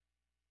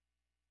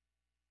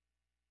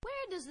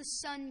does the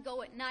sun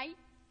go at night?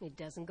 It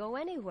doesn't go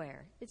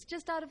anywhere. It's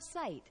just out of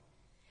sight.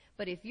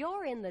 But if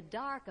you're in the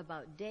dark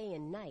about day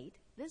and night,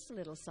 this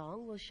little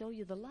song will show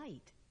you the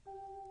light.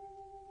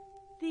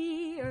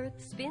 The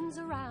earth spins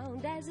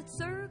around as it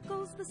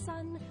circles the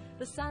sun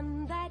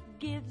that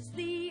gives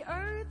the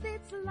earth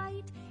its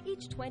light.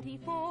 Each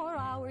 24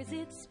 hours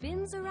it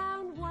spins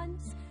around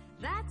once.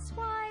 That's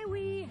why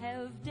we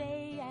have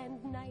day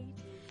and night.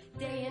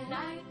 Day and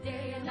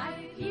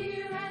night,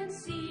 year and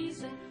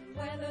season.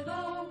 Whether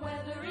the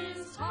weather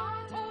is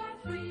hot or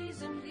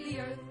freezing, the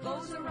earth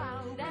goes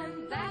around,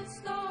 and that's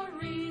the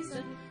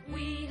reason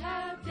we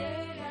have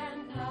day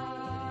and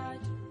night.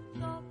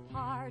 The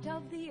part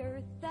of the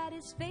earth that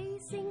is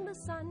facing the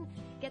sun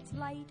gets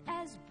light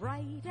as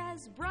bright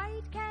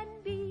can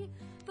be.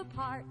 The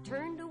part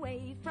turned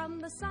away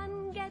from the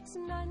sun gets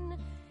none.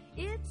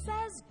 It's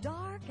as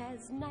dark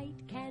as night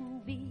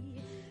can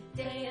be.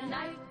 Day and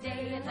night,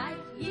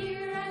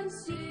 year and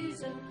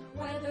season.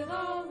 Whether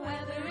the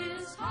weather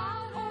is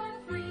hot or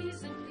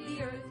freezing,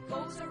 the earth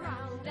goes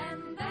around,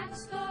 and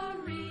that's the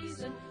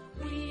reason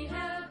we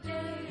have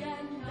day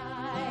and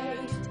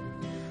night.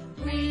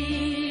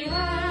 We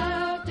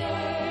have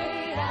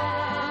day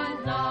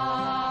and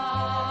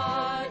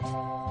night.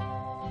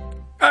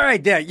 All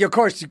right, there. Of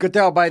course, you could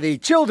tell by the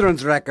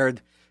children's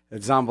record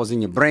that Zombo's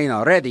in your brain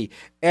already,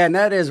 and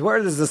that is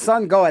Where Does the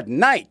Sun Go at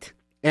Night?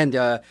 And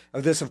of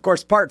this, of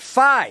course, part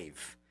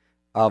 5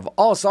 of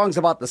all songs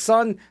about the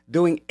sun,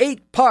 doing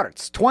 8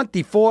 parts,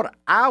 24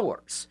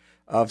 hours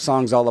of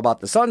songs all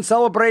about the sun,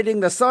 celebrating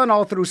the sun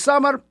all through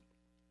summer.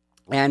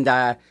 And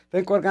I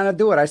think we're going to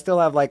do it. I still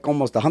have like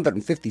almost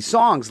 150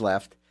 songs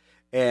left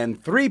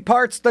and 3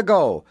 parts to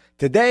go.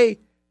 Today,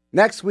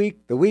 next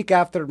week, the week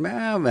after,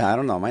 I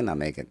don't know, I might not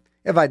make it.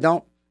 If I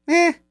don't,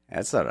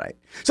 that's all right.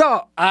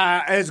 So,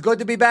 it's good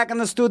to be back in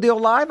the studio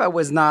live. I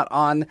was not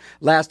on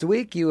last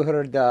week. You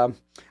heard a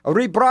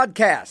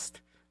rebroadcast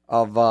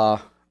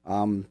of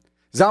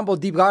Zombo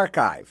Deep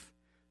Archive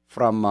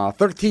from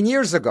 13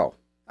 years ago.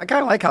 I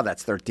kind of like how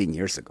that's 13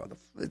 years ago.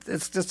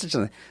 It's just such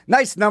a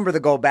nice number to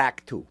go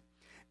back to.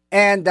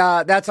 And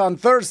that's on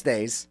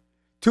Thursdays,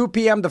 2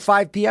 p.m. to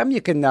 5 p.m.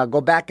 You can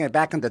go back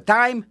into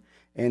time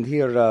and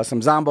hear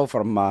some Zombo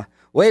from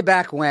way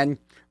back when,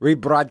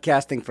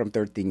 rebroadcasting from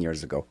 13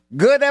 years ago.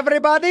 Good,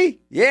 everybody?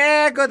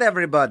 Yeah, good,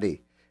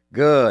 everybody.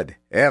 Good,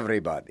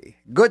 everybody.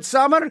 Good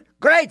summer?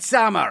 Great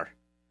summer.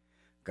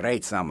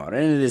 Great summer.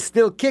 And it is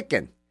still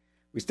kicking.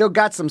 We still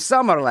got some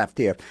summer left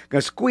here.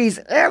 Gonna squeeze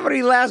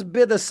every last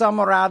bit of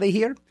summer out of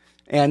here.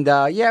 And,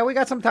 we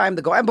got some time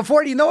to go. And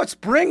before you know it,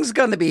 spring's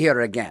gonna be here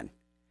again.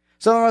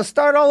 So I'm gonna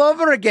start all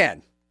over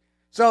again.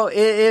 So it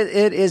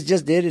is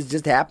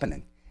just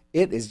happening.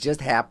 It is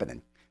just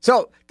happening.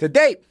 So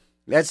today,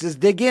 let's just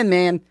dig in,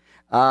 man.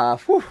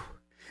 And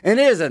it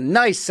is a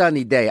nice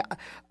sunny day.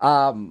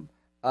 The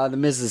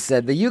missus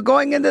said, are you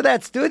going into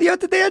that studio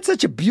today? It's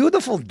such a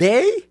beautiful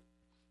day.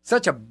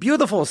 Such a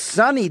beautiful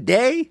sunny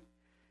day.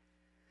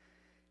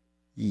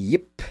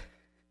 Yep.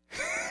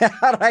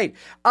 All right.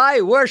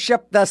 I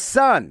Worship the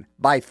Sun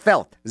by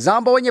Felt.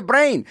 Zombo in Your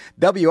Brain.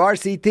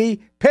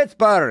 WRCT,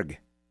 Pittsburgh.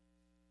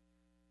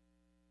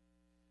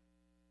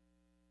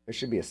 There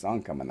should be a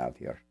song coming out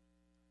here.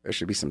 There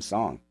should be some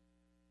song.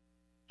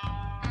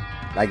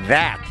 Like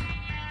that.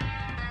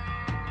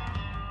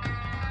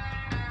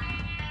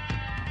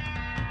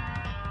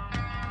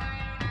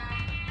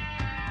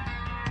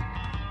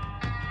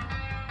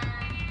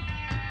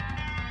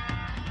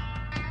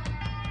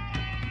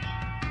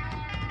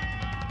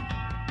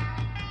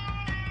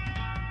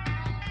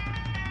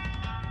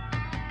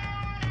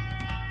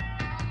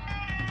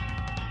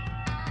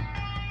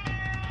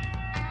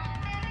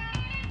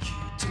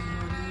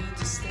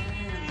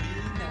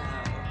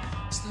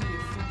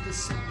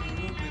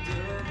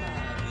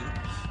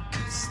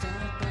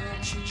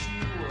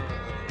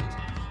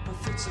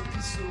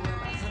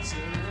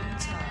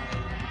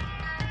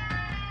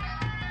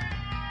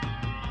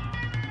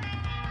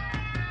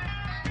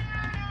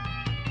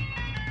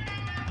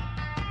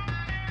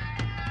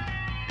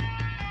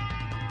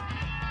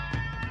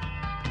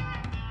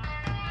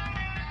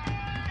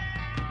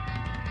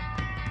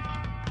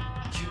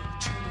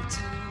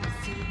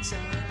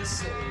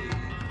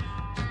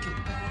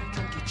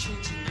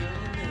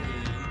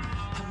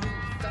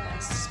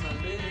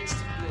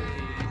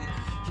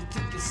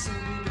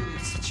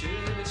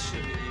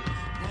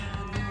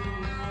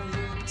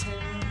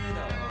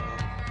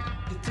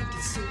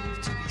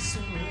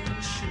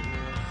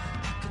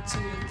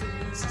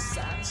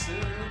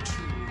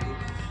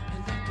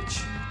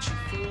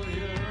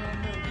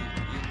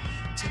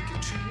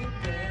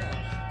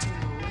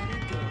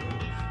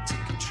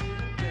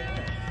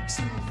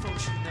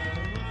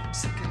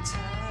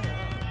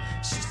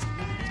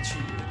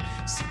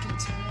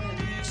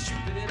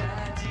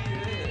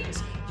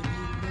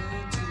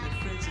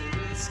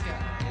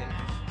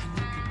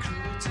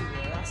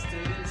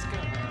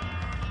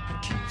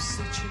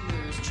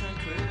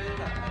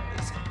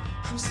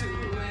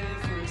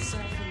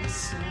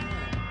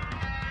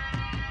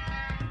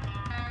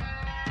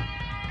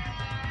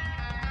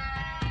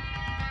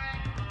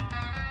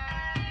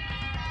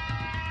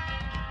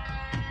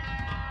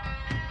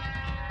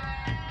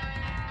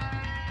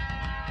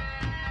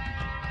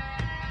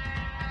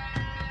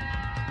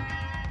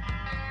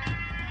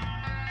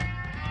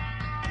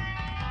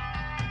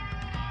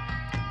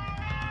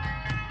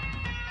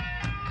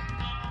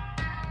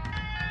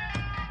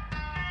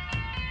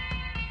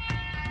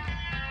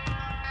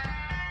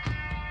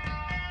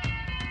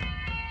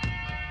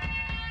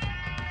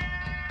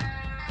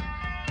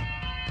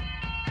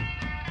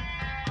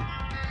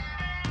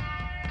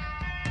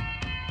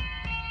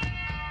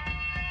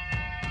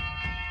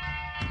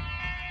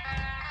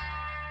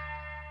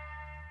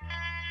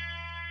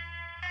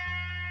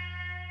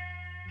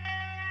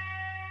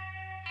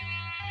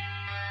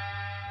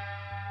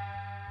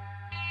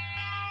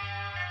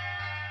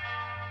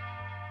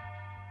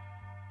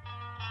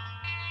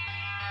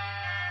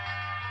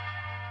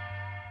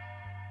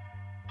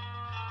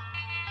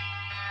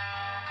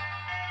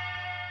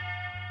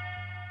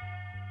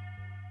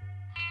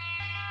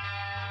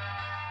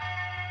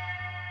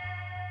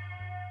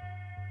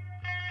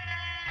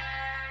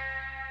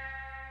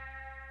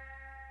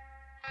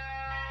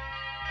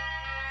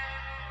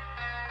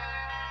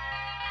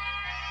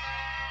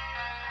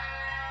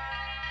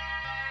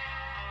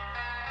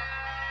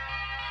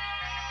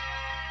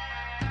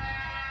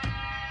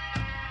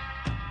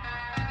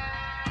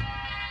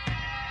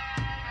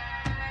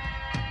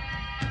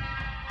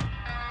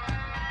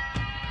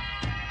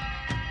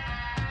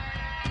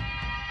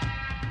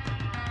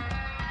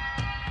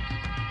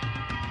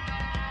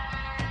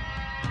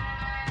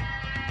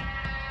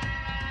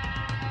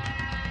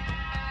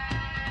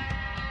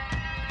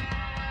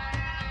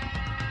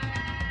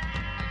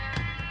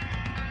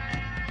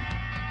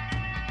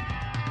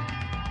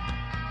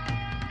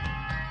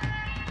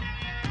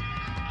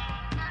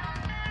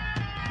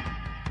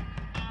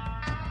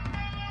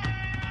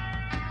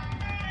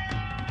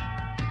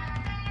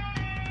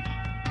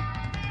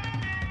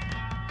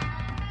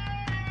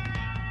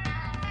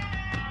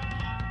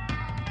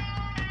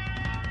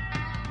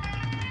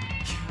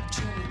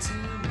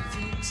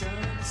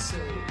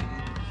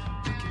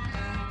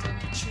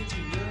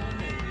 taking your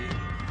name.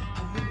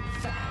 How many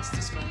fast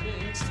is my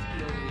next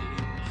play?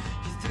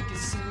 You think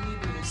it's silly,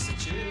 but it's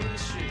such a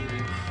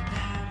shame.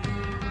 Now you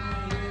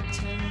want to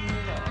tell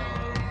it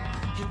all.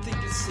 You think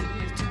it's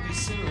safe to be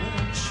so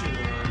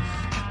unsure.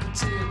 I could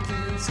tell you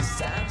things that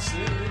sound so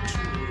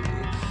true.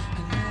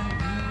 And now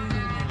you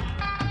know.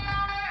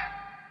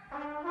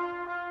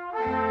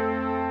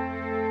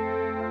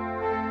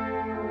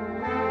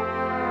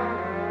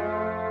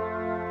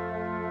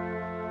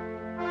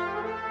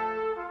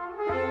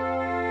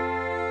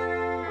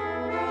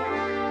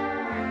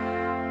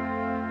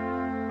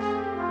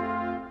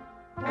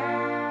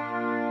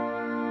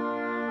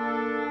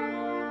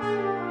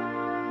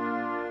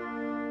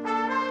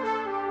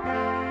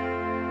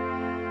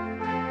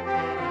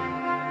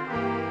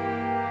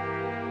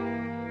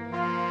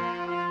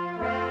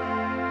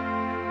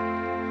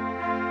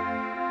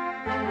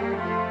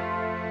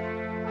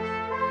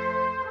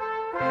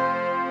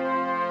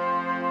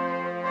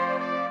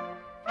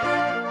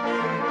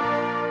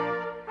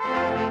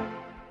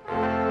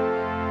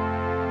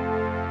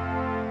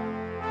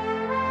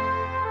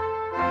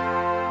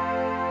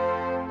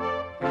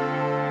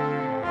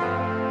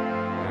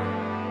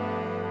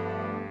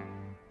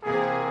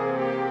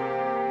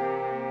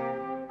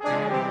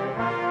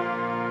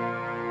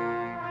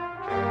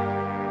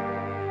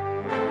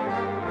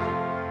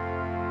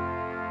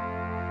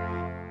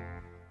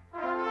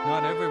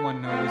 Not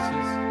everyone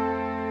notices,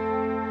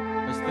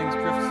 as things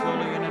drift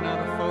slowly in and out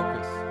of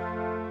focus.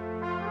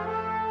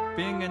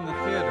 Being in the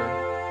theater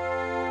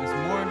is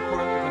more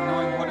important than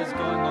knowing what is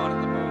going on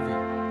in the movie.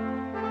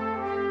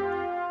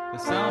 The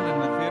sound in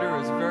the theater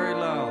is very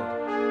loud.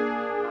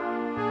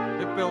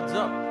 It builds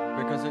up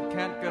because it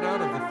can't get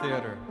out of the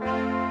theater.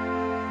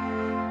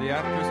 The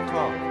actors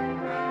talk.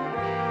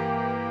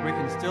 We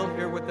can still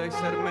hear what they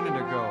said a minute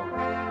ago.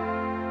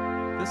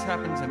 This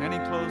happens in any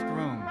closed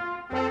room.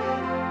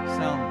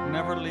 Sound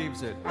never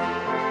leaves it.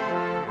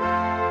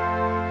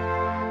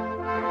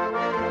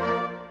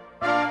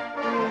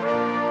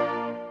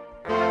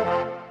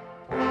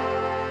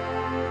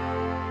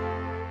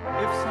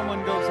 If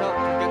someone goes out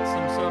to get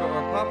some soda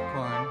or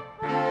popcorn,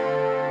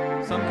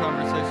 some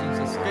conversations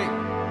escape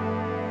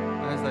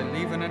as they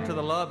leave and enter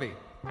the lobby.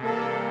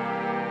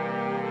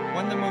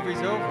 When the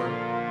movie's over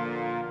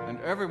and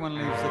everyone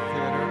leaves the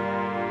theater,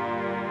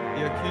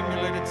 the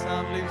accumulated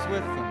sound leaves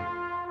with them.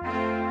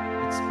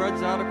 It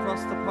spreads out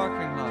across the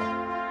parking lot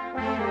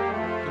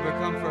to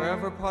become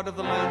forever part of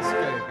the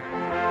landscape.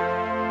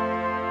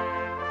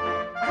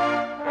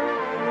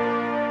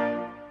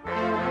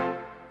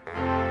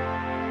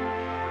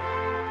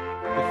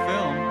 The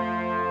film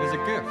is a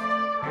gift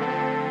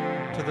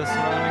to the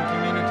surrounding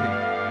community.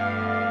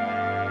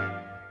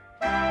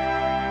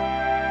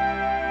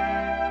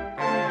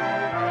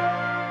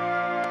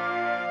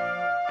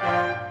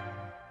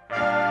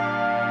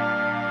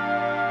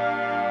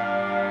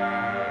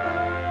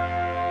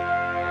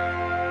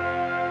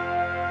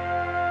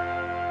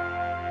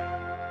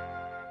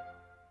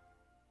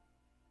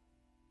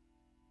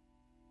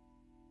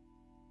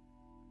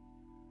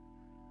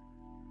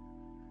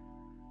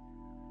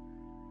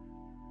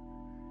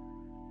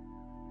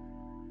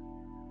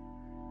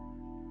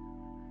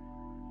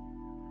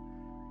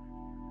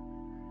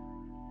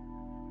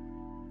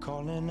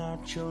 Calling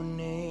out your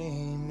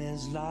name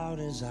as loud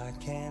as I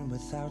can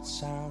without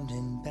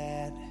sounding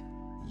bad.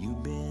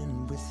 You've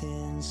been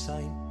within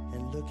sight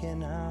and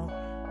looking out.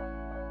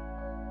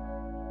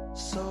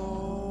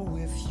 So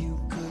if you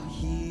could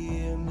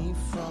hear me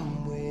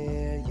from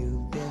where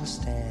you've been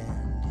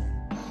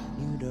standing,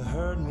 you'd have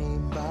heard me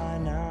by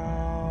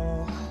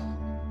now.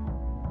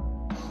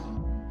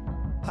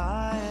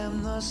 I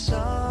am the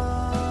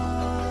sun.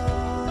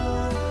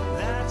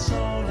 That's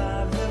all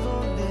I've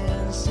ever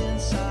been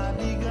since I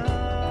begun.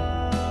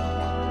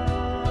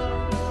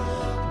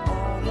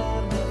 All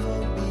I'll ever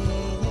be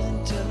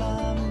until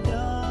I'm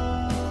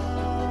done.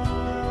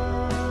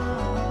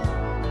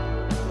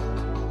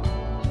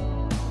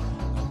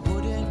 I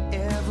wouldn't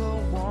ever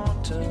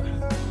want to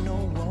hurt no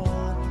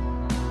one,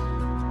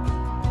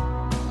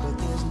 but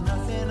there's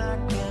nothing I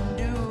can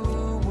do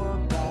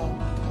about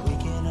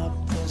waking up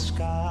the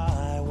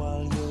sky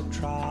while you're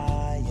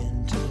trying.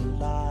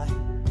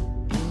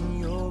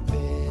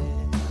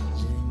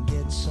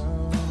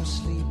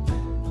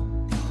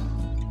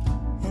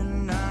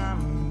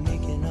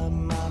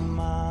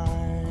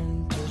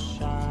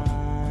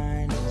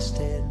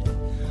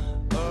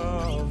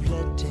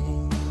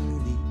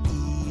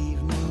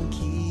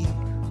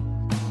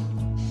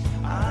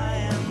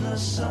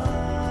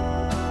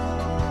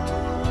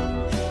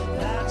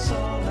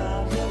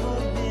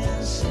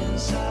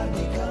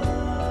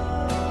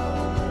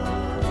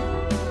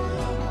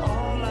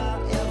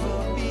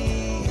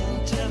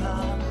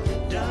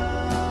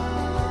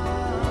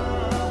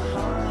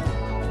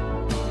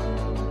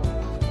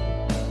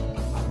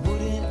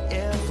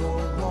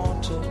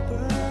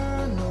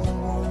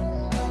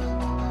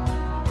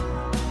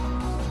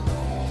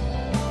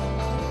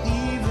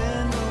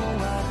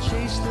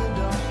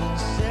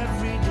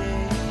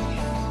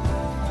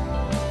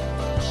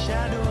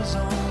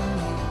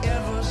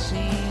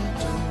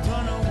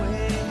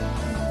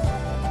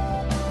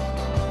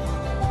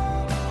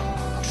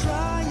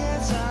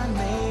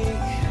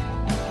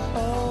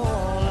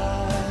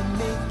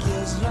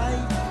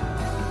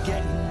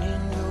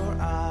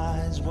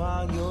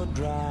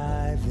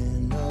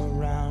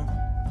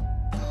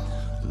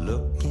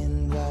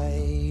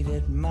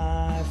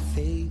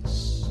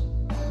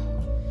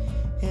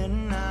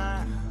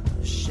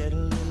 shed a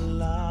little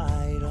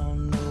light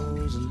on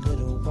those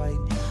little white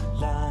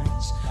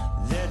lines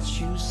that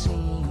you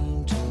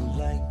seem to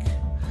like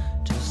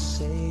to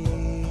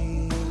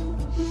say.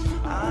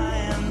 I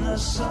am the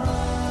sun,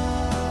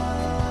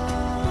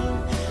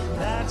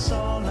 that's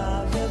all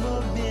I've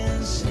ever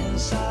been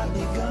since I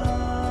begun.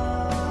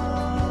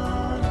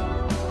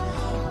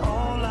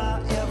 All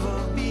I'll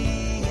ever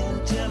be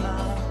until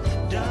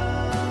I'm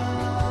done.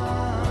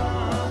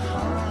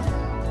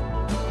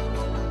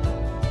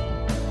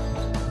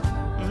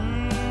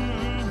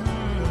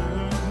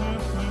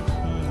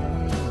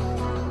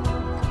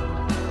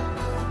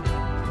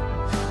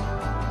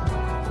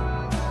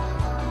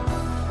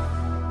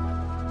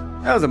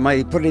 That was a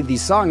mighty pretty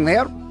song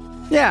there.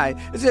 Yeah,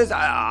 it's just,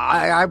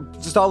 I'm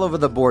just all over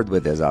the board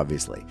with this,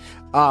 obviously.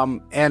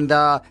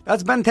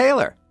 That's Ben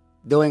Taylor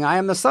doing I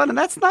Am the Sun, and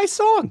that's a nice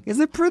song.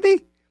 Isn't it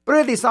pretty?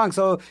 Pretty song.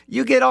 So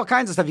you get all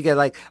kinds of stuff. You get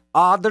like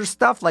other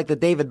stuff, like the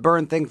David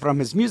Byrne thing from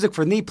his Music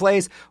for Knee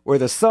Plays, where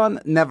the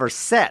sun never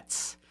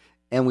sets.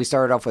 And we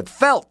started off with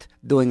Felt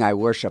doing I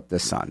Worship the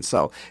Sun.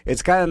 So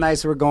it's kind of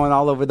nice. We're going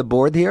all over the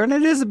board here, and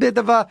it is a bit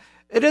of a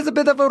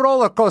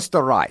roller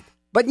coaster ride.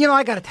 But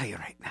I got to tell you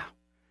right now,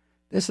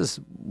 this is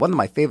one of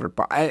my favorite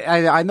parts.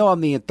 I know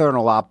I'm the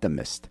eternal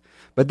optimist,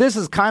 but this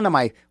is kind of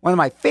one of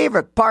my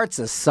favorite parts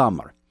of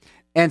summer.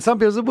 And some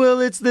people say,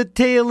 well, it's the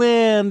tail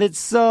end.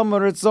 It's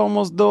summer. It's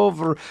almost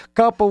over.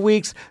 Couple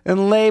weeks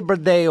and Labor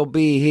Day will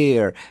be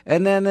here.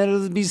 And then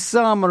it'll be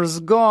summer. It's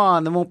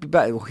gone. It won't be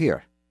back. Well,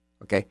 here,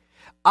 okay?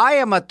 I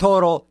am a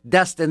total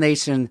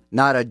destination,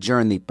 not a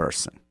journey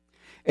person.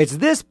 It's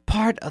this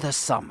part of the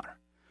summer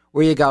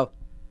where you go,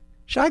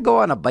 should I go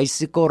on a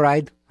bicycle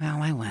ride?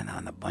 Well, I went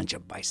on a bunch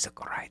of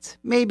bicycle rides.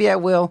 Maybe I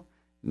will.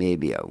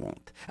 Maybe I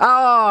won't.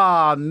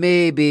 Oh,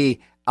 maybe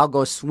I'll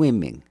go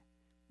swimming.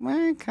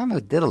 Well, I kind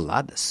of did a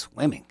lot of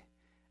swimming.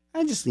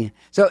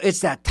 So it's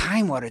that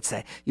time where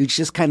you're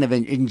just kind of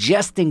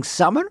ingesting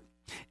summer.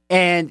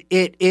 And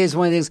it is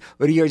one of these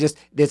where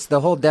it's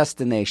the whole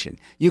destination.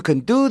 You can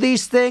do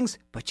these things,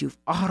 but you've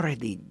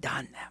already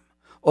done them.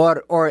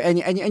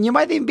 And you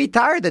might even be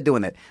tired of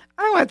doing it.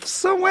 I went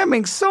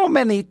swimming so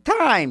many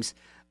times.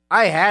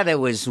 I had it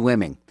with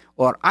swimming.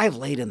 Or I've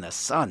laid in the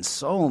sun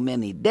so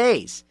many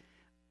days.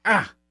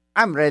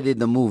 I'm ready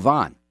to move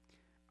on.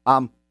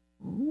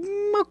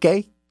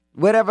 Okay.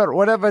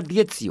 Whatever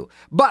gets you.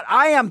 But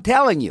I am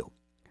telling you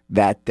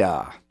that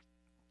the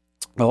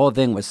whole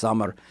thing with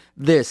summer,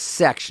 this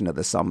section of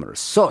the summer is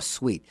so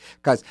sweet.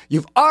 Because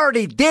you've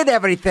already did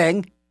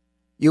everything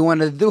you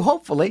wanted to do,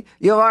 hopefully.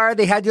 You've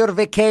already had your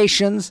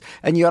vacations,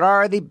 and you're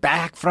already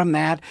back from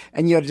that.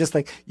 And you're just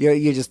like, you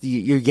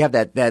have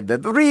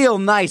that real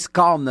nice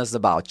calmness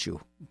about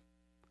you.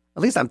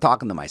 At least I'm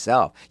talking to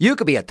myself. You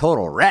could be a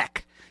total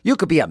wreck. You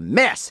could be a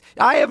mess.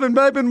 I've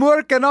been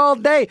working all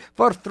day.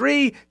 For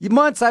 3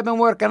 months I've been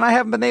working. I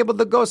haven't been able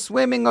to go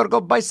swimming or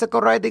go bicycle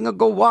riding or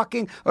go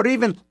walking or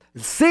even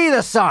see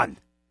the sun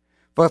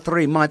for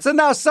 3 months. And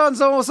now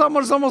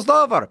summer's almost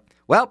over.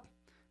 Well,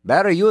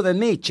 better you than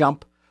me,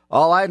 chump.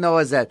 All I know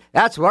is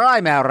that's where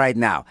I'm at right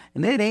now.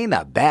 And it ain't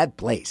a bad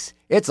place.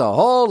 It's a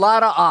whole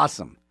lot of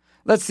awesome.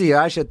 Let's see,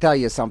 I should tell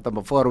you something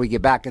before we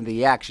get back into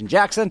the action,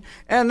 Jackson.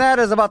 And that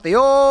is about the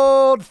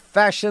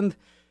old-fashioned...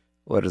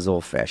 What is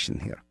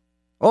old-fashioned here?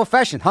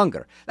 Old-fashioned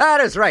hunger.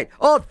 That is right,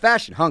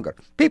 old-fashioned hunger.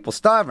 People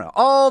starving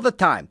all the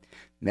time.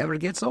 Never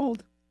gets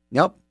old.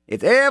 Nope,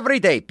 it's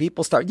every day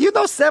people starve.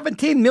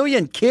 17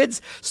 million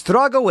kids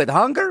struggle with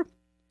hunger?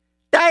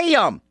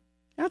 Damn!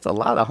 That's a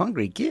lot of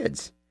hungry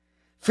kids.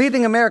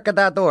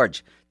 FeedingAmerica.org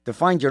to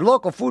find your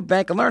local food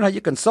bank and learn how you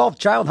can solve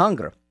child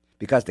hunger.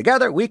 Because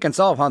together we can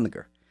solve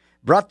hunger.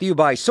 Brought to you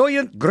by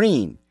Soylent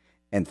Green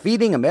and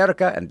Feeding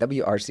America and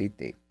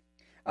WRCT.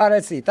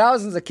 Let's see.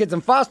 Thousands of kids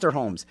in foster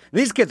homes.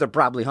 These kids are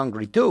probably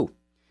hungry too.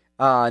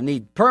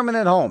 Need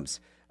permanent homes.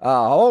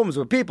 Homes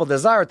where people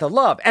desire to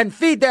love and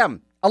feed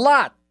them a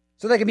lot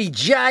so they can be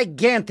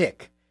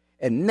gigantic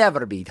and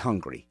never be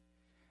hungry.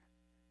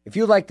 If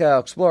you'd like to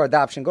explore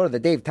adoption, go to the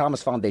Dave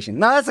Thomas Foundation.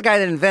 Now, that's the guy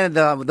that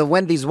invented the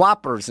Wendy's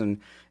Whoppers and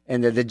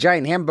the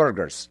giant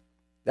hamburgers.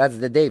 That's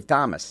the Dave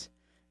Thomas.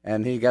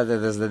 And he got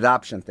this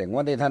adoption thing.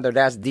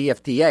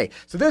 1-800-DFTA.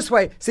 So this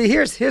way, see,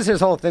 here's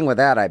his whole thing with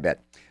that, I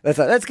bet.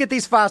 Let's get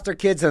these foster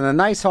kids in a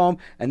nice home,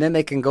 and then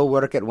they can go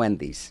work at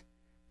Wendy's.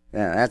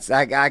 Yeah,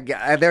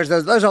 there's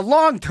a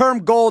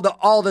long-term goal to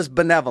all this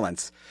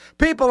benevolence.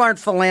 People aren't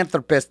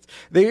philanthropists.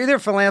 They're either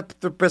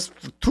philanthropists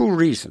for 2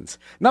 reasons.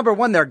 Number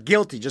one, they're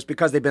guilty just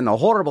because they've been a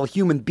horrible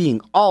human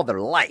being all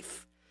their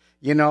life.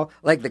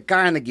 Like the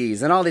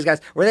Carnegies and all these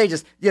guys, where they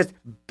just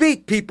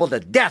beat people to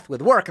death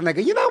with work. And they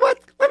go, you know what?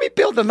 Let me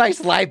build a nice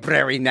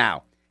library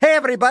now. Hey,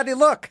 everybody,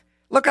 look.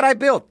 Look what I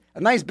built. A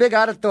nice big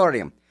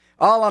auditorium.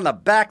 All on the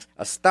backs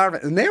of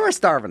starving. And they were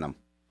starving them.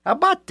 How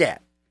about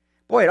that?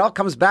 Boy, it all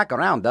comes back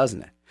around,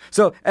 doesn't it?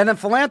 So, and then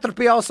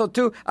philanthropy also,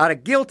 too, out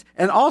of guilt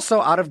and also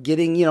out of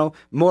getting,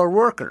 more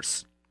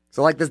workers.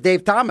 So like this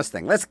Dave Thomas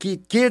thing. Let's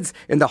keep kids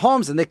in the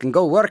homes and they can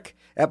go work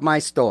at my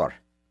store.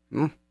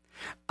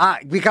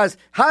 Because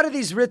how do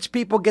these rich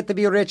people get to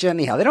be rich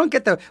anyhow? They don't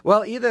get the,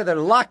 well, either they're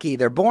lucky,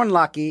 they're born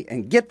lucky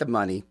and get the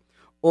money,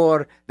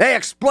 or they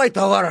exploit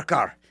the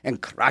worker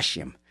and crush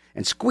him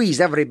and squeeze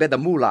every bit of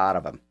moolah out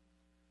of him.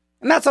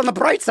 And that's on the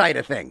bright side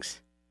of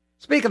things.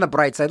 Speaking of the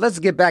bright side, let's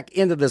get back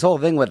into this whole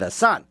thing with the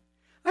sun.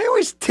 I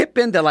always tip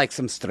into like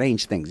some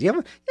strange things. You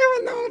ever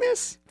know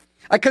this?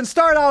 I can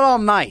start out all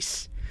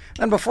nice.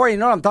 Then before you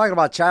know it, I'm talking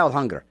about child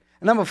hunger.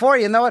 And then before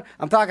you know it,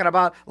 I'm talking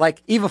about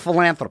like evil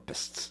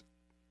philanthropists.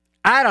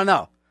 I don't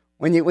know.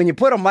 When you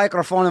put a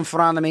microphone in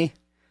front of me,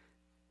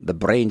 the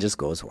brain just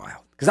goes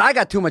wild. Because I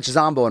got too much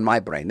Zombo in my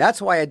brain.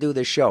 That's why I do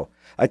this show.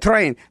 I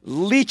try and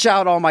leach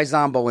out all my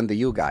Zombo into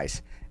you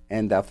guys.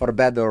 And for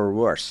better or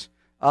worse.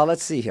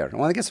 Let's see here.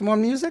 Want to get some more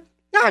music?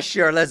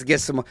 Sure, let's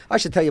get some more. I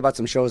should tell you about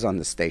some shows on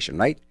this station,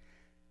 right?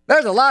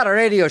 There's a lot of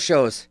radio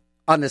shows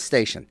on this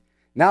station.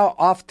 Now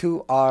off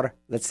to our,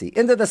 let's see,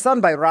 Into the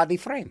Sun by Roddy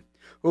Frame,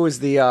 who is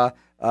the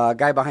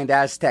guy behind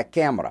Aztec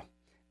Camera.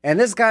 And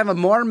this is kind of a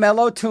more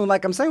mellow tune.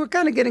 Like I'm saying, we're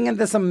kind of getting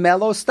into some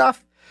mellow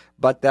stuff.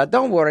 But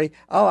don't worry,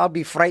 I'll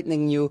be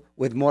frightening you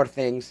with more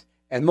things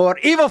and more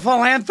evil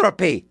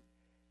philanthropy.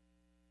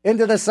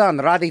 Into the Sun,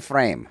 Roddy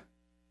Frame.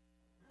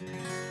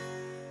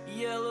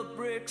 Yellow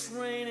bricks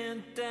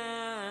raining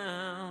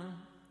down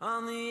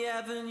on the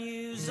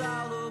avenues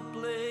all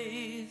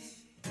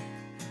ablaze.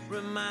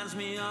 Reminds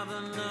me of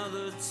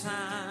another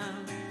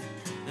time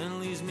and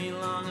leaves me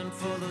longing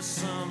for the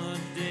summer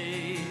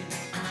days.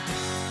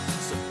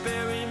 So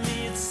bury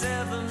me at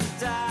 7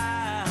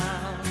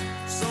 dial,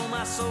 so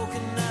my soul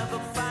can never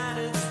find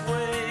its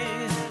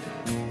way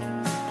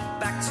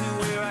back to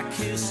where I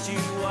kissed you.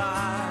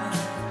 Why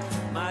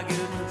my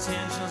good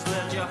intentions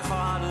led your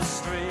heart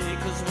astray?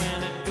 'Cause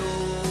when it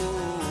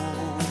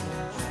goes,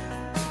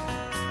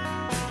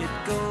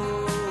 it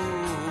goes.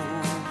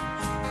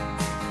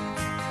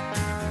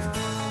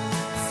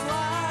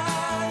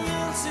 Fly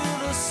into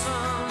the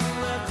sun,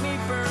 let me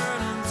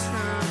burn and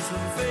turn to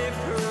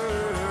vapor.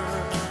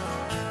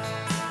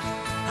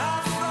 I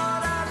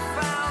thought I'd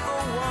found the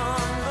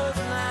one, but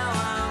now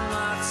I'm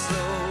not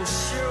so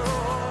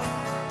sure.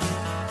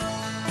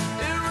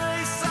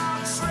 Erase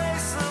all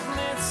trace of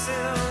me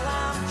till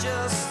I'm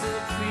just a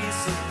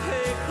piece of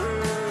paper.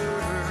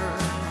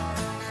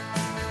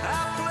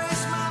 I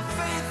place my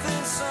faith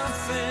in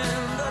something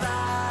that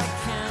I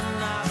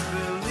cannot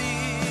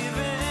believe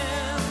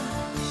in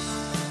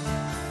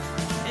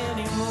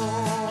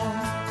anymore.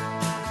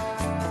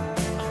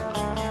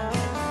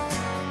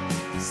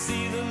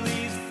 See the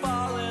leaves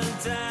falling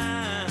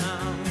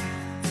down,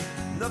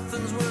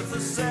 nothing's worth a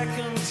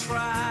second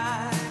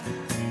try.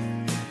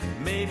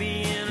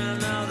 Maybe in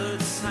another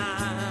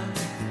time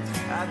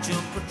I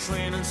jump a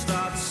train and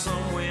start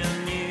somewhere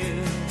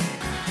new.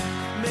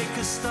 Make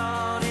a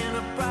start in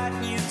a bright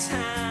new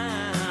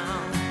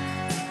town.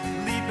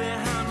 Leave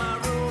behind my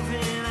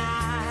roving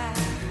eye.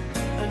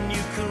 A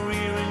new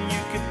career and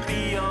you could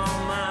be all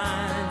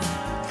mine.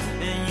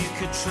 And you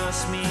could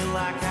trust me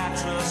like I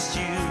trust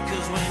you.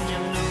 'Cause when you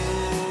know,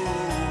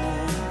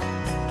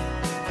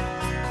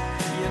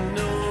 you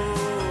know.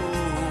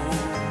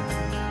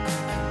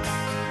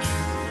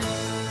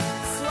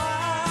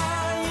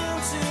 Fly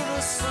into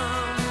the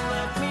sun,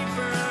 let me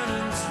burn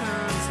and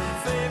turn to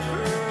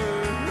vapor.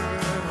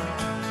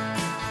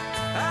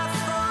 I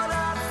thought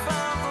I'd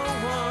found the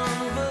one,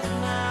 but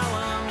now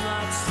I'm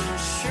not so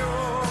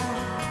sure.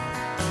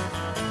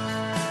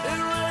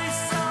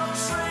 Erase all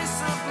trace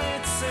of me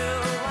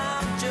till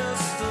I'm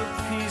just a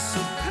piece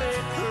of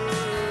paper.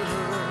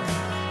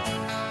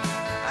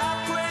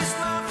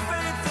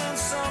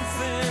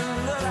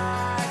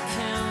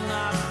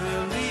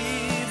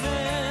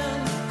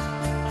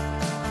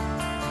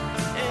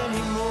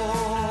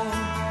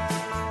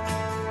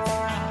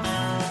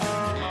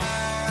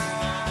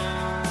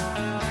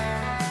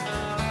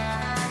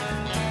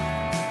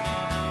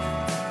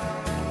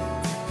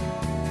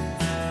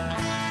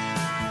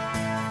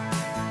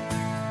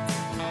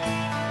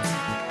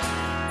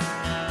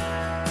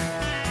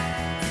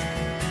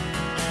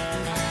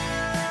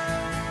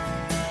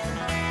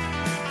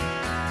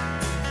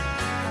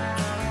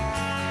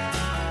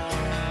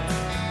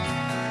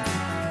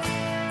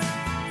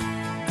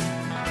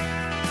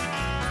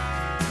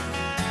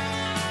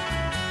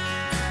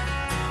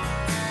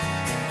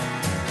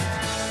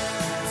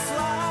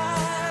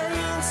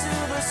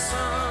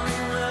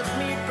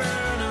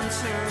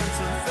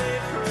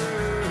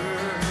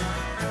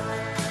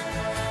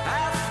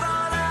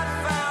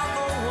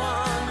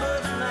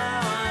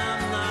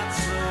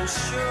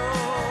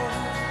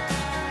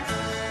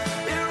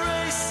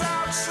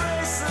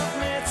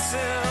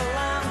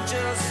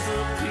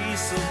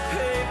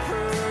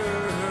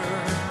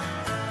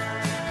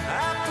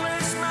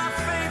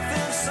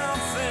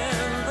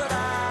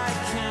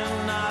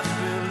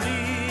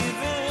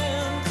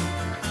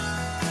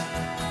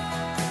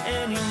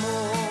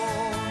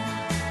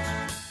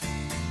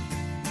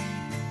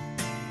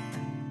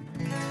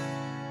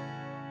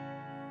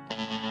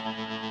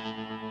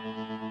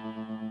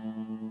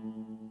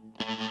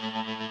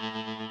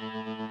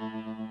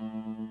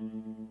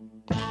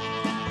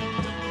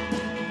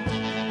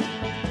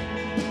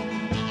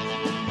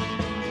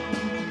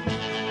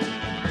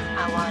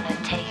 wanna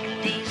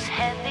take these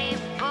heavy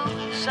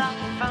boots off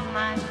from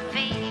my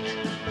feet.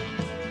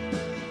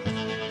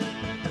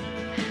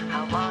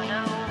 I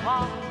wanna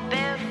walk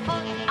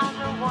barefoot on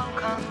the warm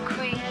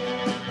concrete.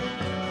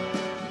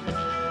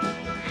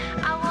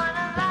 I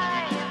wanna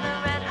lie in the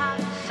red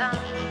hot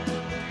sun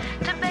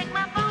to bake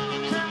my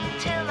bones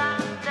until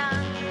I'm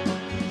done.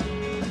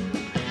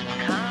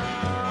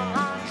 Come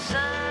on,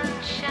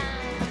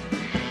 sunshine.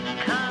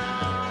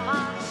 Come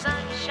on,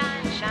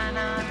 sunshine, shine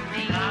on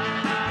me.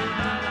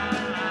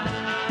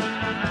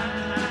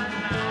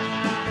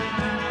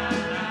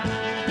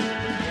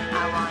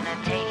 I wanna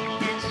take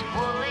this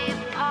woolly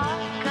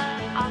parka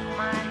off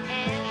my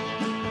head.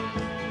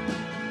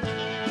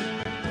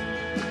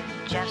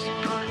 Just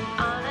put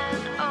on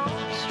an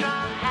old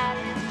straw hat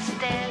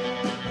instead.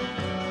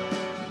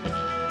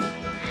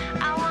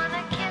 I want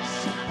a kiss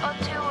or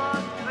two or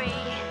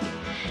three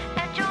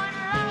and join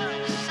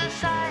love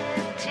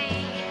society.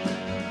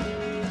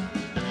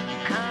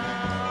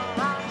 Come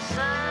on,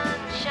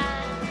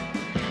 sunshine.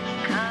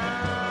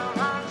 Come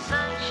on,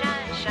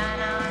 sunshine,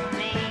 shine on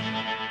me.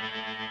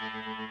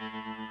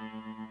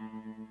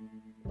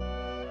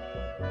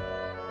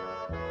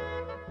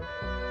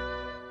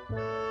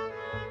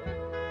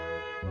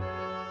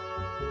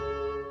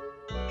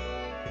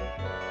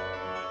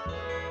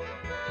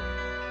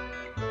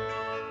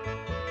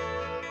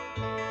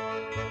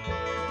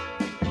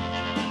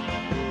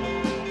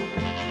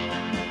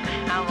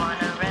 I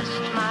wanna rest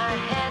my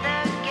head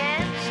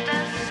against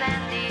a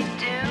sandy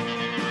dune.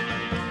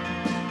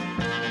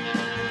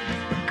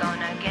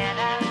 Gonna get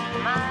out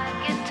my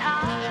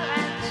guitar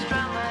and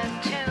strum a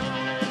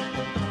tune.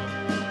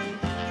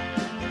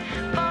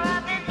 For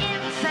I've been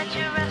in such a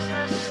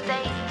restless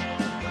state.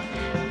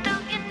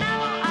 Don't you know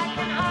I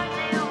can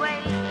hardly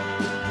wait?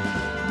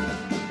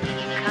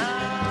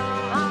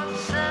 Come on,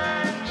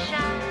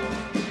 sunshine.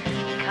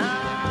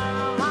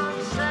 Come on,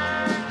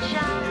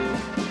 sunshine.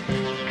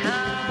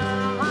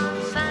 Come on,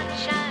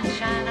 sunshine,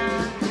 shine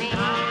on me.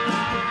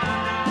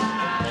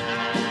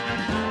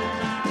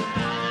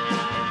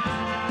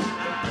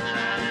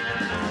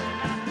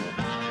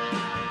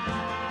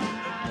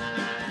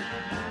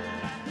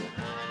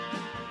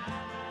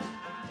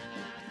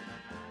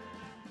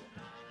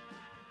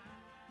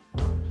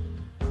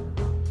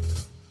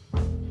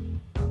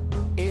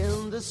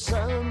 In the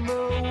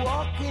summer,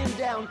 walking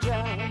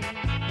downtown,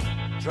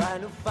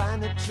 trying to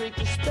find a trick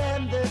to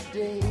spend the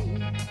day.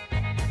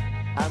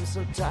 I'm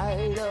so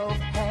tired of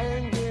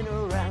hanging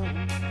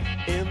around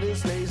in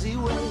this lazy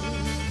way.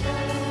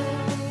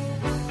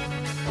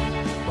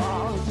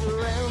 Bars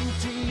are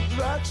empty,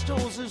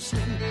 drugstores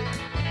asleep,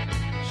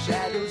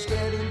 shadows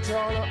getting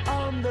taller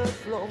on the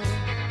floor.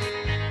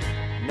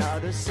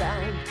 Not a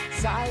sound,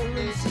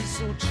 silence is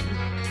so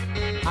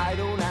cheap, I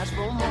don't ask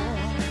for more.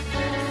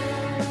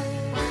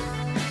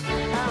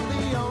 I'm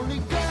the only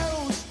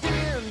ghost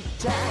in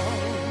town,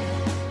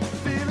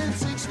 feeling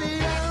 6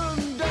 feet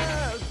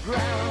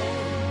underground,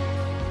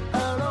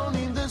 alone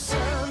in the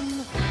sun.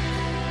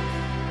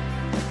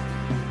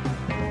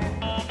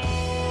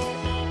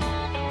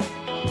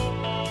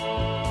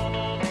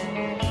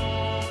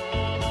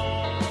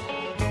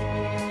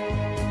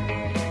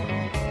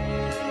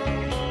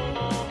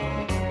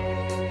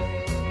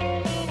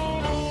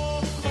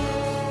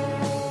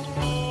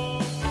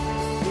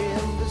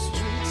 In the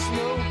streets,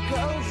 no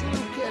girls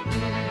look at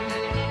me.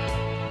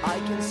 I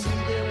can see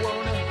they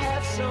wanna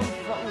have some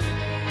fun.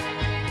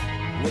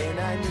 When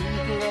I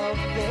need love,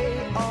 they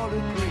all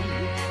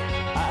agree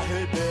I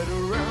had better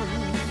run.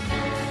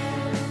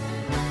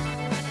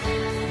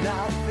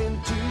 Nothing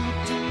to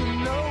do,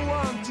 no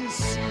one to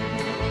see.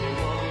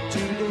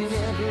 Today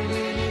never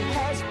really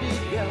has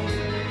begun.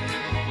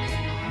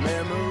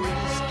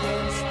 Memories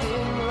can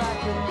sting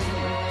like a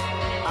bee.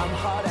 I'm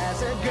hot as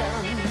a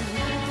gun.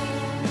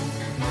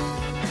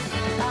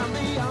 I'm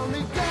the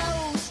only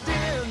ghost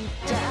in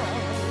town,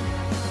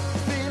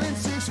 feeling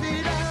 6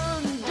 feet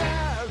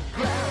underground,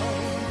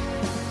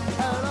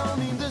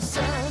 alone in the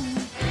sun,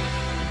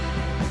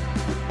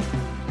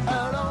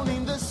 alone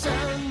in the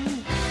sun,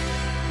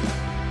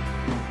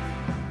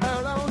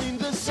 alone in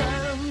the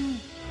sun.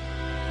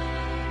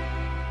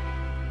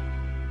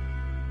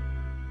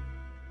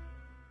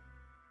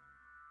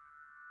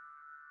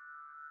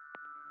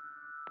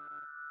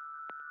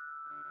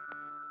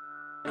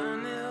 I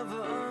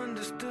never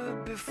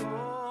understood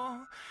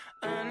before.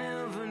 I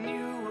never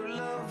knew what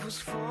love was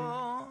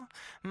for.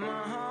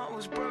 My heart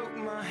was broke,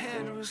 my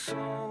head was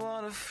sore.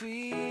 What a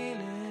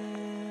feeling.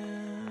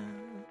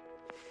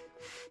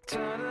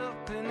 Tied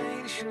up in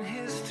ancient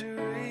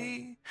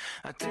history.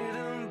 I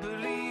didn't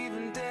believe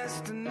in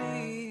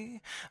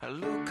destiny. I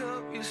look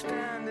up, you're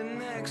standing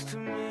next to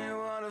me.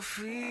 What a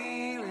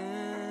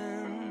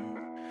feeling.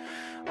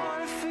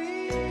 What a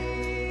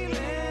feeling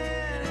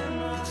in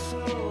my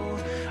soul.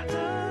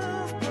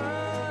 Love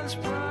burns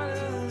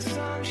brighter than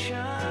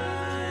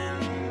sunshine.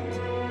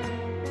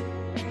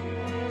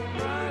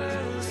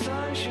 Brighter than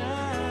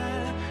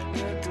sunshine.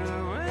 Let the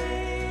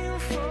rain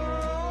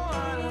fall,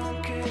 I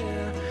don't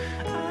care.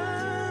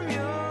 I'm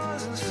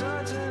yours and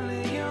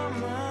certainly you're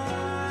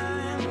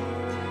mine.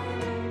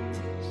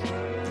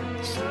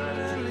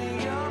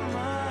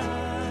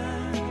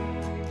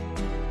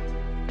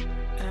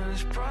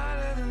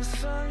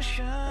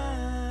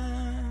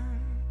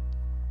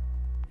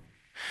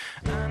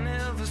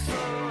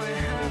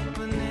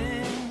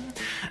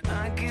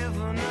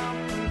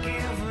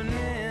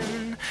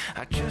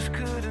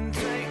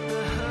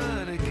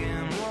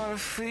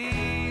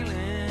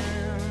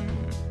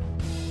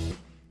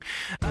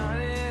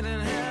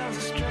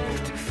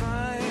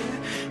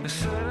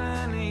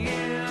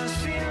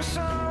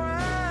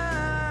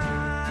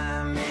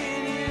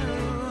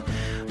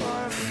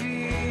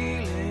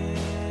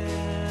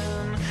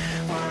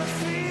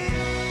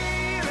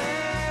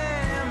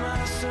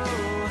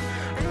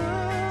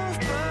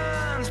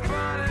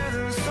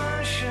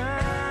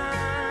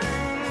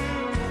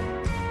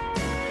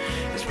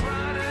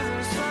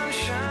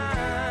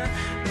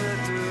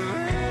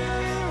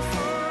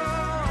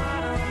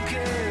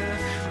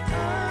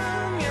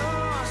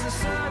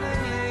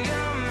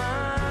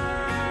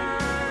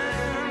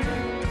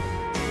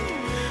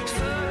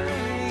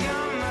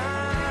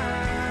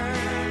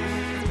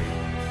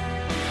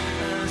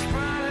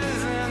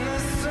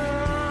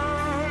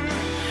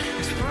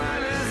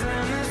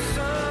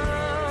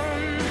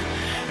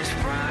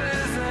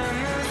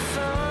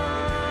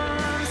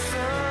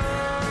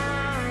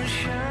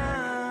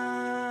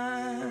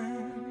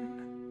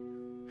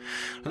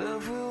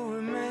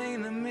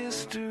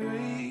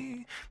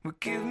 But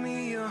give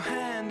me your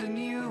hand and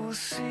you will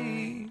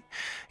see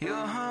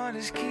your heart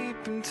is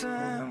keeping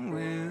time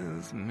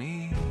with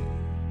me.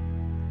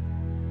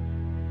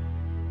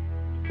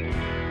 Feeling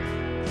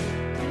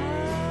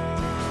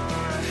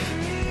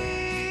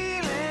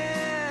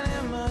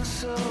in my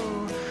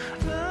soul,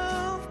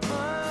 love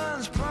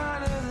burns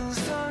brighter than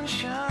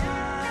sunshine.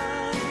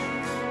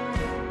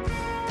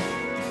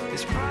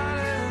 It's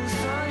brighter than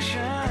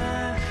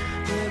sunshine.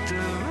 Let the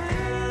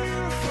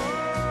rain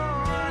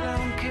fall, I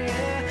don't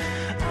care.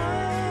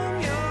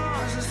 I'm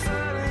yours and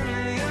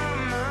suddenly you're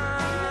mine.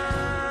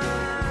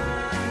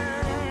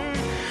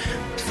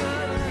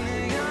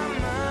 Suddenly you're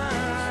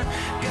mine.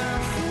 Got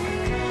a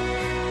feeling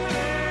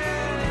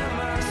in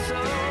my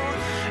soul.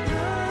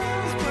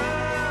 Love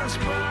burns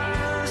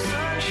brighter than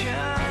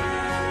sunshine.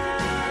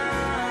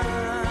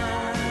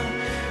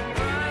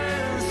 Brighter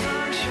than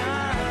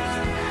sunshine.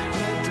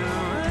 Let the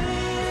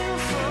rain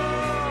fall,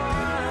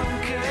 I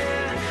don't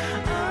care.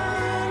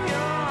 I'm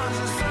yours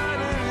and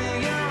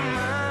suddenly you're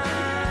mine.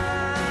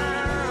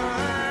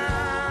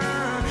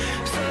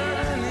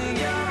 Suddenly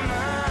you're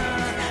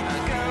mine. I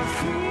got a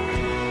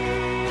feeling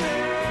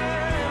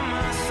in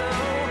my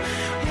soul.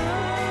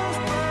 Love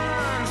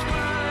burns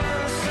brighter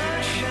than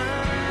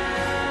sunshine.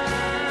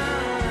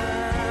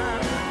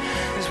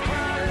 It's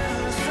brighter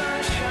than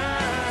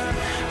sunshine.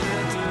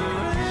 Let the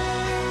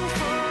rain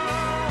fall,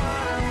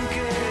 I don't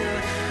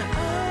care.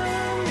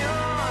 I'm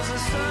yours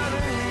and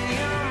suddenly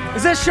you're mine.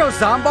 Is this show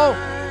Zombo?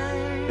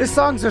 These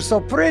songs are so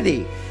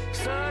pretty,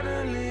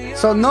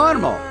 so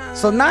normal,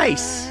 so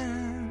nice.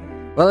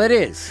 Well, it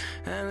is.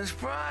 And it's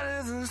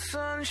brighter than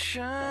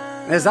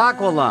sunshine. There's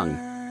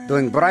Aqualung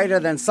doing Brighter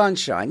Than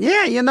Sunshine.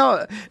 Yeah, you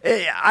know,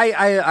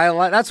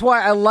 that's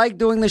why I like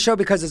doing the show,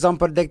 because it's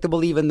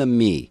unpredictable even to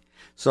me.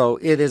 So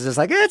it's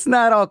like, it's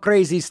not all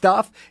crazy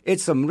stuff.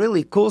 It's some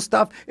really cool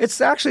stuff. It's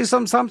actually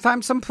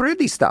sometimes some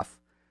pretty stuff.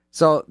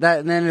 So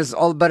that, and then it's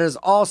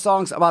all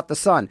songs about the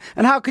sun.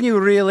 And how can you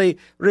really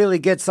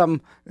get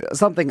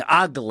something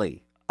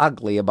ugly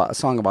about a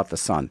song about the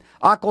sun?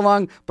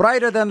 Aqualung,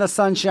 Brighter Than the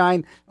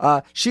Sunshine,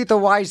 Sheetha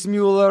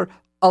Weissmuller,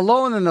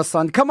 Alone in the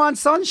Sun. Come on,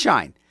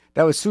 Sunshine.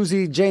 That was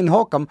Susie Jane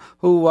Holcomb,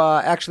 who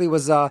actually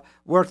was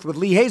worked with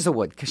Lee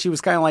Hazelwood, because she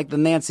was kind of like the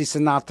Nancy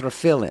Sinatra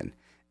fill-in.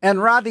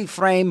 And Roddy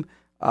Frame,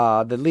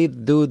 the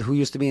lead dude who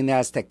used to be in the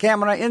Aztec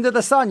Camera, Into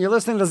the Sun. You're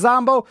listening to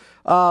Zombo.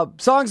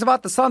 Songs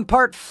About the Sun,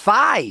 Part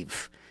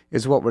 5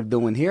 is what we're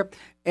doing here.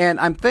 And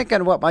I'm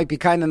thinking what might be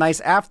kind of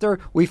nice after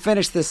we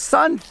finish this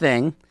sun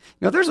thing.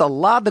 You know, there's a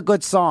lot of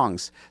good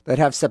songs that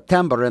have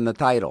September in the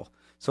title.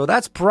 So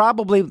that's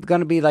probably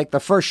going to be like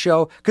the first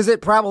show, because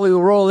it probably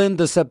will roll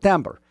into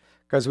September,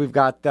 because we've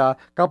got a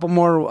couple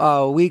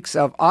more weeks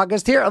of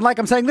August here. And like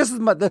I'm saying, this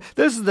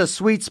is the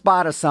sweet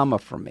spot of summer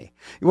for me,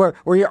 where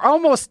you're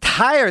almost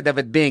tired of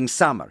it being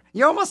summer.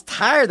 You're almost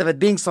tired of it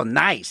being so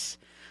nice.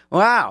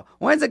 Wow,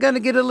 when's it going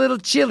to get a little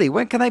chilly?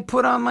 When can I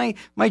put on my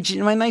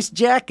nice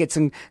jackets?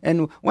 And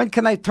when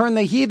can I turn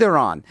the heater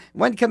on?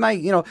 When can I,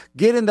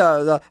 get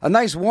into a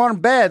nice warm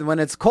bed when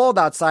it's cold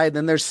outside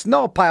and there's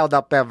snow piled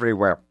up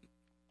everywhere?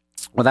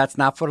 Well, that's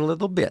not for a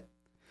little bit.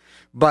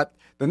 But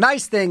the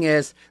nice thing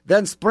is,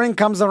 then spring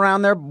comes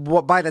around there.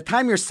 By the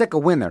time you're sick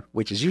of winter,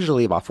 which is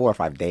usually about 4 or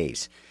 5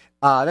 days,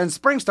 then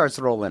spring starts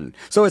rolling.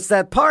 So it's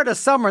that part of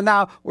summer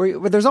now where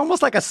there's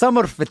almost like a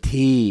summer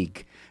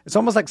fatigue. It's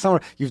almost like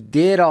summer. You've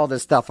did all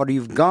this stuff, or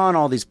you've gone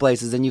all these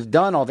places, and you've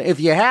done all that. If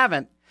you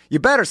haven't, you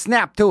better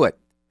snap to it.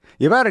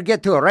 You better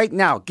get to it right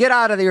now. Get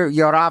out of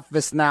your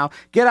office now.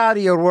 Get out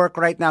of your work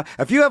right now.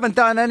 If you haven't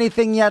done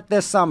anything yet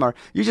this summer,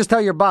 you just tell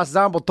your boss,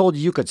 Zombo told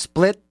you could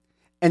split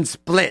and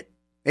split.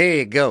 There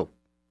you go.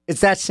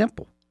 It's that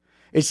simple.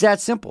 It's that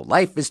simple.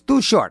 Life is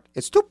too short.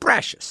 It's too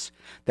precious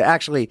to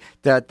actually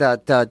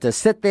to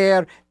sit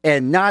there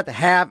and not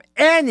have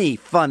any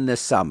fun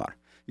this summer.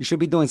 You should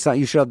be doing something.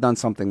 You should have done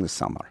something this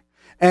summer.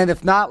 And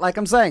if not, like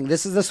I'm saying,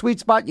 this is the sweet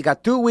spot. You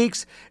got 2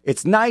 weeks.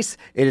 It's nice.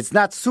 It's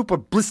not super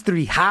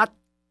blistery hot.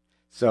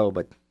 So,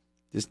 but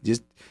just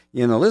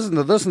listen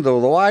to the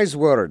wise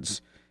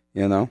words.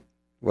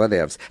 What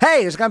ifs.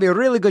 Hey, there's going to be a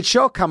really good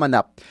show coming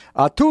up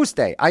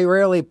Tuesday. I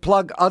rarely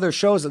plug other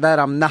shows that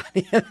I'm not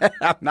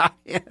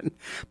in.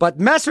 But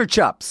Messer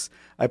Chups,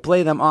 I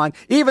play them on.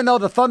 Even though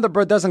the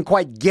Thunderbird doesn't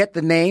quite get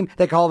the name,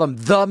 they call them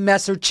the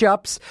Messer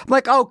Chups. I'm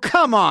like, oh,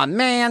 come on,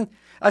 man.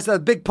 I said a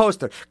big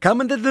poster.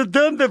 Coming to the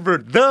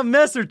Thunderbird, the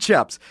Messer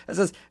Chups. I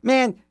says,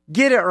 man,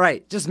 get it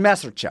right. Just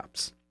Messer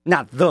Chups.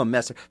 Not the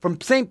Messer. From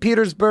St.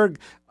 Petersburg,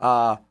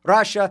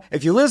 Russia.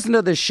 If you listen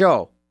to this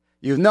show,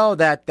 you know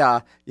that,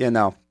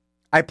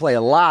 I play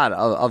a lot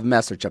of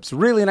Messer Chups.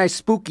 Really nice,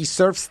 spooky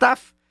surf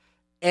stuff.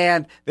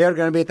 And they're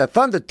going to be at the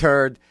Thunder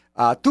Turd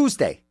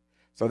Tuesday.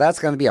 So that's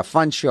going to be a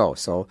fun show.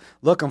 So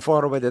looking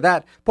forward to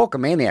that. Polka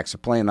Maniacs are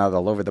playing out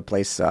all over the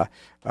place.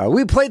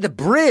 We played the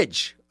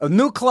Bridge, a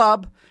new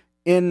club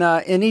in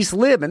East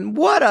Lib. And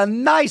what a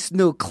nice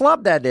new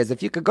club that is.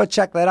 If you could go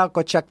check that out,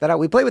 go check that out.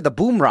 We play with the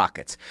Boom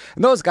Rockets.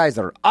 And those guys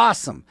are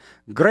awesome.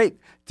 Great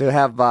to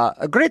have,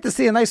 great to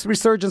see a nice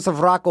resurgence of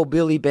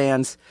rockabilly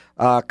bands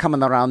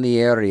coming around the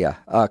area,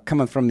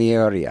 coming from the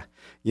area.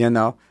 You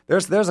know,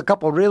 there's a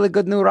couple really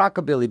good new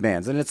rockabilly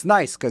bands, and it's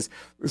nice because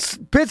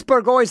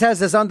Pittsburgh always has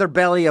this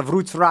underbelly of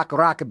roots rock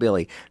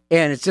rockabilly,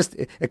 and it's just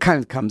it kind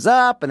of comes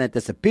up and it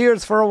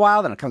disappears for a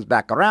while, then it comes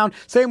back around.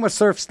 Same with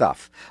surf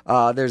stuff.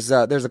 There's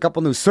a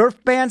couple new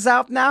surf bands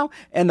out now,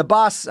 and the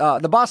Boss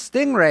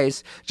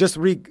Stingrays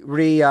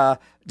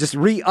just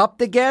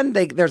re-upped again.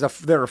 They're a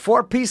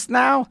 4-piece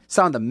now.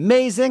 Sound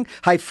amazing.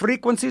 High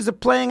Frequencies are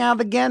playing out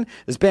again.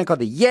 This band called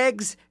the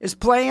Yegs is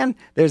playing.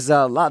 There's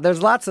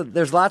lots of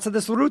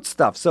this root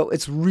stuff. So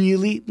it's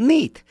really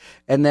neat.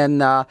 And then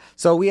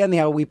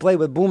we played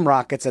with Boom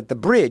Rockets at the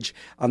Bridge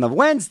on the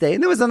Wednesday,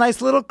 and there was a nice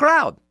little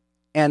crowd.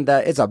 And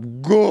it's a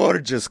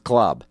gorgeous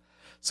club.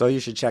 So you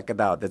should check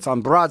it out. It's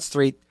on Broad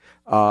Street.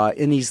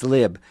 In East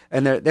Lib,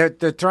 and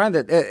they're trying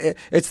to.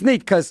 It's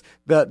neat because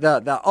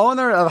the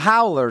owner of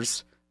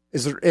Howlers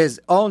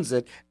owns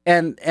it,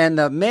 and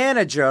the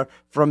manager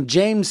from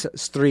James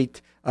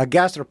Street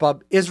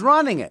Gastropub is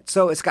running it.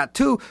 So it's got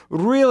two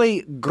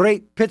really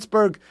great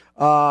Pittsburgh,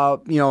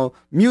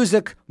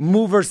 music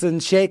movers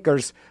and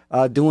shakers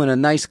doing a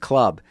nice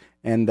club,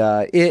 and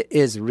it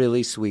is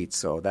really sweet.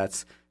 So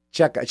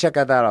check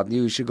that out.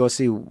 You should go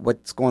see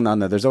what's going on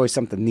there. There's always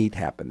something neat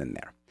happening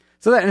there.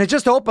 And it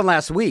just opened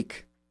last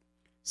week.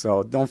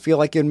 So don't feel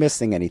like you're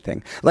missing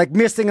anything. Like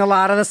missing a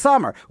lot of the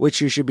summer,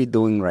 which you should be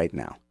doing right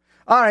now.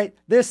 All right,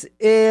 this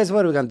is,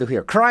 what are we going to do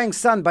here? Crying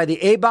Sun by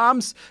the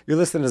A-Bombs. You're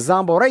listening to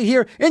Zombo right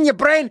here in your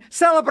brain,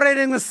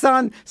 celebrating the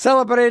sun,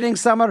 celebrating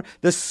summer,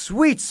 the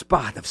sweet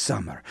spot of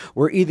summer,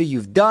 where either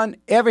you've done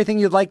everything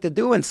you'd like to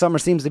do and summer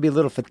seems to be a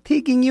little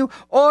fatiguing you,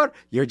 or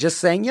you're just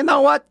saying, you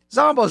know what?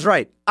 Zombo's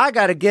right. I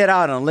got to get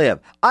out and live.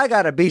 I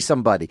got to be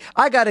somebody.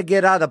 I got to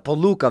get out of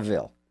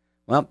Palookaville.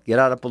 Well, get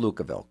out of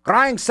Palookaville.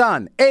 Crying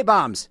Sun,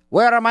 A-Bombs.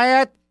 Where am I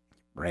at?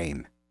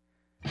 Brain.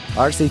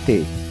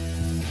 RCT.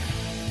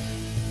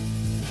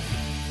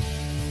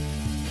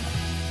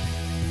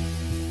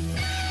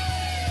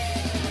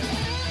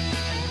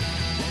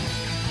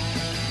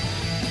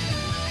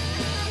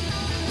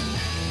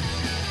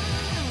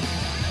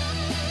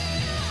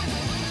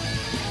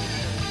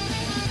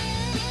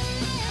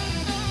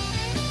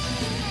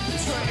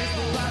 Cry,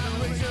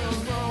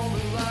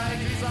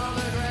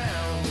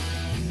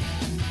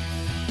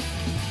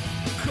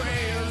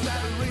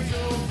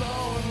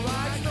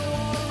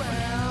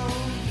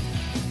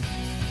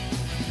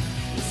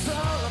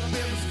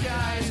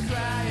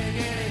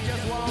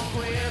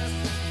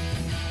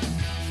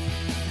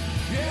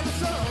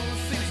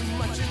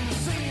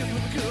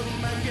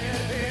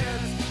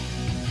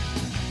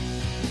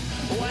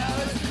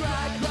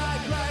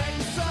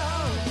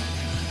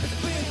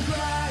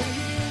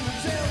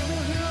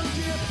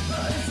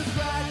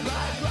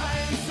 cry,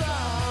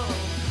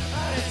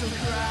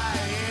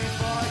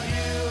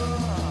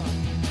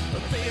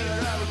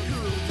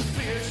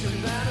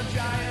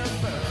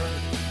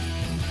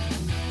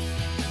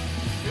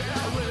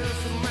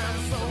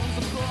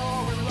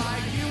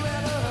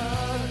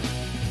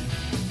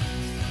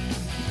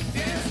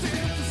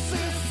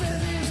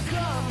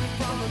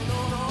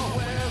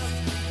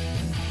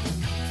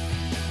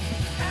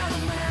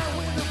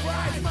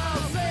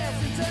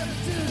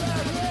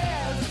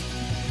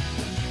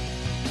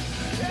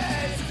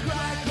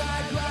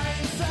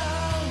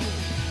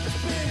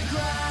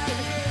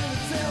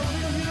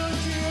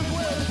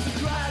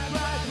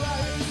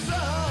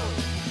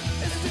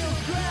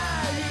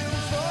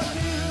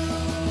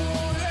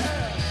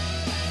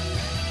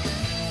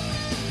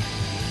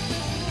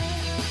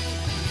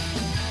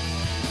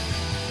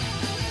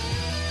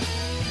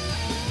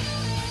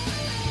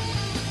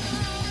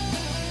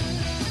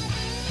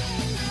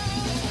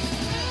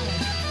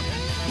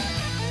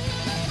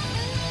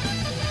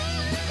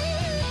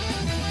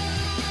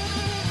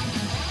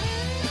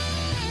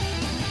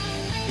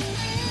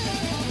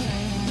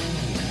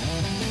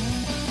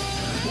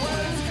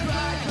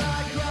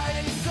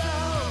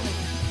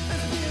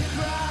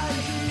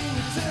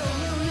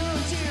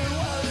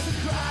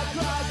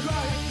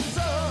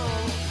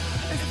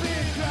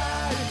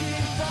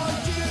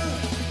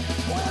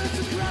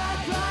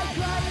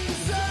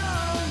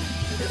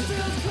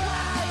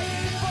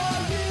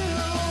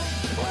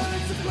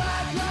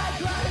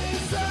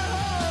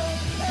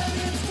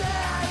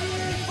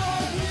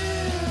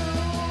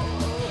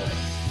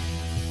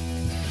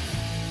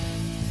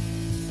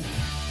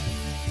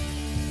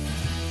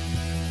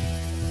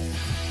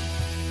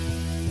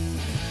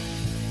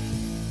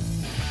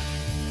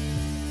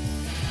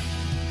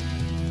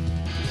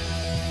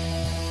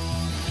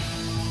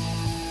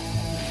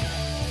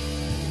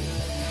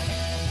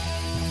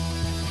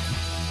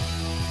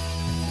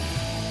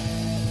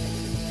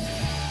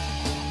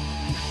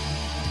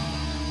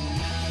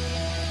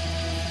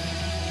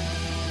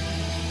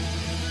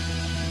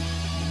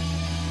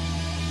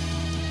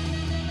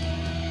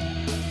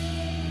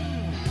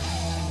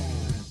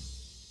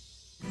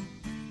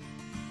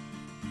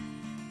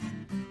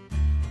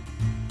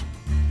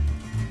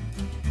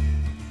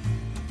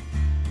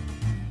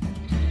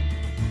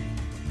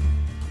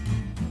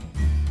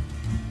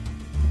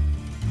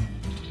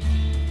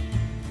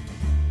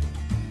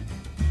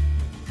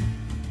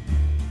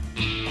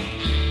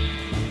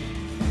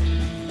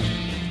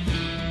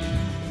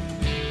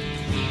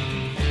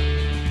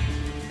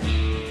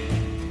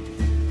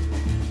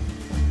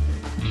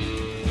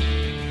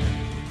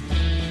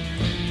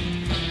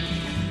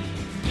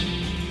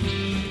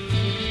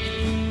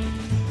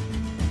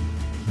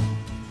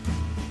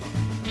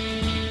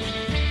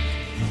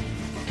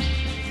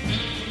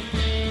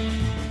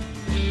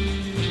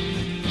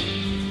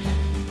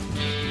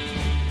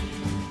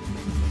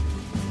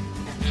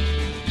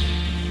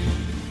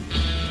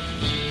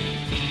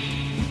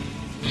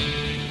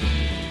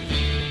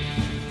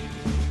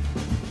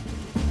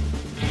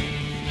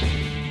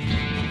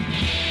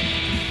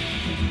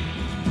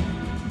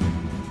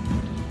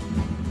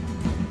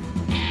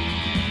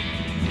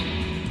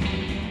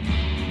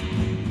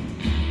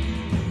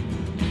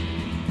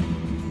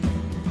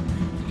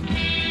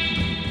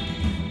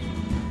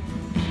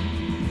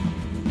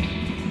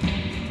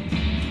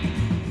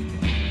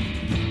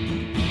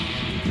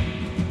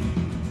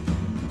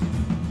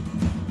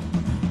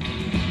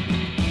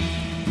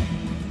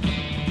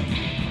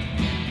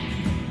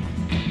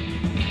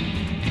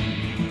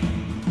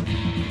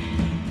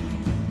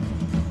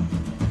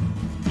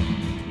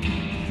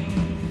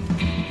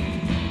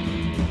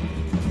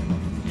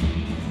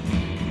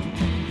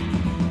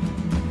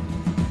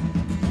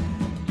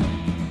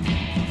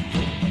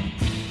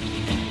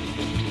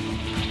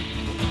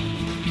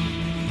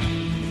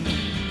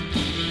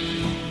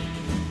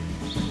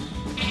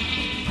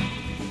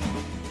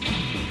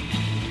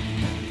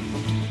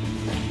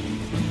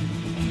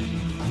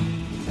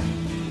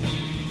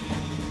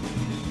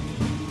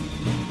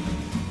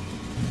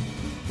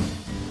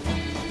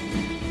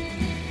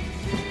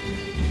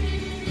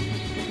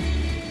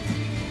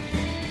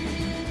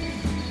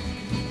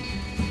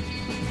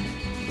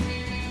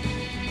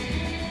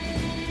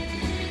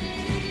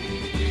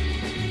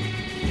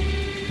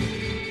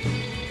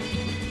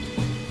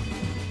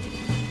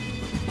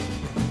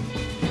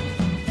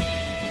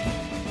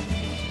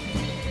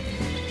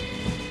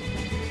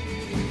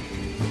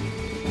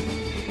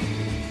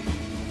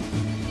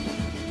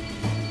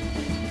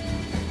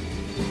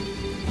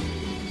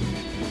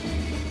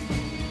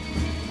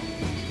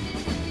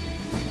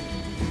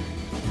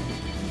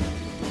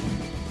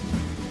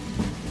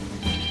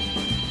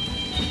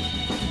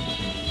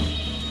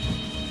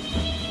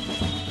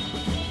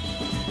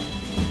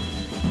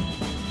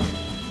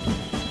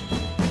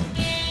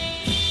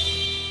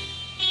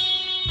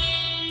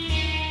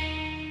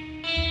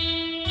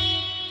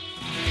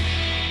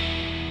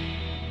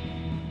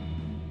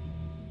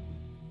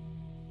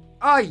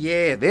 Oh,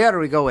 yeah, there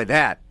we go with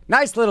that.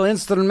 Nice little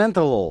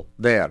instrumental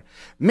there.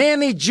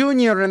 Manny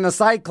Jr. and the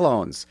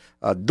Cyclones.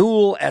 A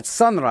duel at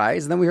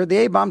sunrise. And then we heard the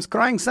A-Bombs'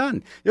 Crying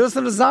Sun. You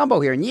listen to Zombo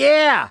here. And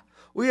yeah,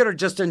 we are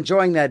just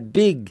enjoying that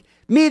big,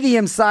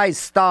 medium-sized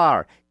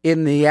star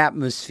in the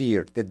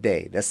atmosphere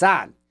today, the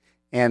sun.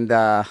 And,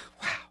 wow,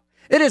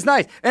 it is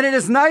nice. And it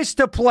is nice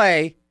to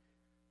play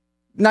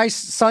nice,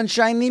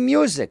 sunshiny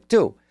music,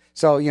 too.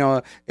 So, you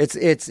know,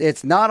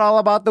 it's not all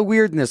about the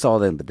weirdness all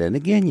then. But then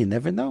again, you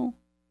never know.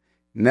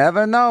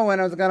 Never know when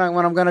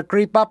I'm gonna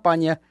creep up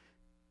on you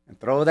and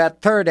throw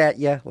that turd at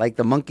you like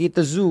the monkey at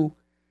the zoo.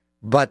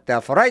 But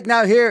for right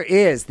now, here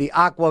is the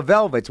Aqua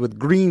Velvets with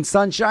Green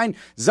Sunshine.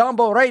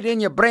 Zombo right in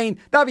your brain.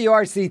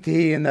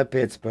 WRCT in the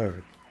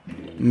Pittsburgh.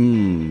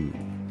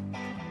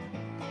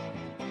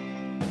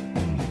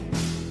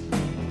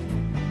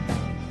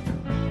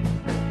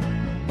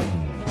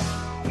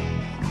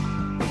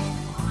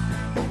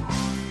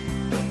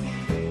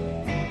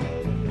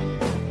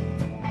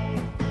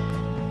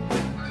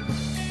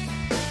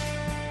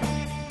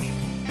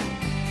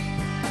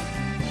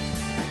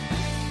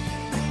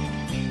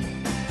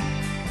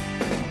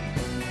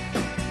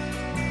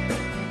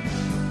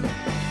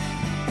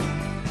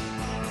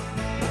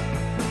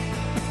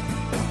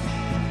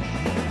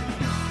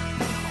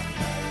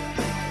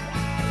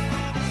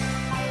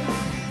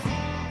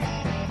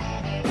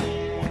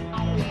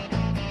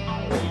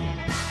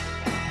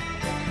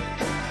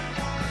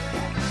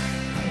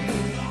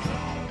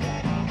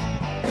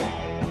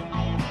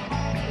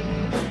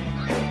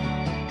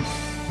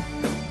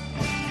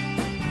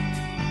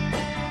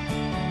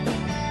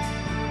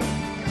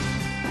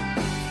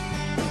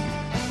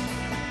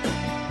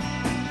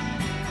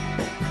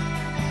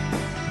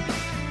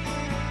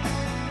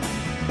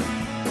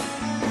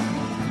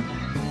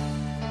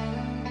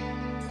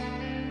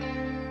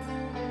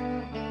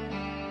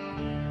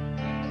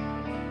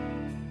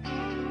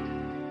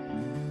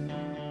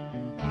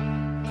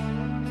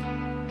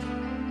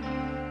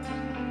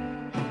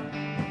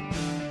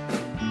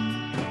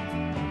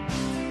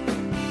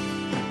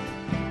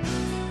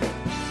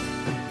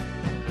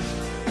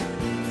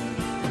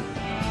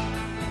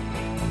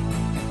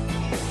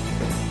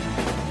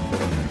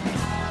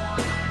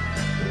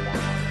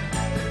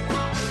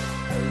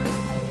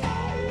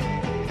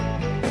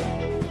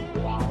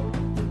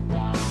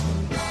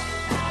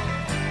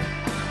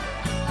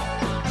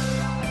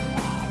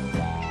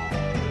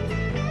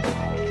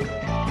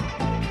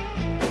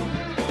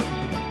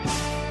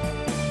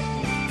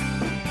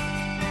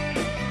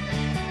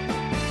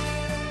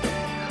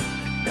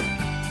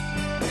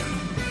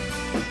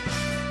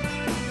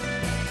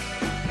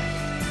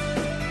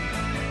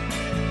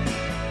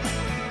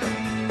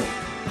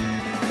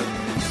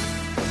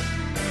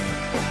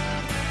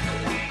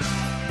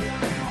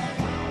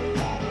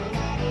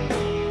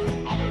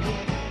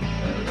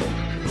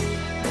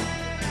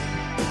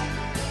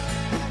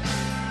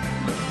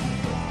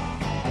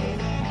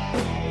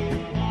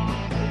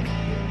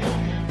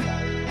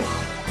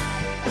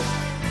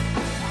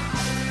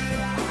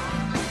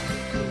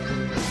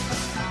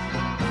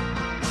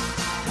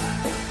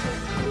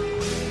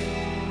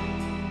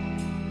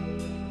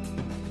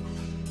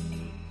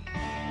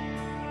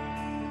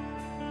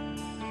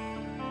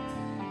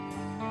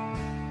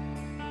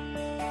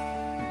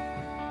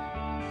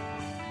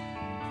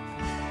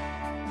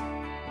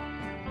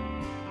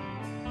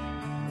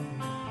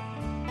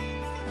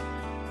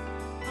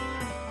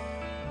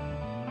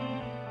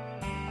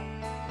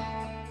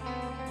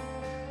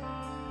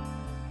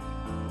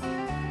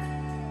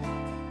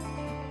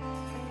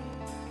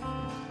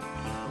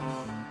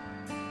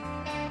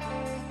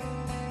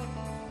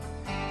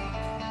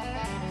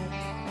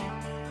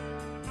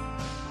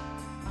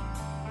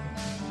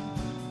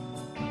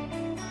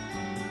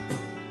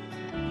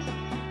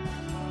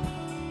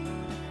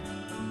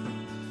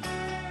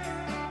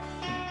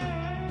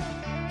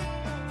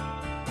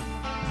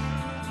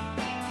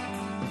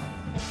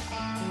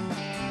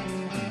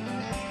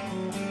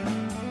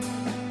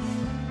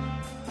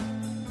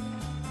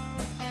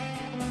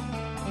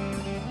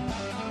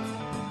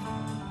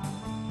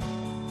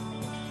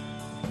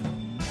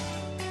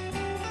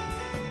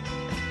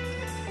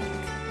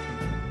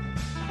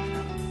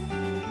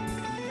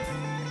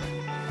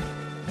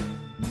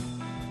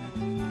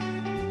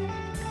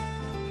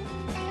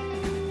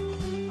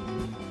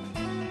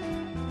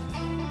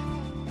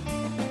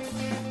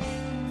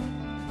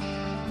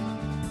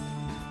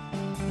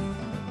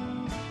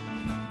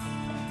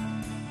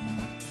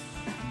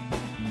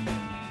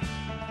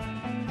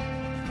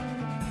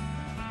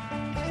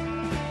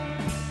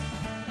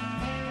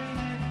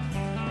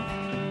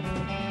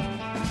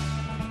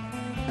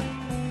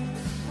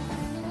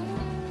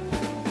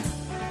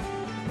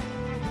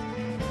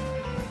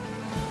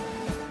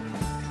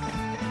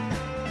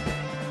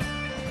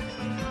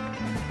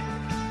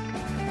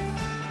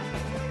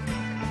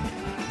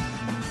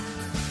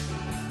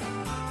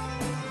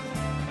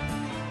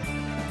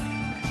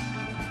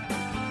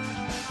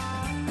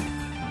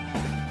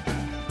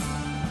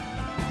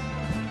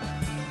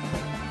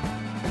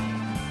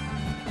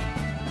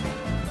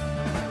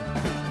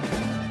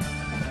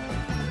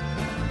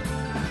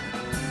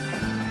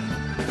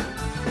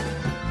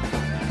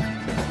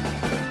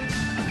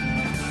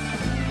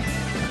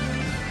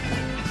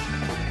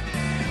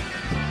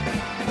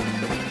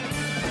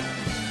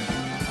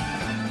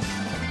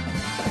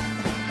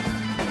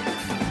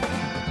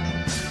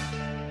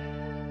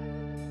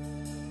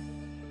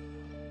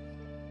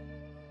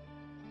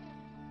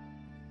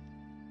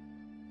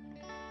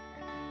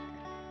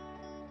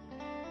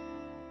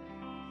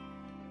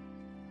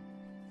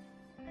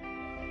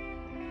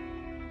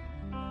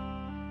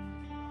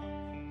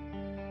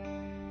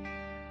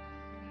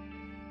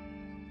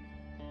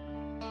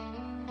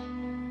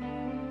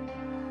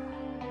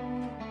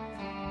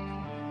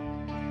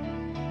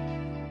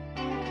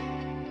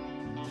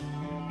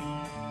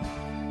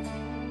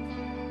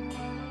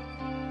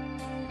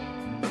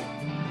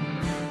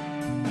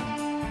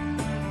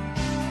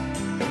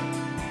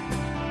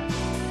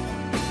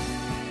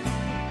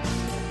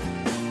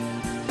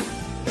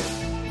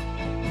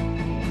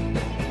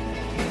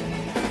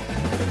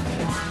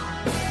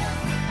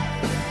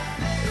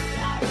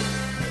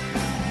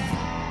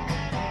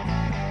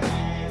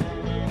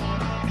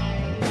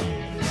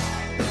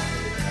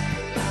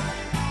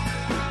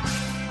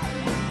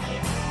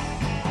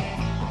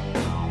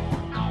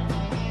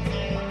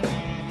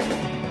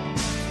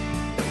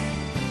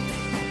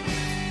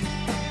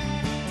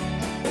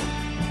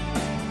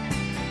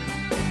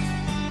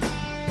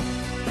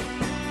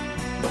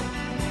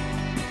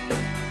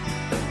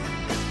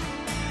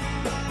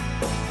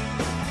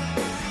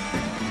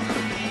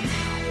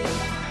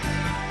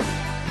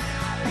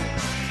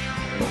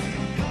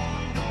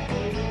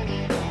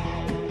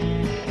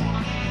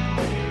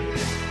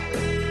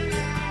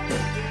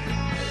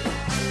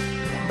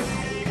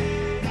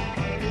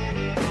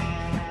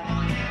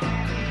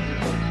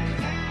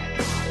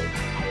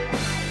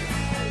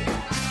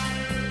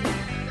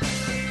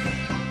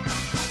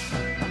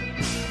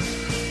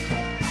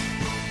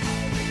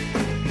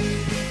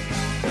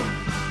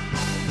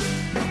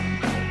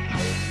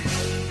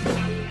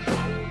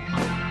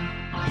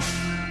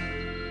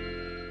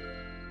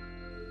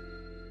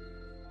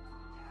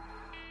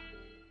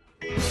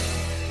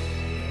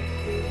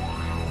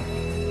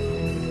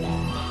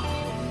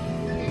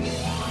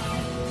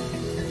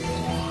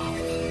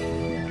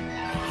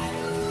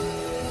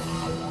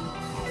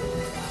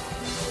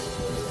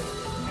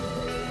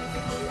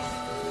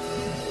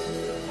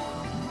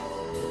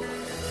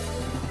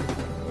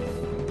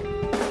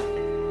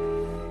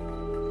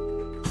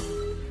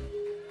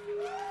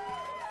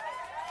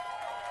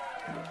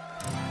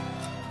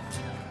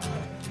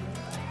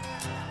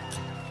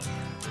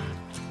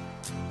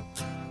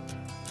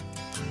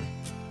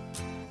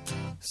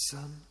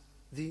 Son,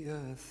 the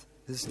earth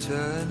is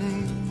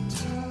turning,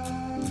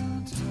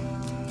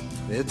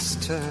 it's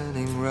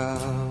turning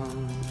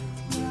round,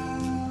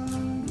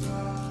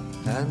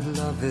 and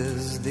love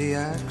is the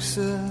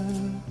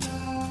action,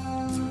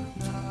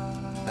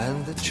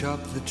 and they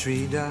chop the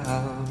tree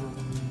down.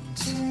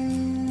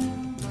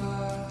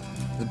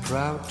 The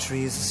proud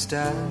trees are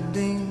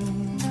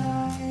standing,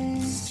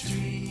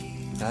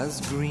 as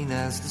green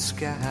as the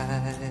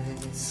sky,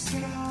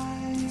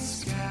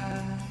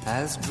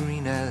 as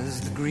green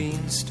as the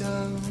green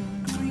stone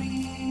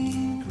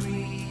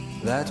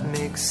that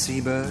makes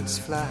seabirds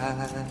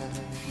fly.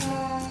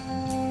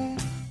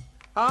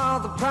 All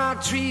the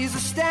proud trees are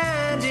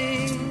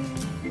standing,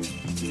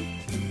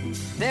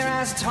 they're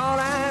as tall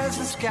as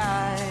the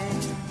sky,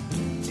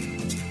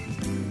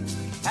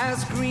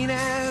 as green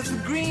as the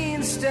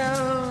green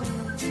stone,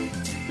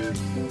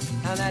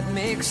 and that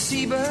makes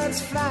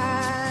seabirds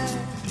fly.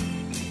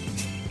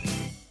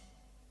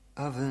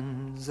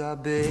 Ovens are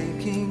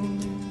baking,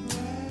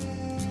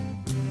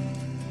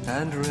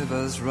 and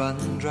rivers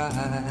run dry,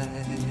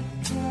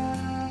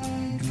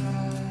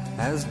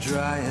 as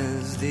dry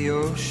as the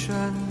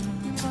ocean,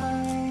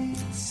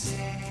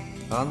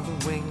 on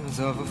the wings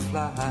of a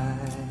fly.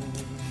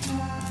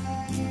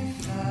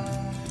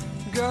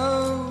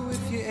 Go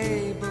if you're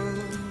able,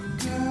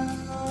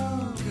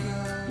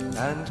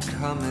 and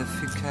come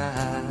if you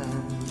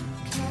can.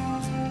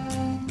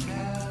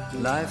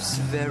 Life's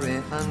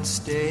very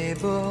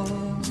unstable,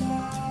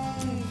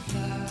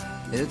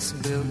 it's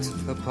built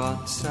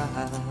upon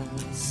sand.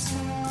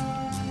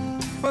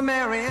 Well,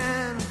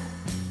 Marianne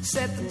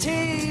set the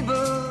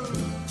table,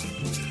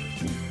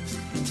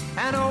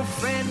 an old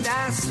friend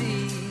I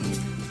see.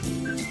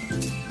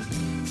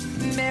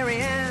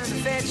 Marianne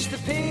fetch the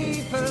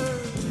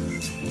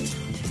papers,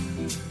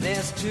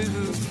 there's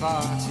two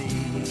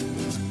parties.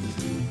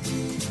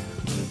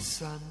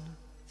 Son,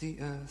 the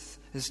earth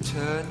is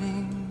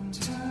turning,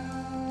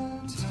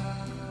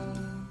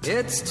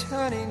 it's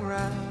turning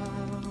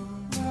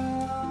round,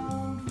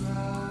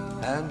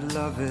 and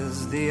love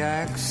is the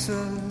axle,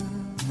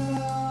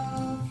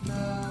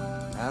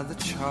 and they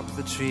chop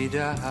the tree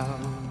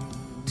down.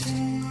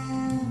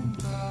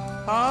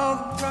 All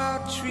the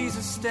proud trees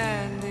are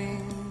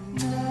standing,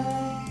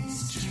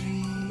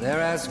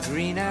 they're as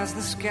green as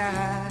the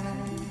sky,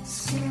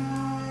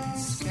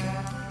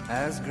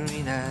 as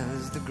green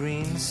as the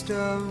green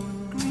stone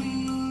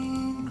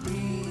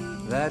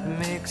that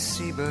makes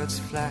seabirds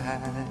fly.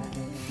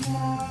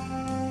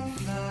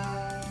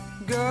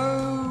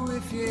 Go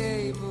if you're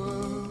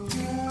able,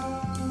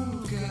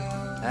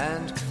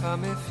 and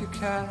come if you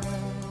can.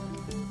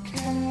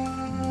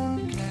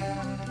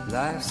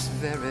 Life's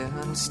very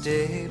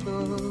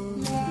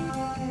unstable,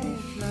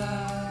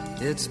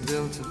 it's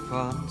built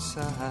upon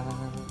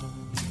sand,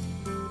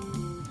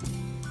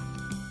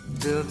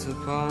 built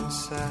upon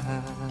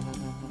sand.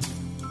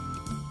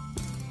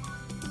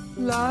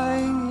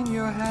 Lying in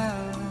your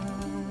hand,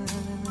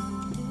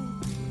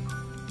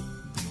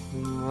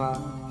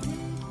 wow.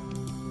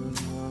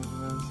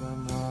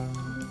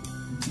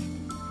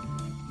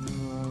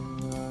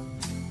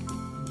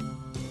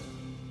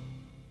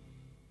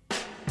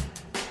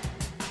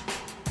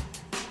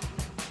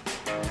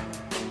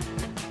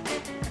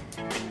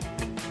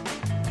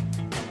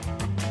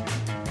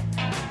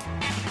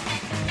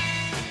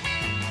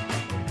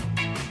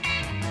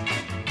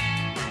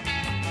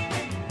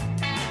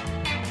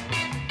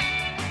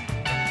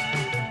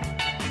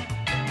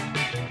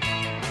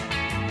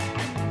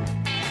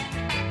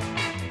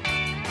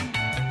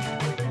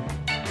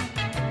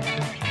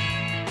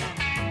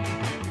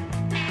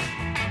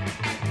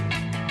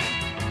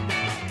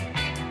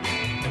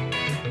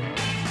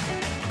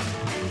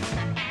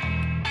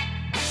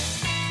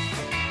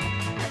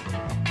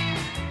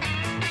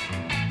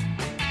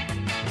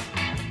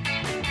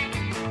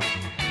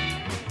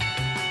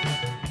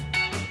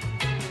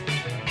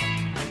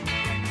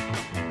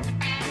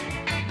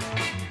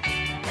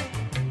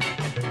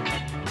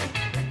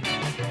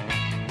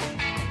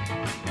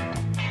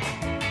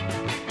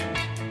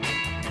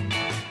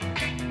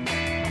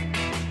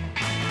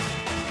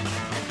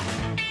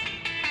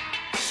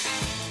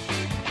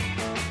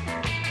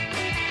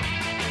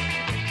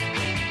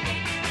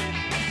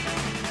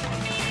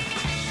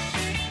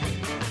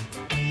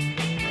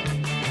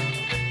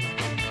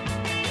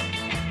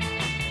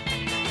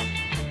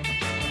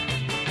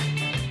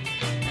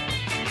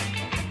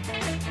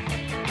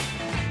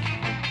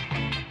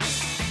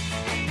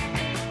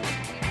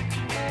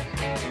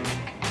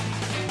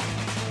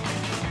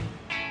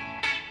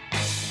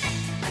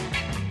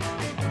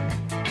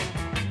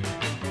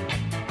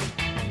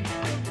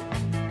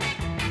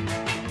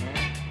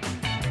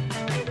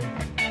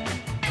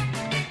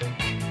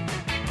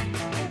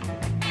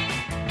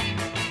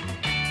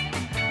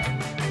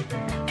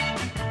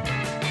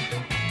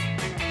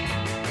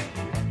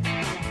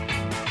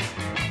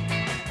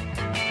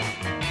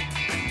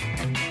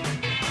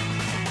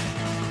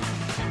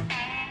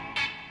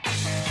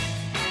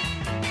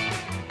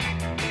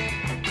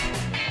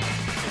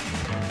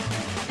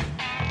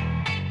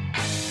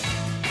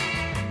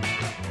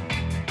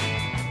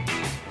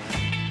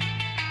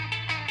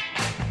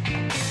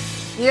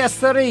 Yes,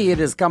 sir. It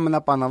is coming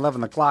up on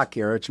 11 o'clock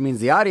here, which means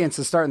the audience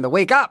is starting to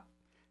wake up.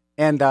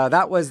 And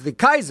that was the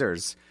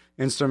Kaiser's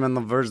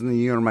instrumental version of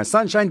You Are My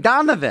Sunshine,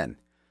 Donovan,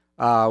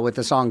 with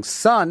the song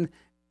Sun.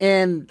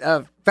 And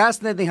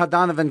fascinating how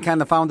Donovan kind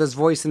of found his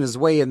voice and his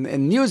way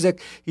in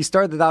music. He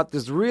started out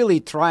just really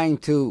trying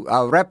to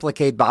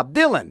replicate Bob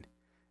Dylan.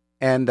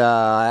 And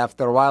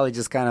after a while, he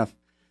just kind of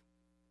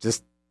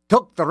just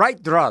took the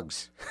right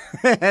drugs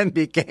and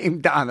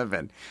became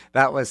Donovan.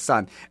 That was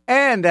Sun.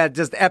 And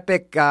just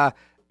epic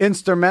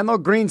instrumental,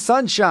 Green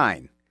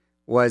Sunshine,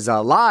 was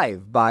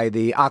live by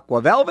the Aqua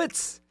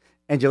Velvets.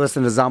 And you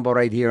listen to Zombo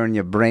right here in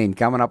your brain,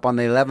 coming up on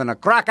the 11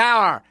 o'clock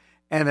hour.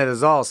 And it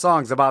is all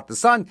songs about the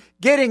sun.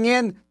 Getting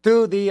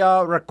into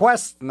the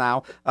requests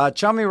now.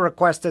 Chummy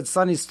requested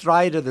Sunny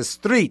Stride of the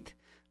Street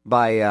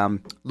by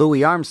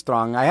Louis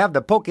Armstrong. I have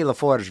the Pokey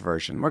LaForge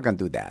version. We're going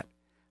to do that.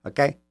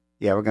 Okay?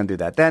 Yeah, we're going to do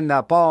that. Then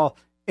Paul,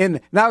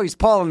 now he's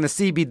Paul in the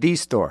CBD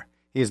store.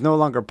 He is no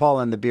longer Paul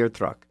in the beer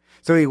truck.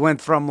 So he went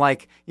from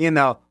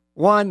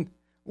one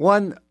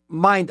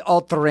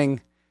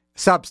mind-altering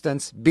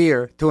substance,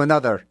 beer, to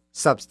another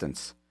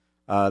substance,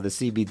 the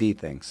CBD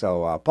thing.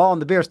 So Paul in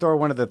the beer store,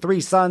 one of the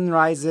 3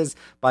 sunrises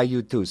by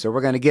U2. So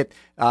we're going to get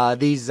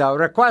these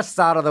requests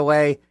out of the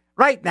way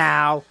right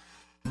now.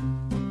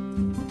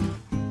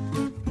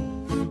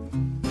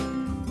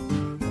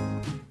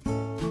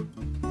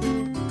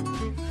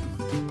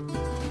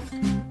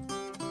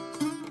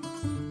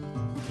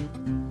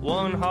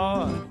 One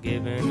heart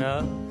giving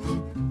up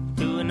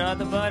to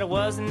another, but it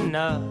wasn't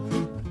enough.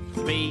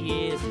 3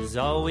 years is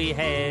all we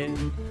had.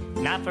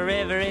 Not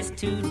forever, it's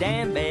too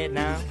damn bad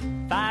now.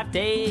 5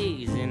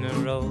 days in a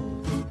row.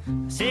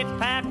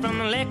 6-pack from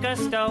the liquor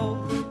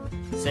store.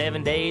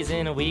 7 days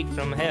in a week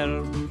from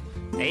hell.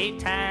 8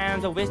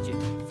 times I wished you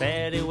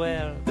fairly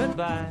well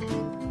goodbye.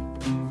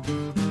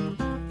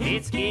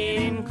 It's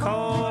getting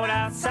cold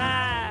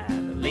outside,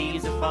 the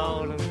leaves are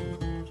falling.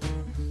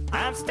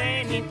 I'm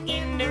standing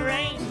in the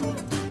rain,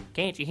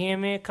 can't you hear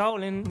me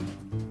calling?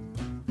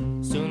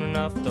 Soon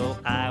enough though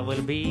I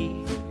will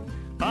be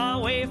far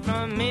away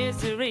from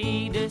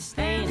misery, just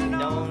standing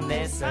on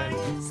that sunny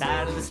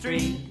side of the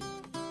street.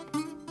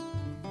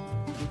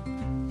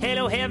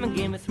 Hello heaven,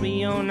 give me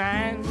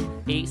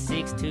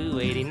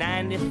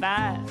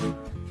 309-862-8095.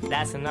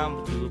 That's the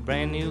number to a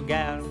brand new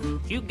gal.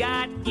 You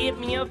gotta get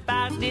me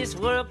about this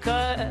world,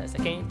 'cause I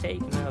can't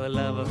take another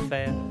love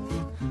affair.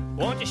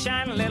 Won't you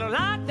shine a little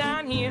light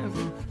down here?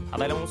 I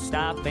bet I won't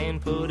stop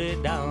and put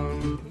it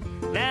down.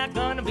 They're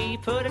gonna be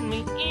putting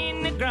me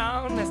in the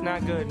ground. That's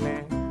not good,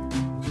 man.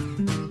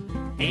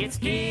 It's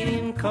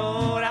getting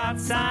cold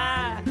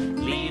outside,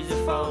 leaves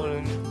are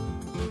falling.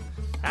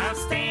 I'm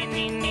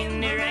standing in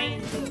the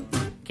rain,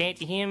 can't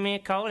you hear me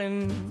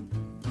calling?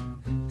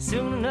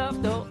 Soon enough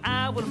though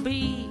I will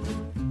be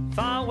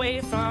far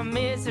away from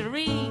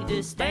misery,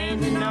 just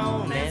standing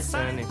on that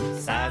sunny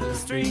side of the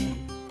street.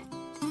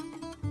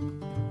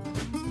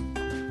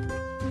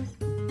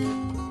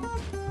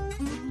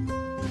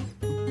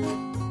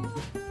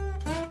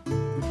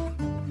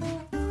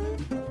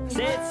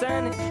 Said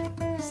sunny,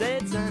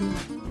 said sunny.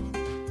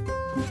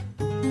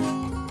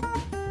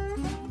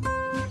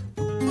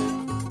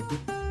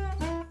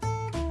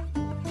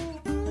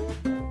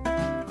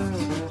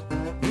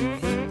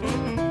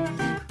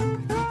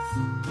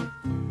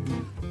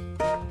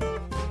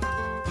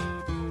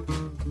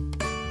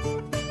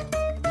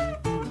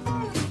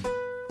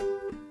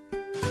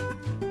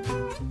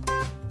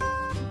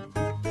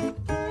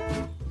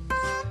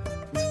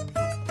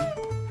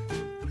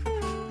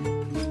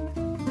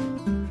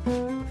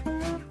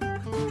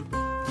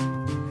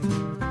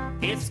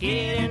 It's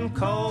getting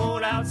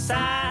cold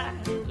outside,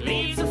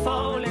 leaves are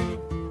falling.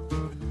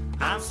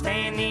 I'm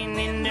standing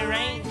in the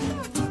rain,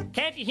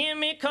 can't you hear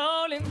me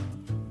calling?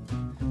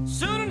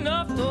 Soon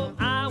enough though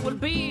I will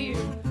be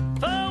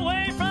far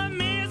away from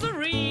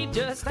misery,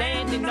 just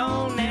standing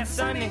on that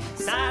sunny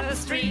side of the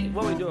street.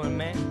 What we doing,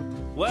 man?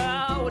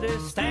 Well, we're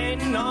just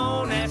standing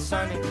on that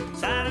sunny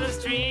side of the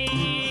street.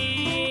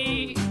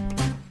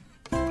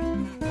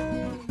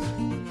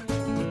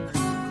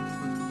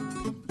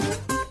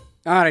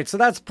 All right, so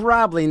that's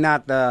probably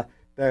not the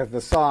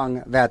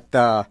song that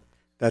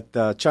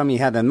Chummy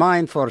had in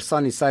mind for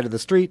Sunny Side of the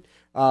Street,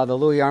 the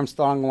Louis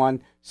Armstrong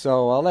one.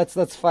 So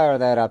let's fire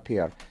that up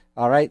here.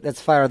 All right,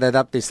 let's fire that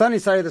up. The Sunny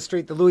Side of the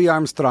Street, the Louis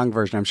Armstrong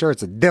version. I'm sure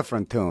it's a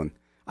different tune.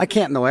 I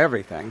can't know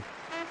everything,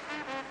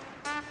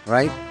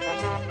 right?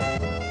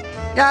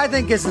 Yeah, I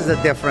think this is a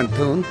different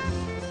tune.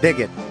 Dig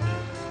it.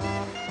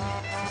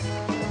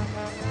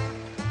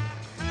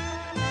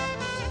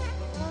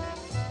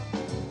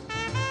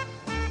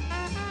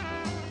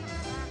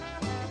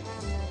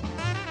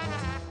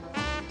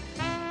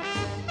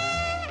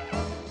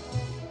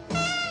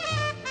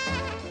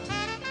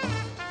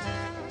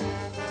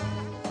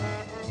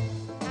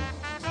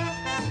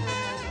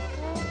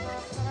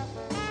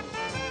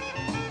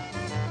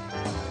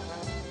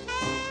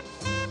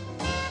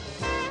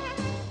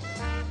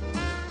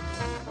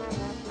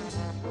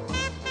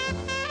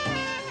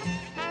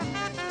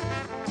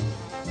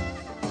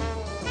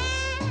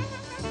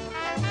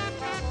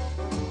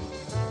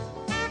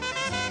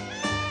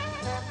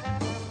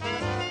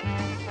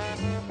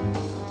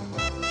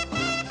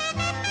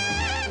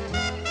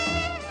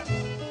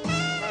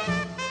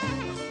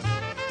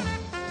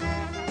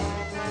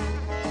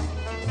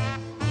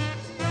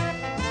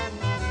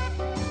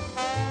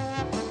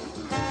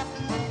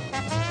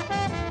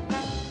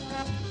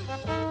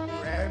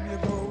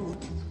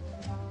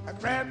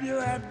 up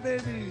your hat,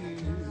 baby.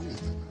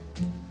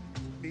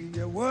 Leave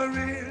your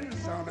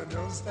worries on the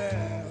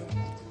doorstep.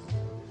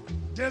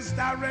 Just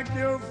direct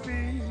your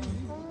feet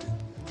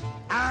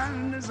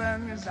on the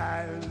sun's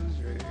eyes.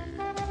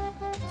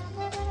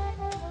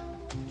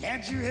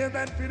 Can't you hear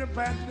that Peter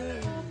Pan,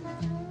 baby?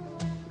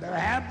 The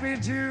happy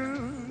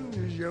tune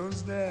is your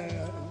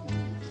step.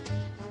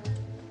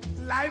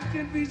 Life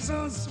can be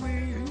so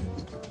sweet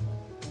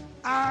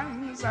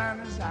on the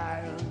sun's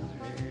eyes.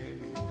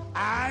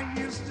 I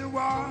used to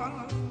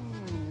walk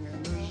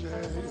in the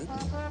shade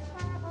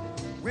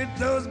with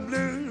those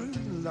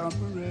blues on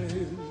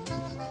parade.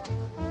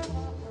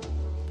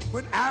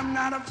 But I'm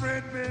not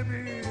afraid,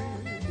 baby.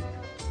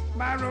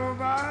 My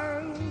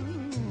rover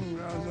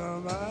goes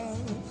over.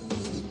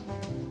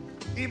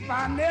 If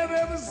I never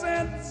ever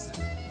sense,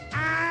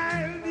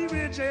 I'll be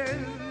rich as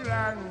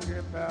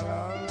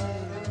Rockefeller.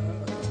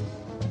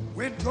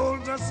 With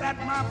gold dust at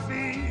my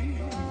feet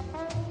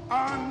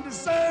on the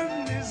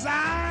sunny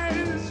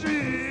side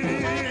street.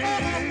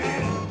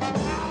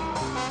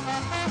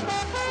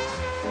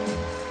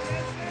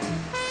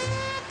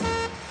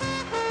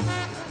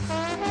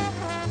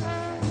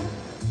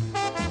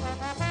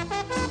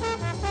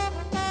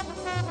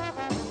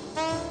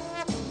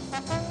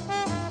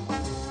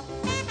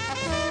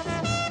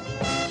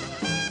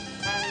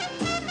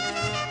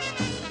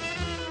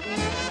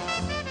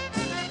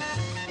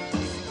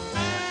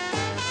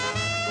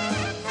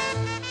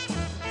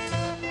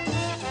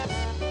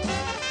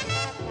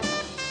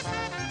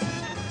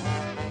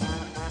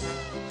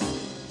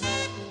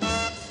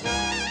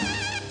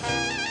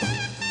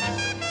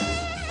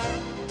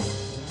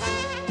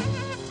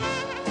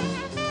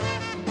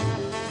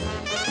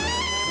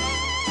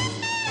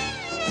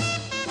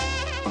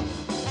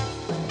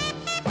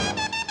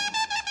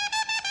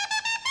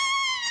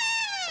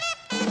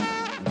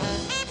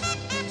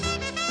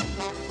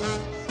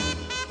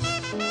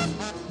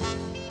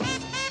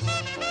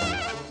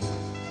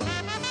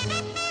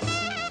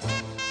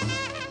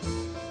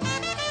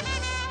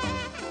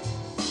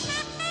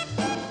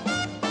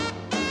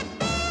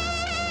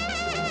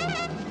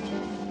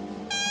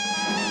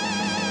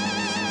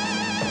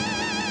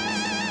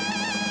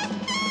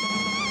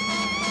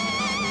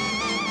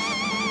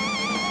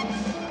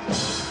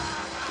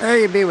 There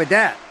you be with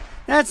that.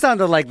 That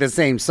sounded like the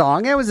same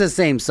song. It was the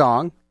same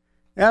song.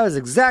 That was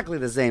exactly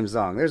the same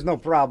song. There's no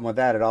problem with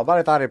that at all, but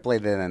I thought I'd play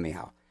that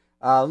anyhow.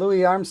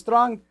 Louis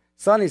Armstrong,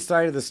 Sunny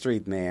Side of the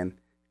Street, man.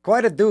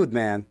 Quite a dude,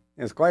 man.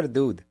 It was quite a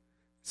dude.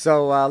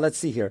 So let's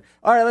see here.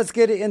 All right, let's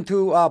get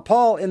into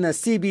Paul in the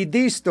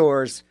CBD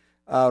stores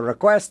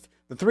request.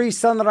 The Three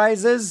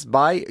Sunrises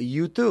by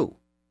U2.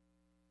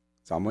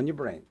 Zombo in Your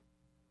Brain.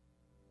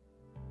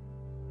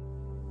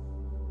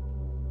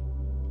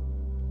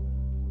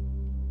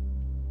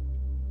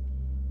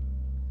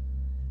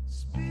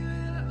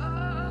 Spirit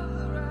of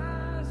the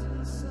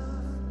rising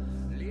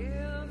sun,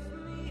 lift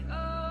me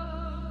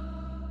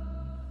up,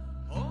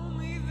 hold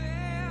me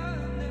there,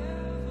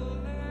 never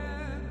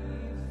let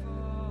me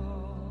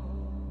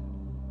fall.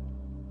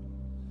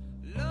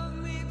 Love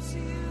me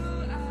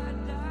till I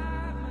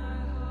die, my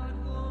heart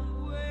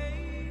won't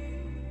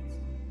wait.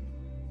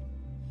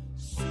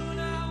 Soon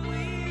I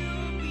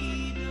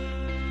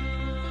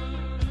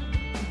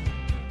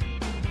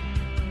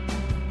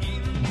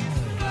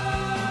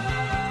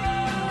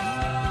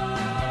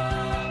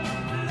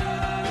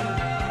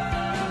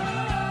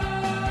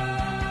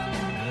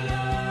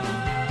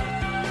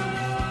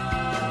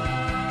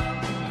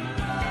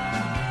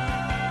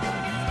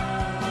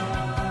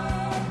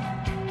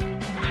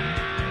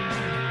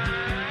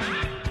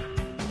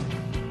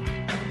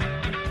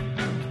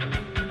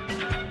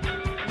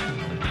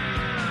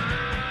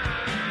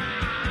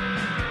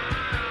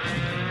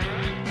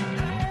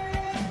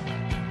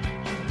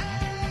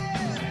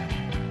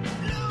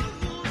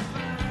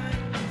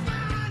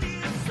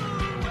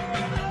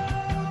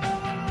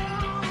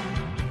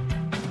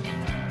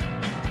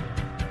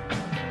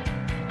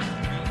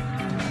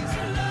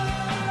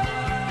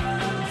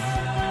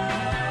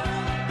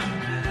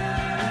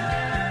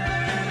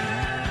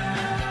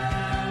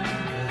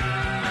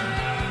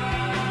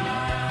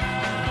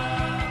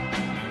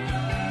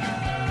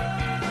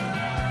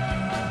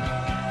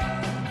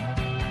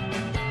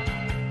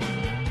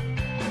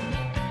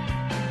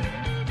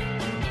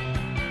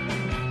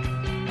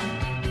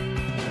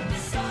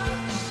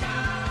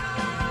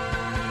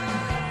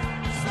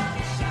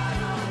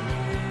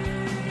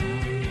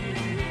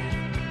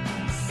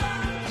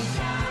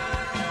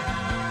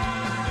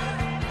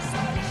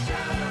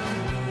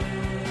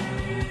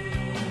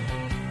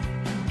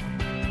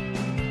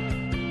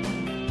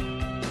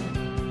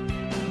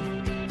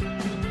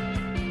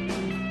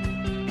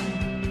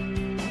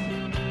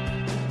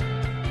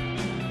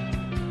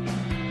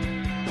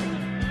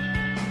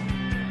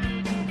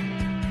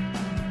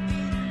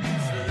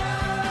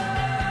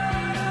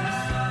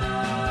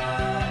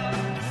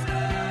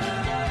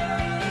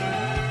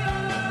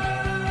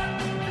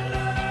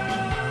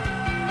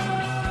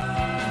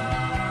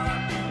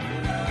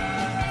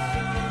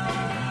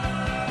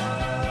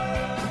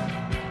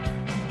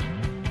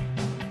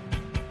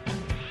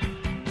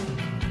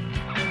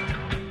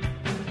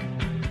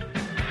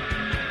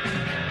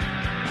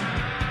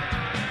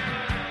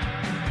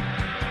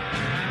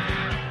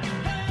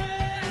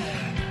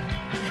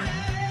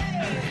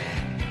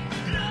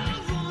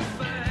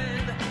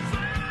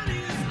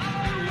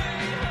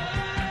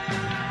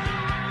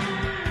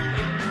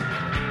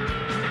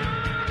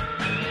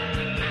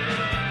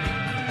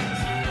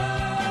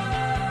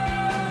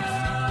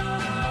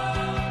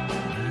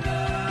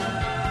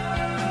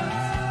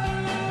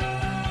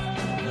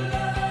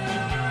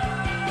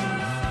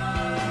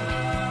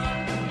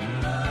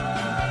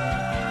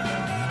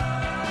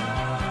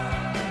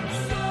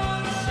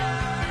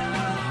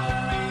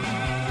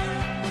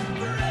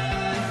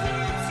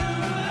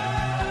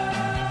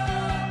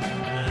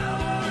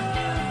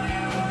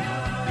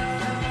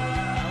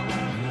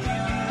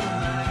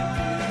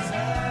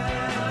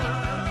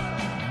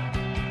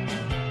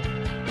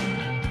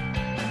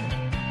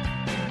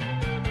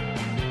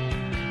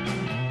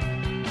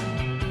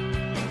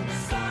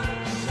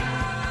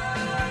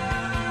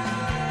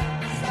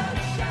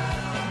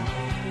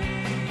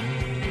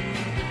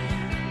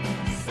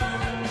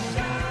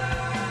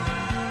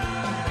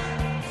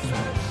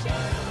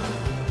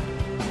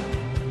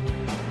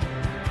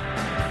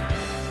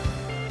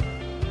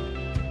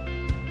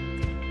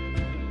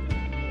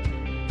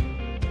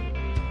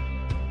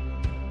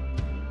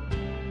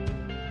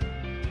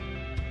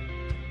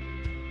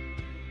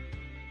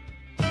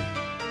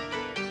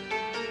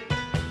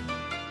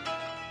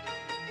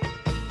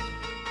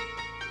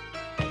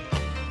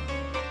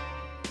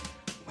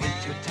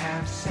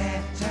time,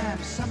 sad time,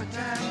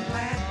 summertime,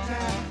 glad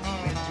time,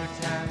 winter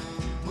time,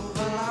 move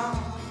along.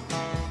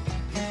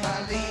 If I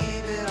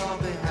leave it all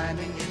behind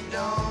and you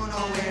don't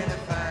know where to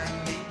find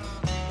me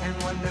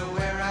and wonder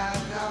where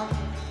I've gone,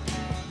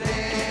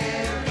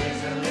 there is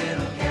a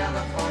little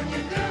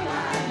California girl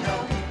I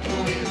know who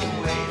is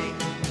waiting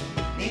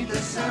neath the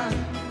sun.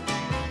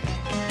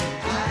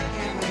 I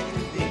can't wait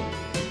to be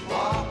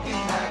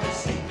walking by the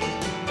sea,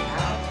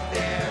 out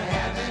there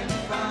having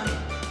fun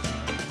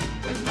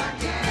with my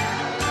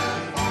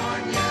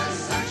California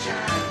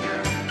sunshine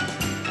girl.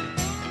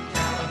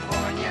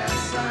 California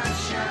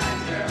sunshine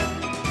girl.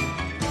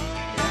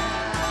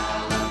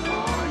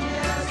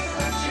 California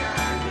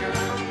sunshine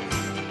girl.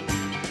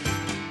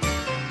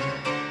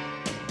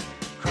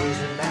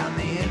 Cruising down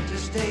the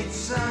interstate,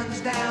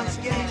 sun's down, it's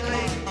getting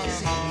late. You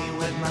see me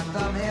with my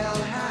thumb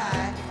held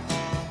high.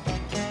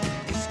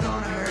 It's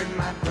gonna hurt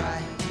my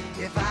pride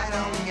if I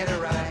don't get a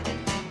ride.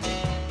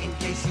 In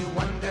case you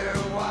wonder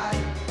why,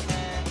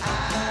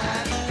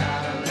 I've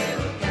got a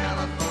little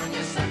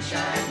California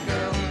sunshine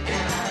girl,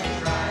 and I'm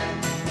trying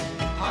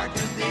hard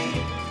to be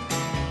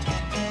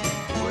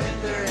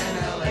with her in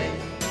LA.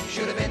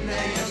 Should have been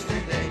there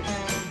yesterday.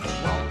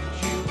 Won't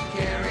you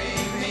carry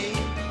me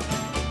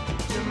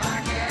to my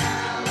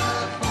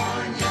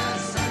California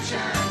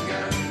sunshine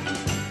girl?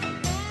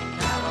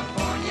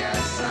 California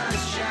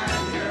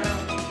sunshine girl.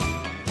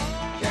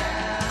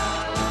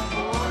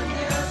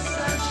 California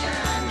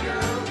sunshine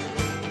girl.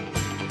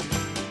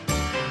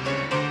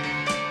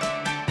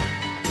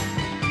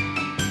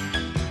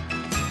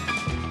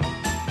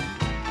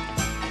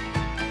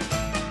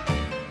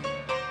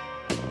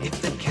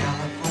 If the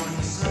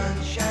California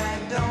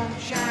sunshine don't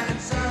shine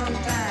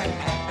sometime,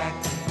 pack back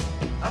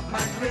up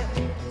my grip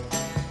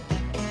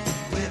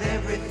with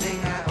everything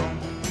I own,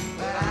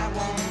 but I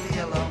won't be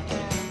alone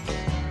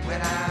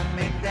when I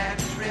make that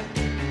trip.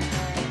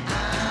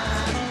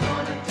 I'm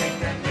gonna take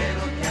that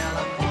little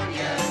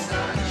California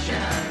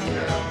sunshine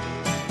girl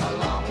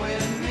along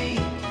with me,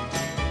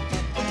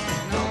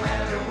 no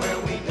matter where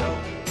we go,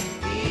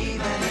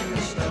 even in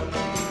the snow.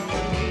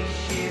 With me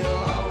she'll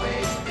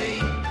always be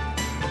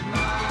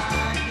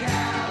my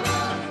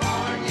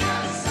California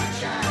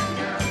sunshine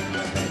girl.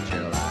 Bet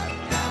your life.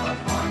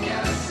 California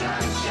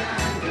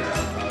sunshine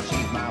girl. Oh,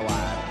 she's my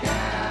wife.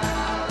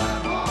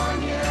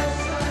 California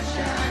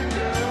sunshine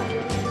girl.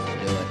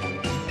 Do it.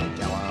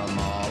 Tell 'em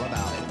all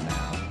about it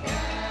now.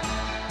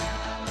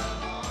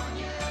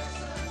 California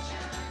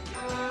sunshine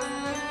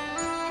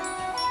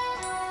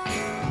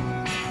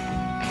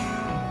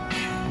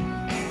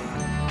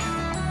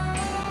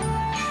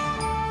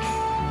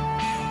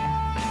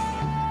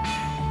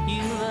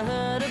You've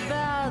heard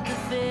about the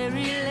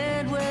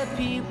fairyland where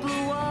people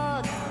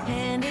walk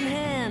hand in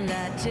hand.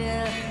 I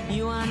tell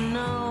you, I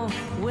know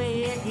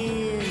where it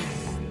is.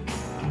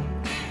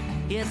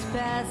 It's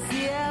past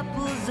the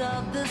apples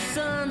of the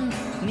sun,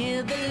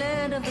 near the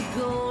land of the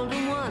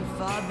golden one,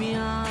 far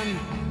beyond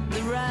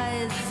the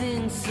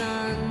rising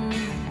sun.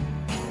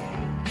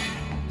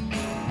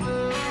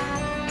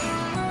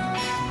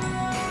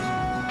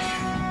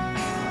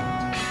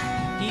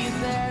 You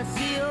pass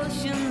the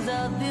oceans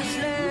of this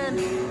land,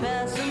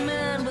 pass a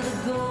man with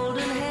a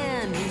golden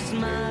hand who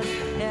smiles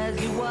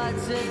as you watch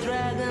the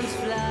dragons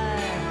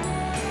fly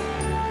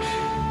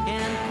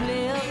and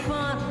play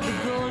upon the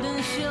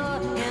golden shore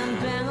and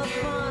bang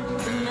upon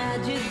the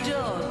magic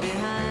door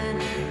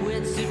behind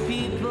which the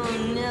people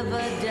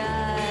never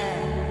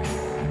die.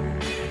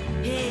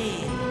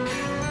 Hey.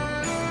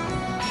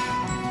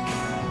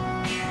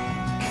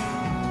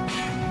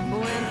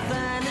 When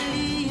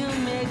finally you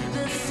make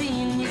the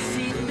scene, you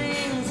see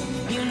things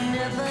you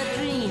never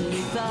dreamed.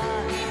 You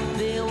thought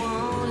they were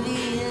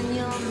only in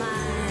your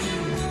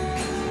mind.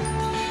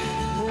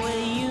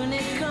 Where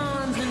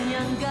unicorns and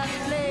young gods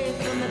play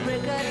from the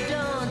break of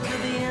dawn to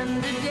the end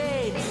of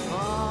day.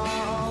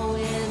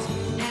 Always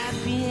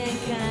happy and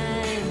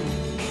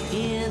kind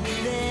in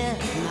their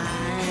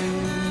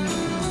mind.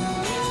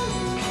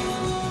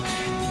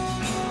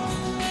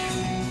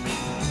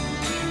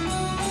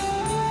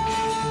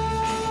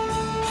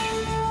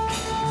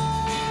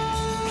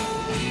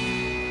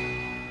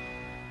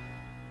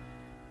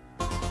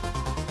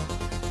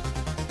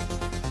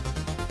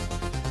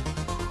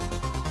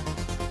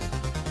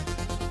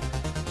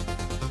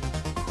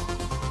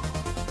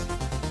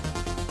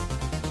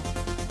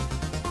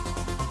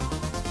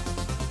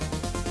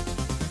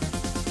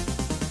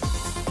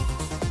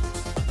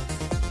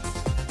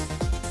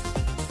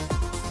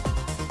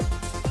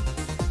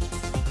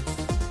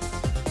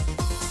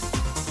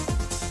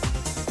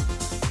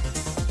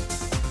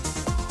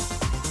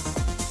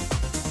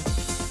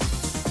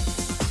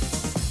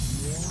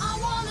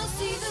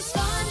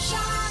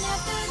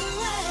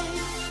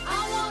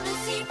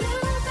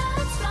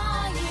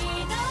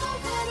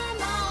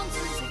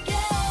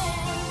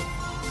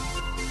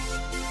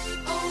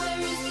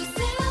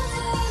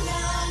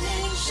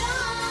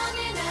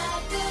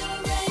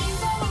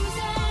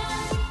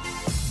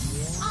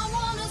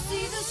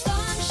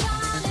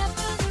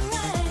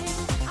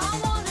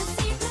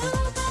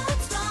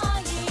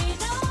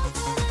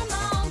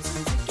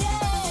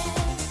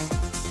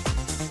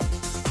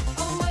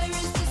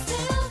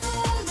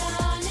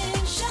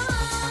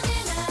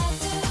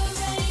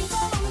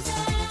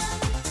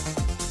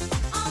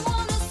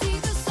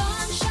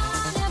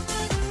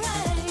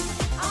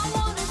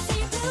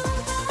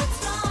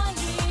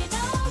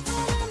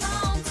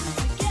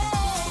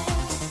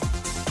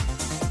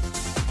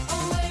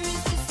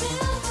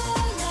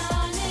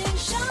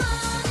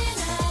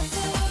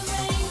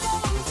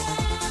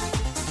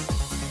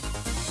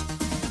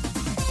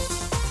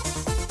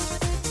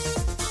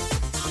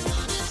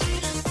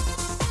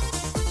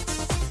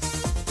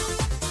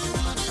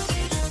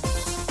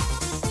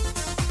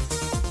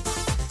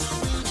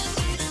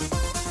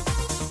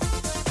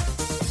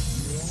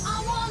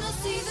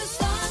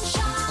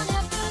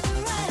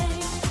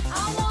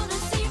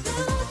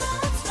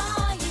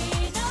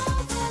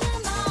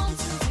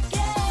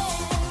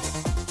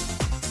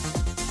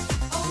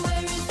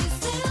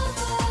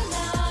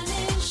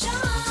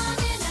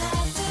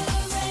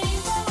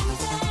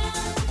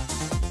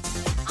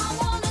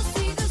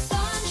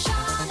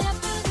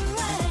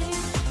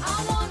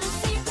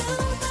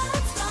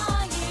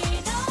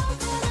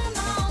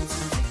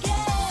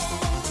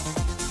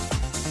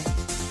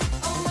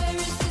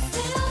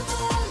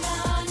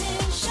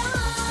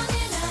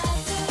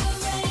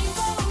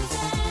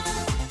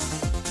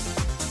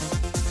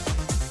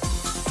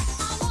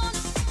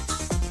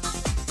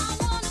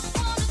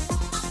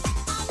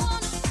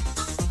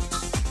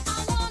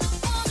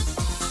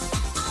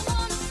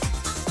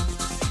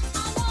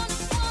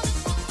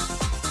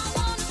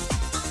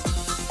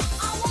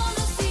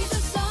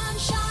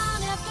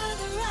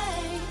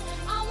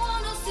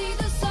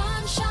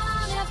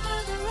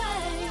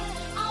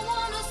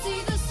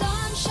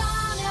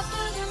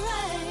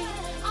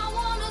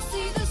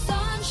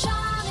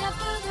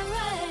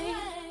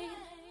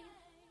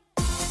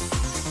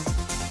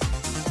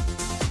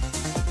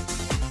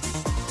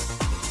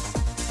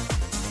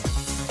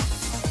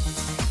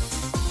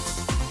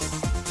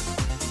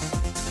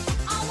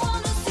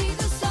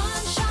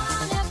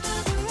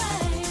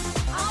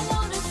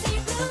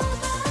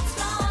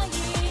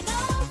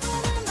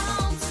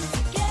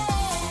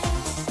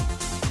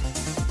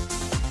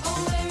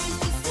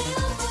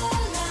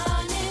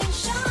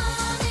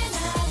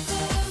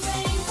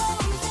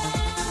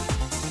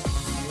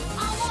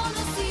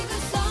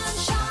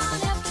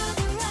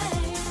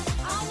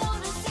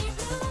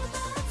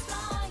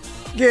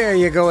 There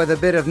you go with a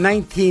bit of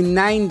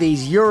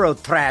 1990s Euro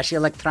trash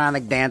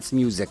electronic dance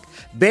music.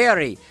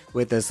 Barry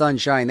with The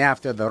Sunshine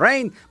After the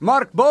Rain.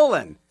 Mark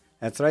Bolan,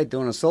 that's right,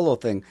 doing a solo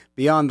thing.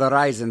 Beyond the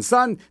Rising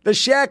Sun. The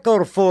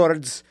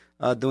Shacklefords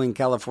doing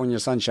California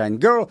Sunshine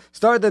Girl.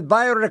 Started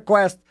by a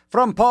request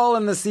from Paul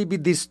in the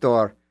CBD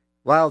store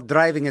while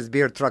driving his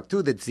beer truck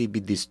to the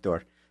CBD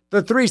store.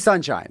 The Three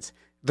Sunshines.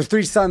 The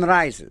Three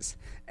Sunrises.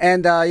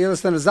 And you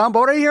listen to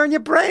Zombo right here in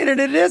your brain, and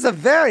it is a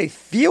very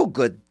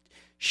feel-good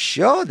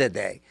show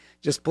today.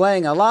 Just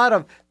playing a lot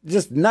of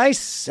just nice,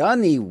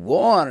 sunny,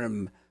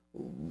 warm,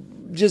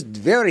 just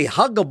very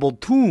huggable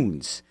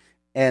tunes.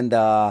 And,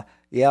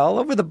 yeah, all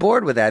over the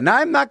board with that. Now,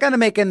 I'm not going to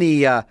make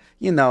any,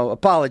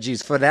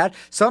 apologies for that.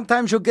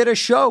 Sometimes you'll get a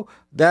show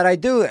that I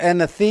do,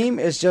 and the theme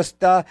is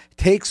just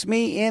takes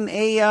me in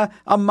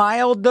a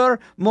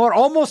milder, more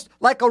almost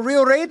like a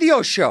real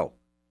radio show.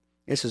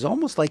 This is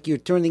almost like you're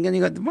turning in.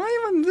 You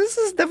go, this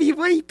is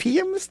WYP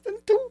I'm listening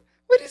to?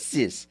 What is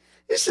this?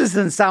 This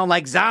doesn't sound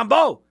like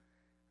Zombo.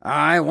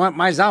 I want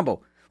my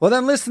Zombo. Well,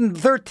 then listen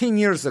 13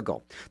 years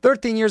ago.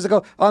 13 years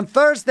ago, on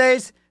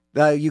Thursdays,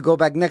 you go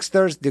back next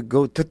Thursday,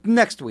 go to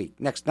next week.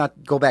 Not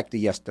go back to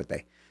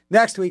yesterday.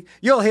 Next week,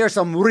 you'll hear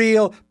some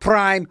real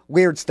prime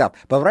weird stuff.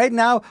 But right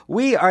now,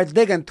 we are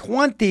digging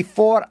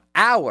 24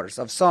 hours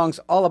of songs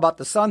all about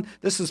the sun.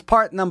 This is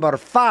part number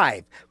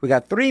 5. We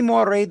got 3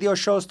 more radio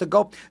shows to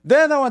go.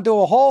 Then I want to do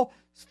a whole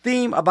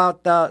theme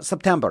about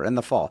September and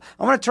the fall.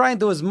 I want to try and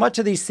do as much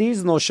of these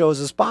seasonal shows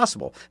as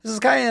possible. This is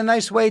kind of a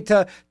nice way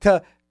to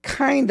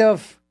kind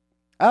of,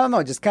 I don't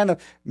know, just kind of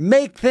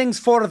make things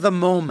for the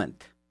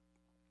moment.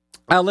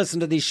 I listen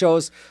to these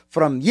shows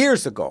from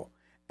years ago,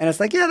 and it's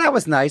like, yeah, that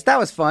was nice, that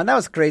was fun, that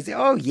was crazy.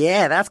 Oh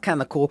yeah, that's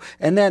kind of cool.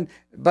 And then,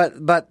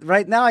 but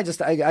right now, I just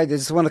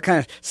want to kind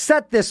of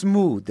set this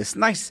mood, this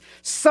nice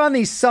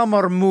sunny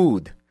summer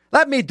mood.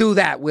 Let me do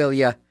that, will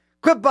you?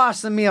 Quit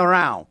bossing me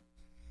around.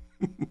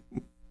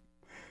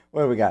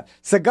 What do we got?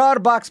 Cigar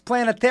Box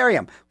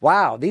Planetarium.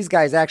 Wow, these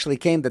guys actually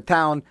came to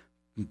town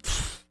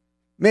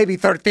maybe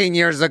 13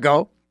 years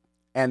ago,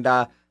 and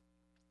I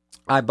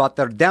bought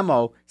their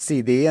demo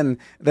CD, and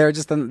they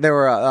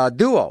were a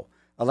duo,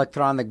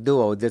 electronic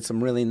duo. Did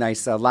some really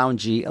nice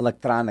loungy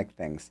electronic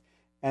things.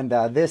 And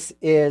this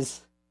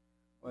is,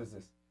 what is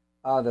this?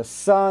 The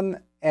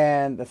Sun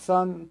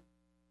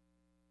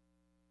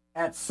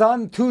at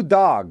Sun 2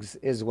 Dogs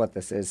is what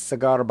this is.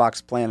 Cigar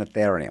Box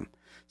Planetarium.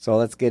 So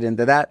let's get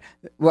into that.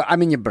 Well,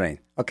 I'm in your brain,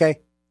 okay?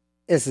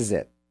 This is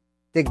it.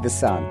 Dig the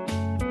sun.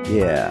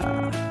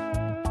 Yeah.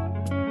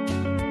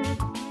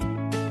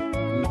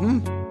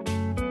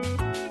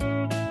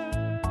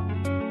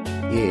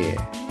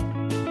 Yeah.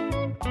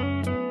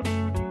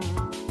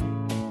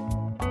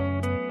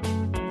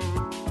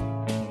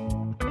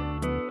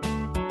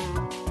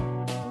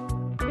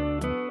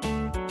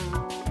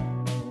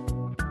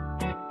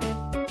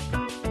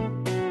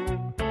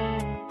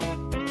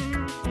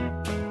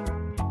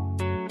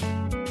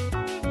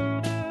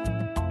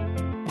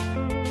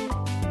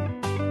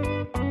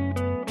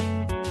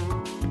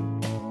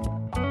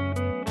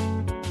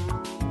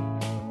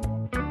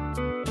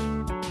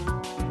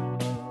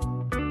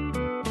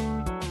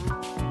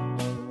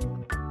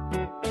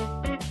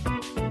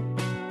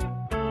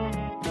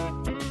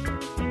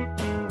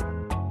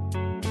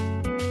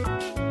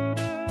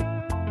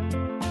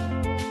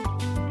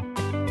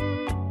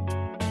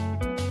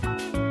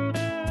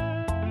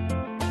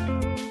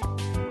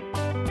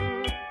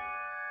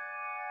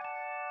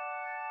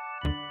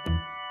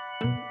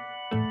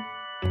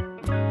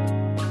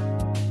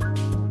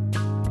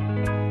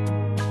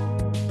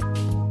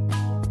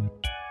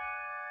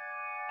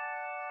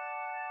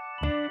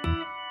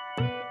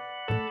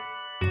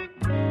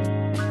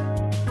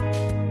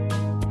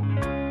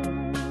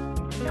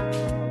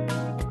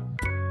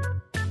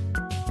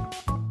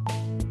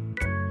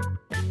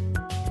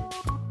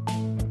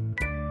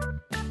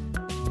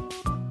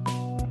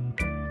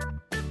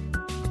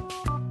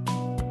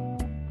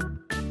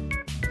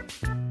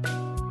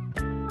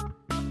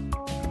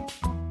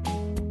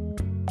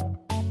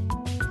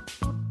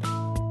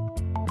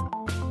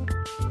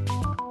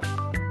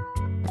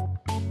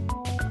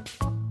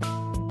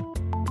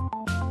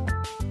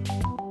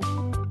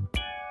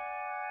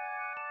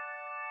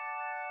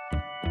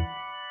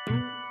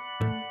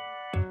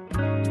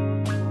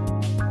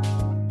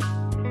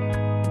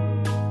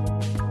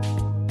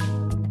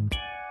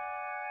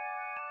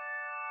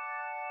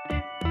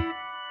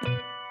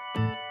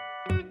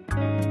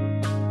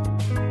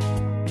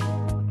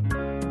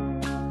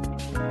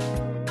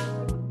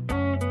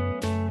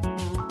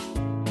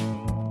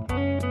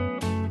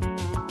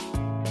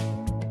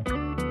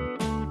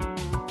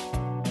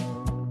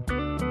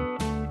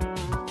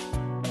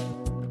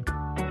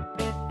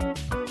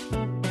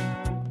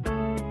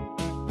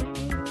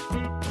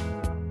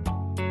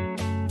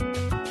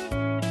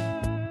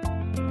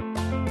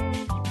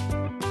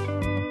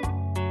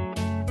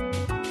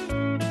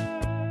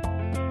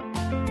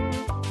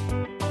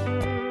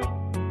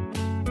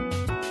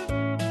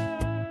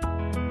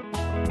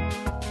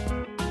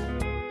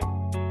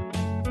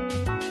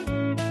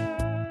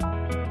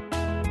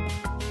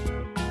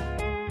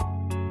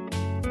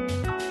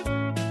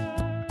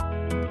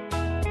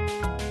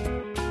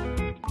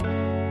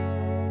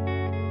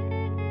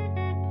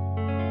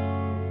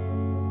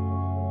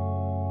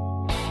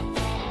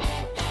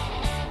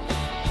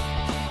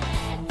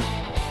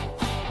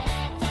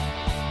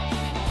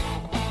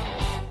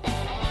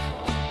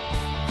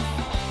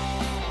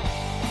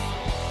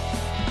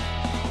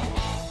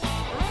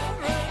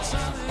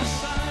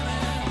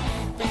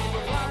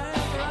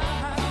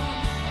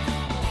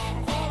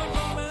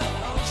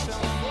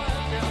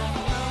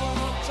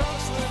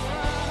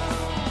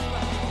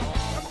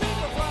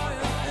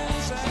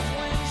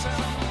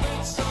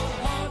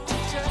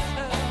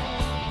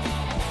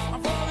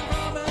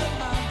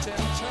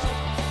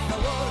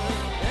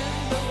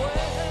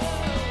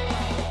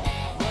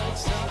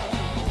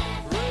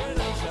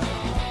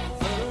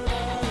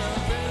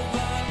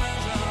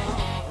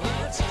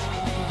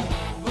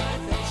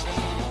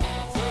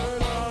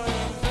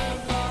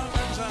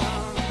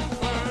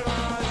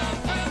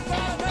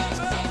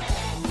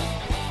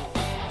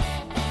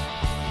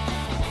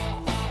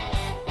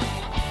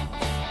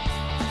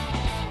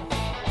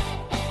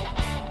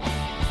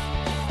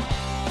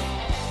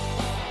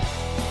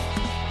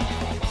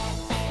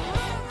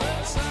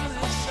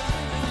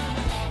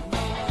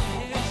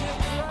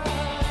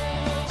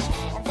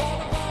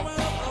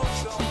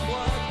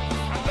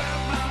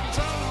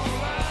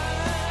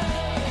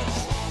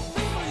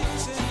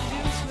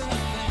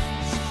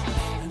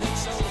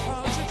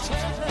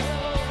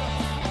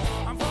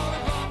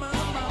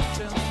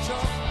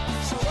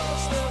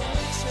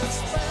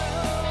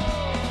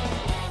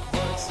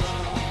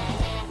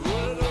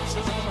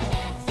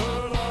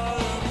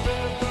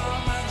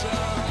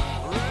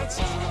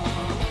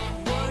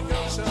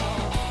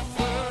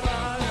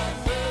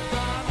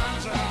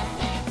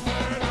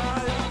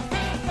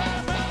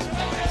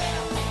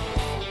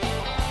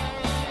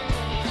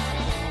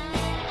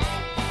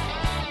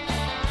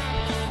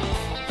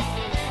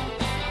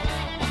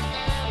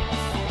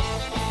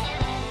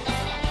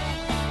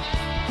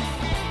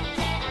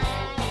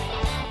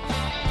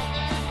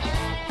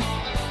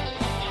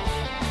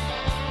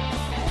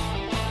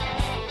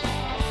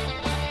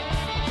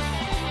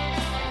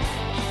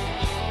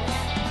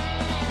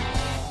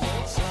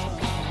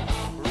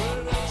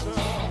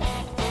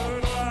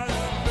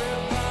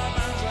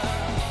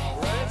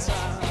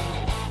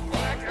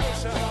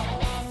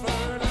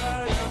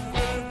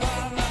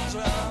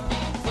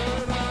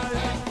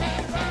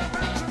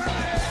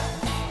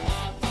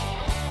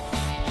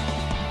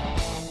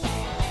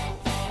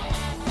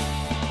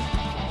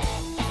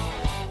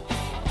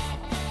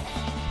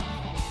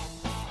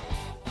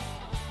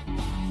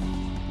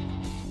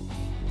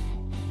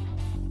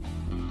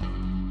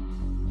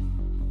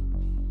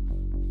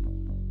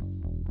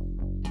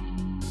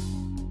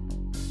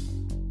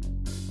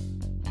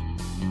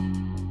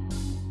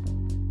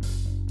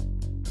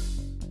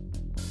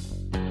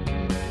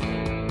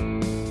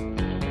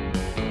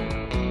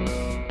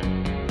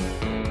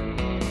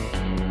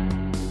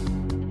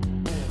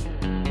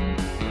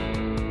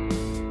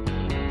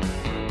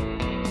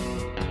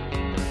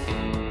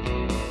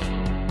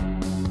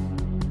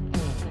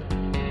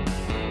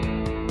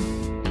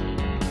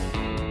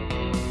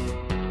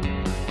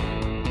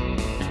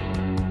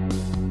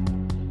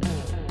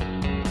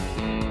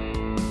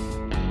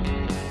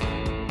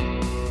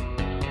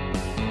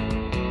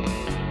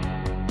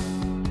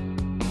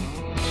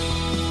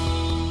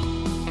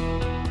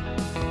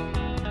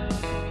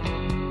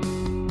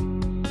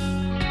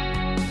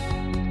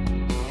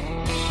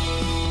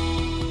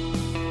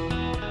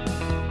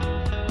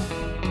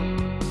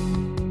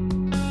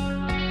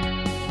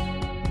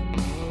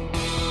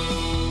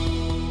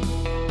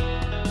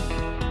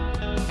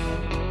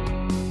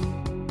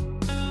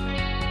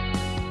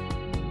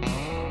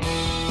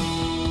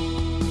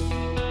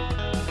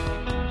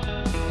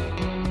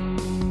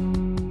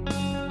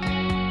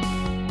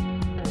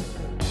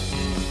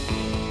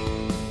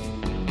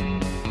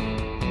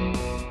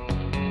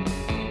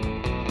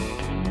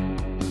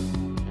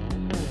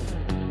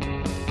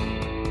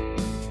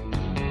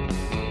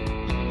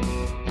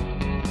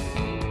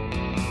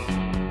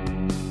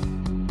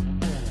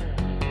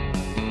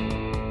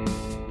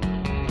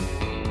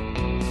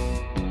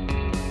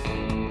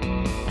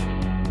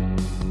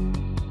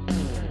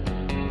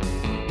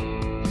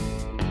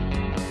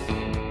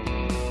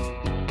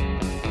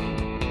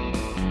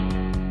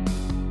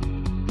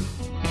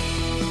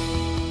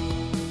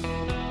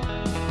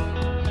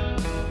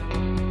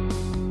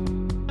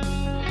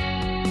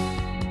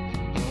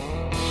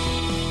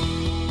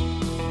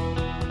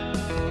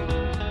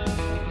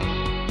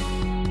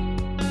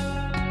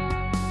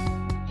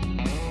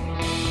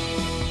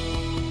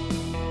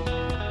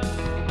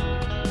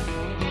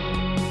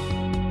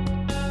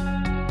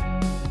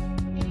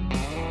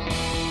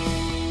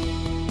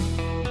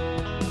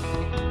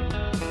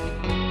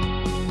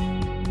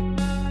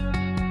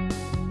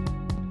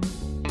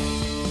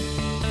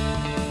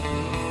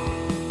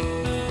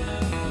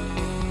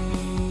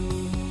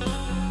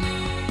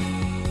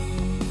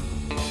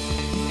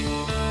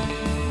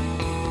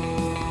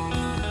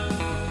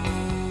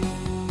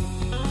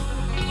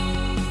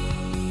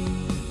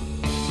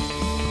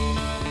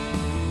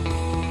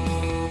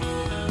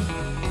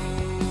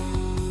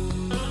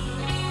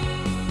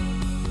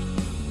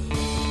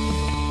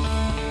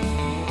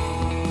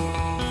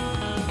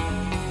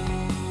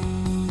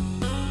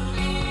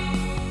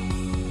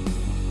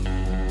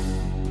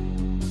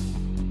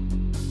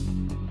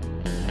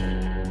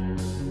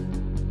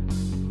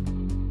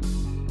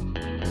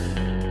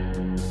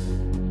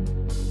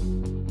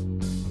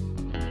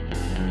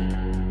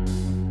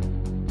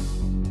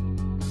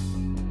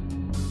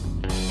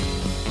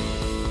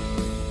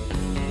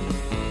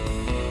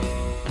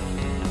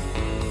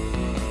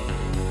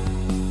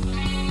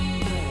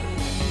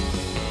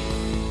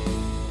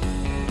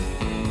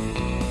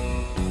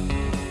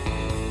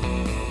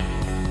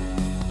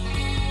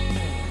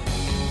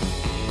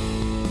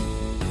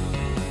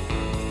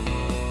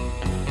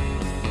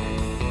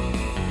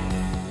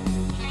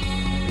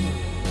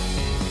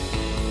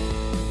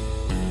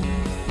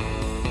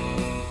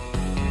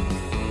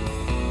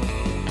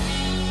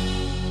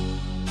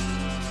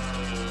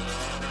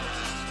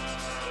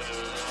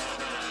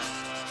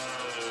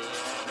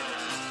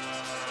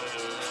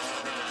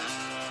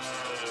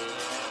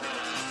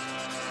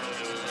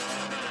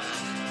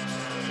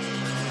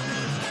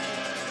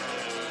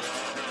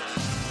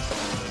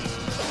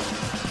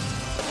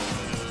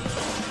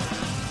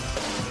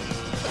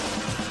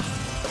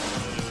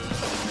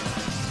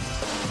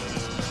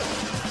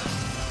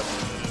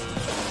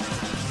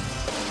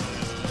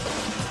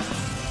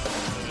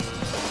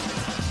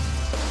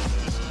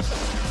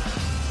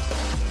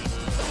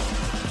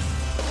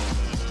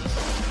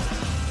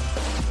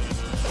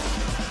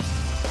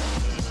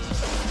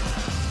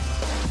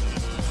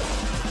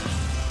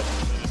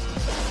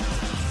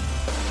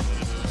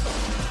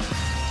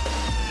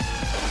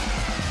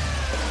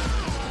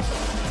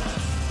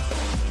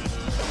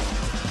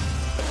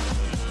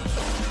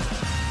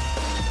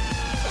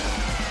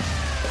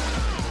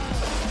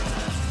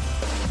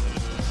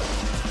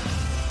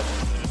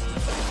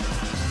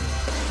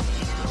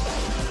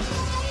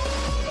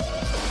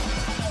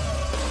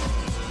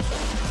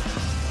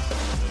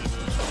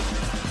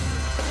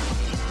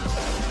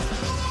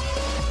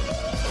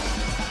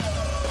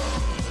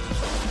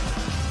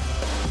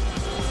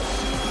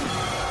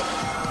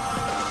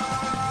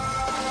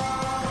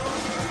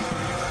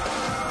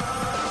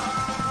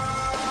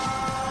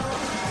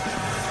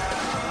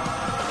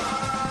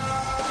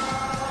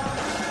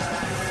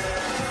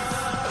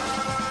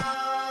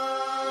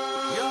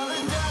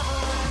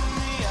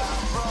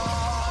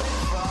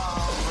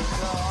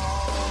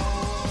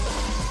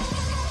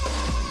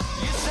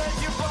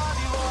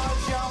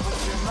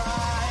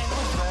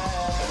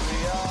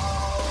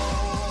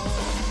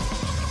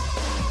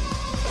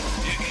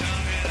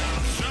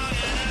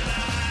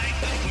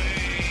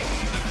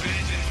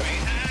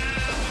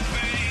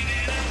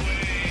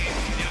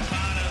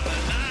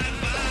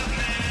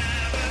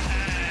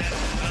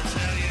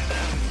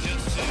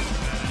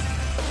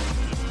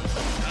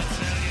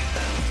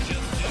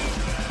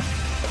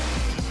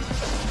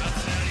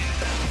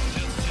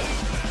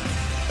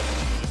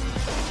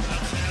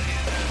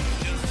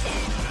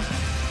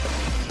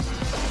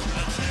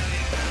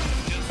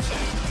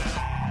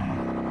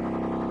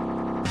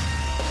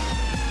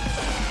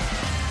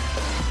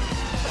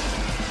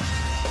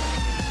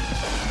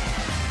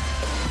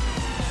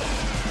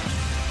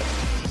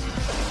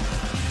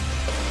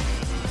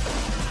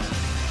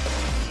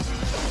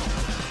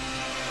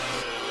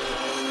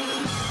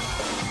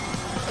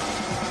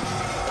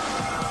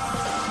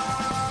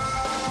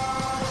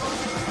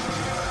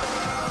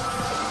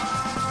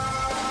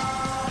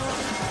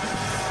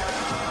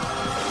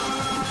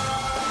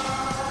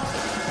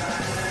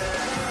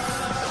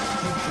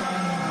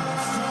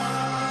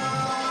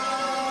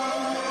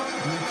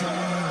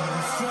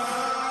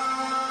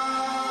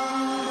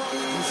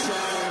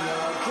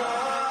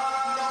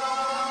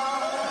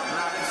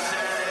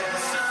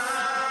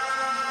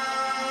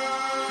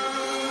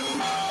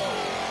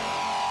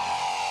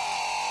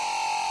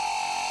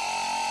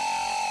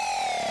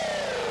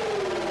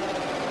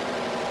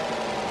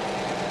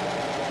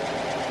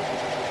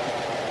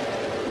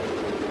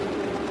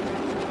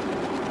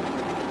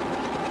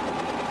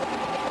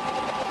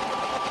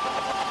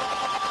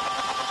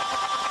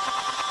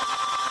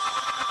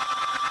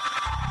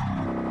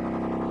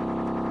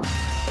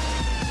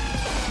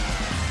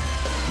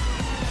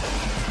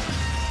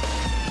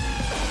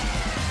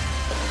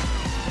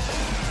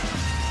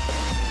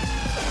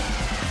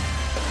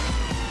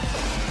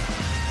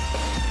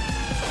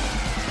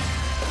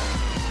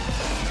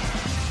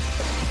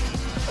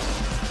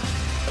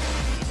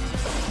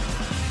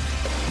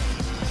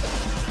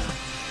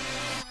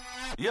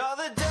 You're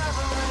the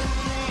devil in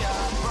me,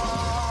 I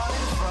brought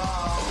it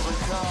from the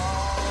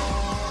cold.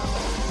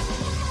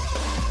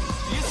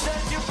 You said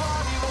your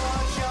body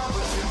was young,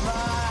 but your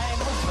mind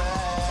was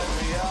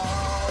very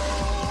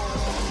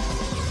old.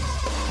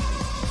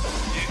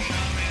 You're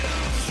coming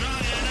on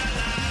strong and I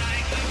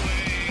like the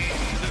way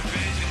the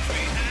visions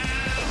we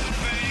have are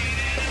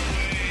fading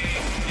away.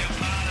 You're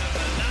part of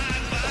a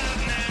life I've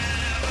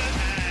never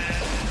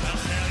had. I'll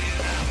tell you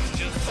now it's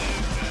just too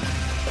bad.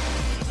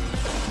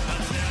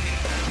 I'll tell you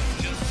now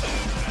it's just too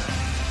bad.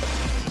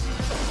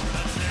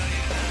 I'll tell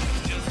you now it's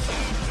just too bad.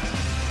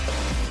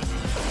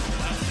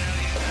 I'll tell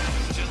you now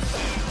it's just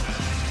too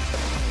bad.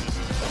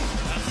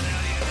 I'll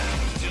tell you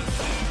now it's just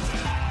too bad.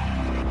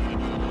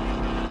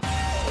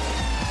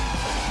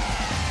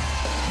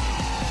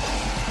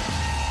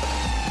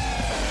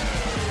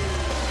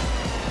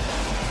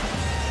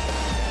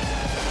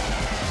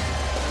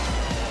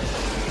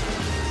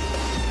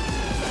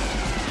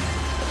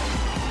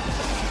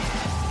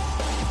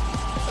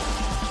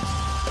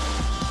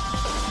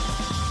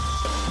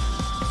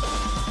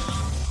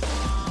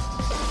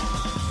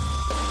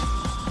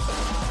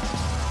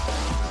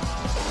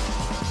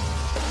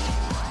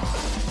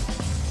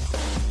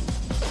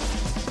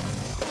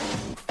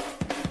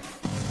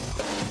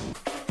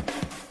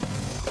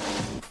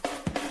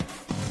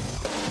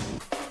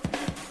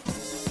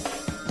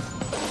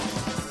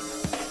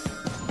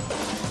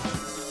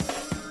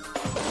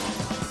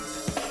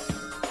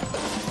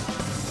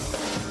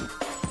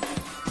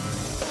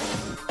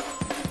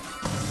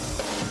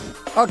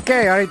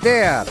 Okay, right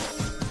there.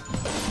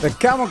 The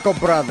Chemical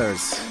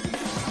Brothers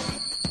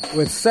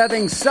with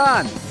Setting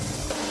Sun.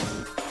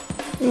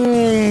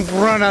 In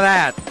front of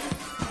that,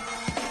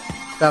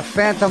 the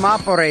Phantom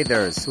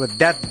Operators with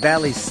Death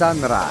Valley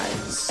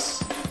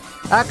Sunrise.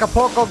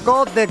 Acapulco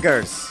Gold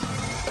Diggers,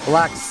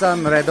 Black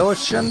Sun Red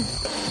Ocean.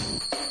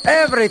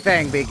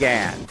 Everything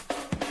began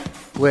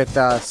with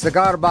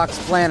Cigar Box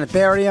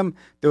Planetarium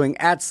doing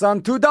At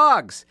Sun, Two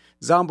Dogs.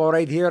 Zombo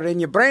right here in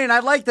your brain.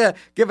 I'd like to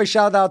give a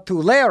shout out to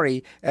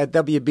Larry at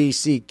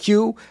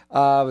WBCQ.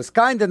 Was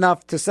kind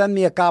enough to send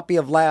me a copy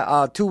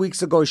of 2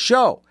 weeks ago's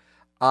show.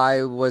 I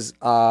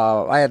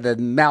had a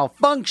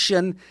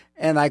malfunction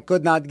and I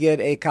could not get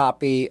a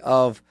copy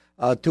of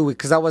 2 weeks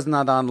because I was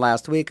not on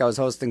last week. I was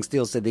hosting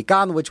Steel City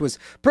Con, which was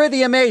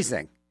pretty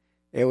amazing.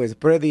 It was a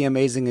pretty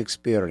amazing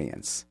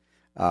experience.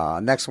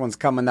 Next one's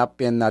coming up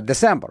in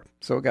December,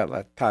 so we got a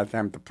lot of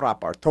time to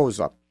prop our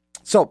toes up.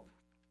 So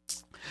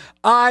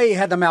I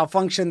had a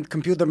malfunction,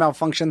 computer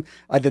malfunction.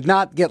 I did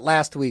not get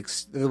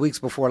the weeks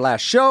before last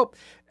show.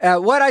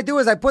 What I do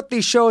is I put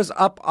these shows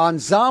up on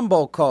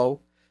Zomboco,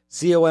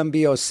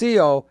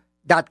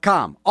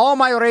 ZOMBOCO.com. All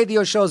my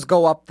radio shows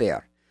go up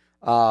there,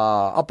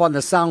 up on the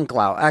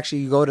SoundCloud. Actually,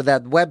 you go to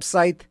that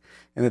website,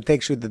 and it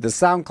takes you to the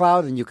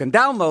SoundCloud, and you can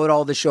download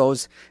all the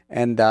shows.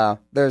 And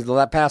there's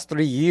the past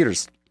 3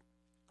 years.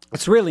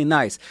 It's really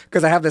nice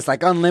because I have this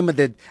like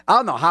unlimited. I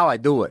don't know how I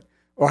do it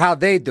or how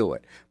they do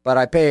it, but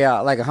I pay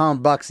like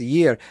 $100 a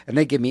year, and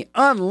they give me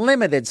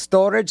unlimited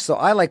storage. So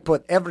I like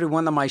put every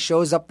one of my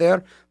shows up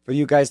there for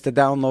you guys to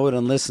download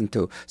and listen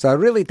to. So I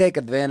really take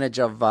advantage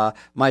of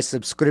my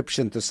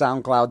subscription to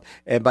SoundCloud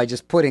by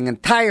just putting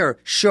entire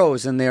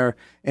shows in their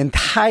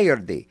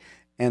entirety.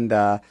 And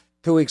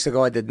 2 weeks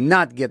ago, I did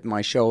not get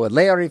my show with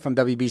Larry from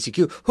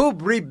WBCQ, who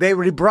they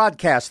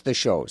rebroadcast the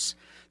shows.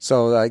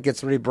 So it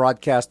gets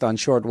rebroadcast on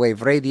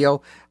shortwave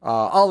radio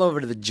all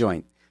over the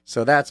joint.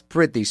 So that's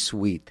pretty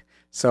sweet.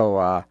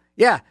 So,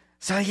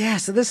 So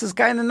this is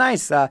kind of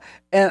nice. And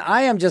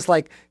I am just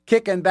like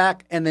kicking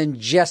back and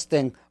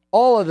ingesting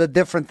all of the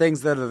different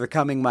things that are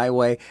coming my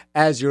way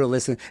as you're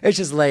listening. It's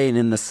just laying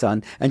in the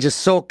sun and just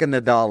soaking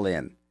it all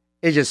in.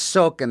 It's just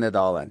soaking it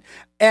all in.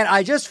 And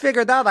I just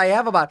figured out I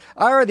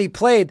already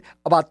played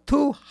about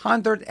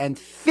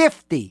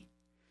 250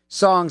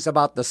 songs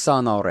about the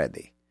sun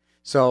already.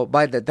 So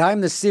by the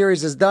time the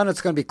series is done,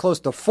 it's going to be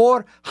close to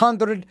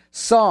 400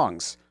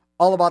 songs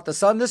all about the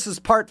sun. This is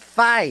part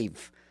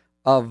 5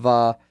 of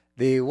what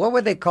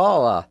would they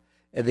call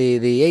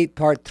the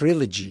 8-part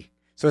trilogy.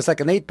 So it's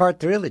like an 8-part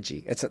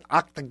trilogy. It's an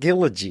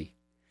octagilogy.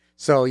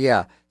 So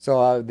yeah,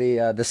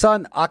 the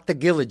sun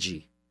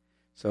octagilogy.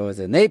 So it's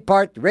an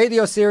 8-part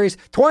radio series,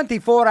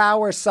 24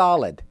 hours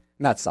solid.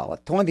 Not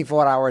solid,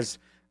 24 hours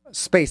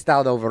spaced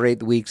out over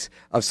 8 weeks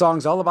of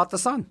songs all about the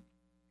sun.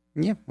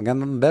 Yeah, I got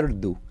nothing better to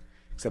do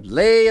except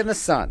lay in the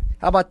sun.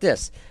 How about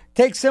this?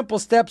 Take simple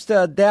steps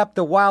to adapt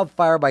to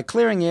wildfire by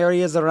clearing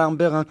areas around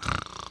buildings.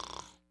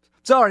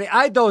 Sorry,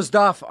 I dozed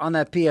off on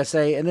that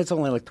PSA, and it's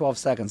only like 12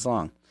 seconds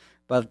long.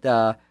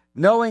 But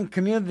knowing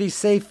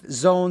community-safe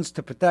zones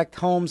to protect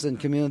homes and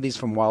communities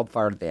from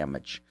wildfire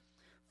damage.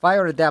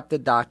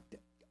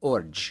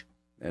 Fireadapted.org.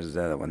 There's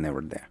the other one. They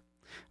were there.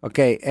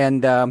 Okay,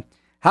 and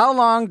how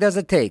long does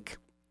it take?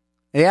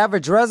 The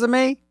average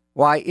resume?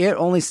 Why, it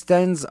only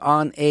stands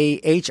on a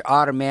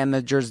HR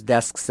manager's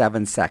desk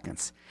 7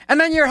 seconds.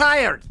 And then you're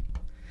hired.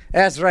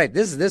 That's right.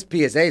 This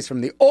PSA is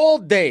from the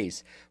old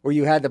days where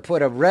you had to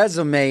put a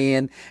resume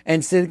in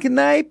and say, can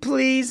I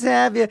please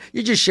have you?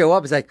 You just show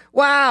up. It's like,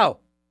 wow,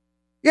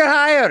 You're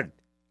hired.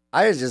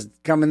 I was just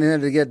coming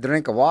in to get a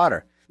drink of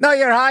water. No,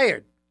 you're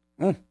hired.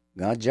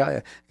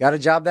 Got a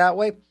job that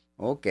way?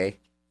 Okay.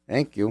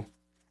 Thank you.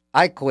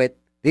 I quit.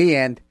 The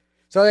end.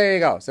 So there you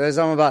go. So there's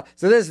something about.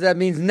 So that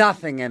means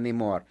nothing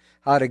anymore.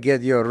 How to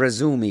get your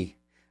resume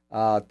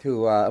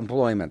to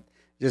employment?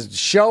 Just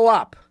show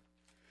up.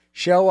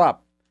 Show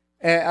up,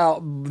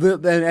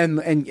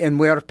 and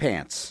wear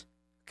pants.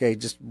 Okay,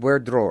 just wear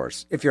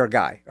drawers if you're a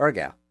guy or a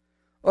gal,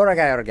 or a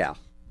guy or a gal.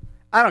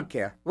 I don't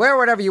care. Wear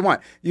whatever you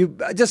want. You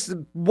just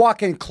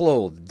walk in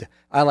clothed.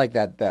 I like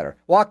that better.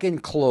 Walk in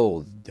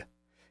clothed.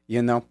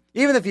 You know,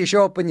 even if you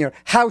show up in your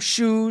house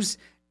shoes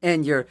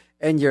and your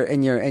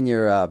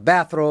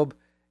bathrobe,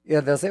 yeah,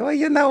 they'll say, well,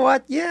 you know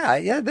what?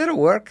 Yeah, that'll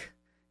work.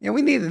 Yeah,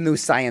 we need a new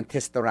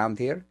scientist around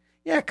here.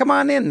 Yeah, come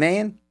on in,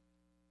 man.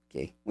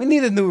 Okay, we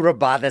need a new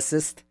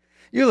roboticist.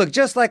 You look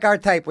just like our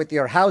type with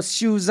your house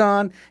shoes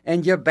on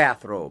and your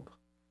bathrobe.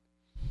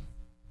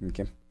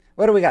 Okay.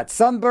 What do we got?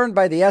 Sunburned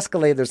by the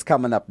Escalators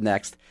coming up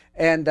next.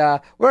 And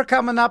we're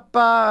coming up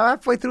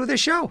halfway through the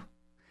show.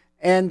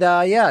 And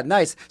yeah,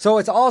 nice. So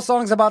it's all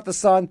songs about the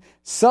sun,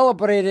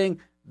 celebrating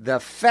the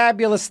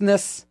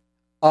fabulousness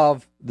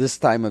of this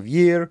time of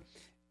year.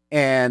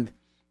 And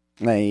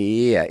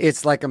yeah,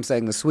 it's like I'm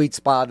saying, the sweet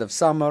spot of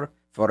summer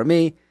for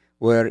me,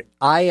 where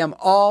I am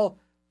all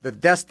the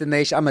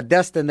destination. I'm a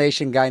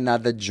destination guy,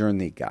 not the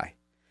journey guy.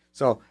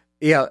 So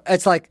yeah,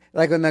 it's like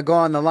when I go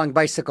on the long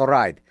bicycle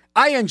ride.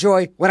 I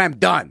enjoy when I'm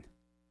done.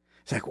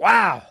 It's like,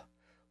 wow.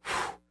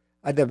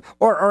 I did,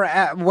 or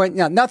when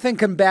nothing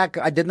come back.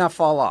 I did not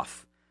fall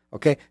off.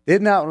 Okay,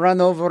 did not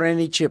run over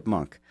any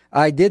chipmunk.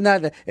 I did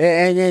not,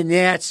 and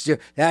that's the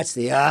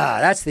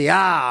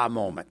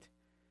moment.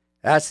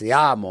 That's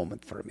the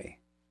moment for me.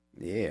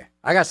 Yeah,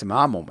 I got some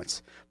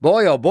moments.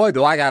 Boy, oh boy,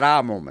 do I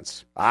got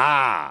moments.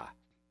 I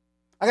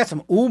got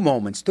some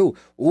moments too.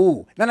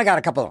 Ooh, then I got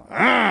a couple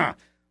of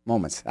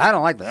moments. I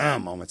don't like the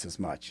moments as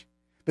much,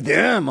 but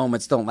the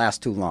moments don't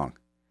last too long.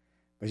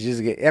 But you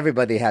just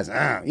everybody has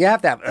you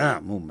have to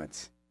have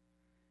movements.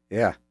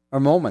 Yeah, or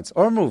moments,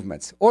 or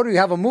movements. Or you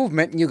have a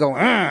movement and you go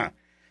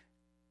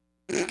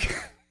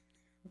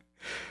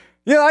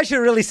You know, I should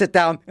really sit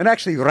down and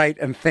actually write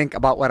and think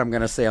about what I'm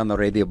going to say on the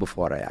radio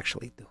before I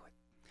actually do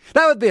it.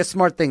 That would be a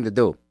smart thing to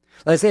do.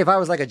 Let's say if I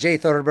was like a Jay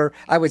Thurber,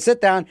 I would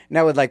sit down and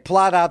I would like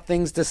plot out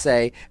things to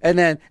say, and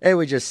then it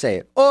would just say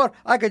it. Or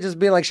I could just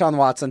be like Sean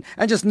Watson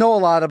and just know a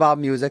lot about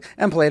music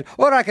and play it.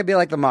 Or I could be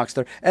like the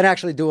Mockster and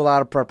actually do a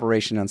lot of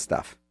preparation and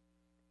stuff.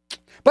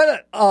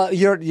 But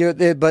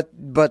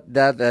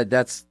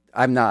that's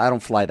I'm not. I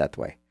don't fly that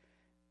way.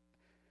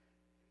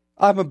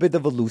 I'm a bit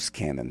of a loose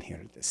cannon here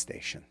at this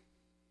station.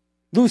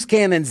 Loose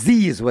Cannon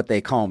Z is what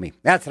they call me.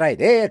 That's right.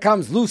 Here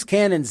comes Loose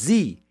Cannon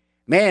Z.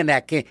 Man,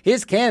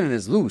 his cannon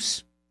is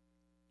loose.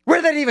 Where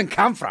did that even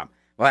come from?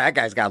 Well, that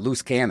guy's got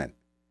loose cannon.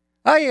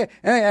 Oh, yeah.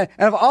 And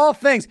of all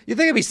things, you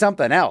think it'd be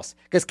something else.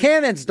 Because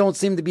cannons don't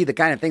seem to be the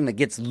kind of thing that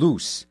gets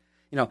loose.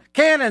 You know,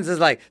 cannons is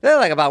like, they're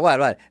like about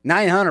what,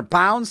 900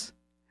 pounds?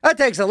 That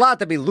takes a lot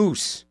to be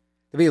loose.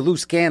 To be a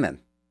loose cannon.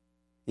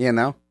 You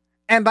know?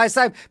 And by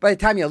the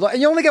time you load,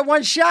 and you only get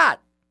one shot.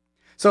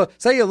 So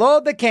say you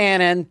load the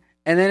cannon,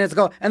 and then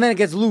it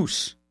gets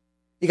loose.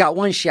 You got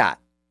one shot.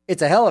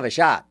 It's a hell of a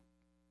shot.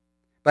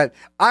 But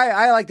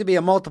I like to be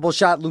a multiple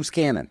shot loose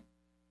cannon.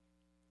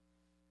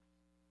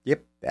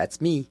 Yep, that's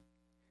me.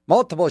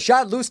 Multiple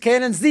shot loose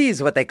cannon Z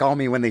is what they call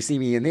me when they see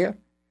me in here.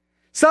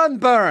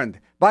 Sunburned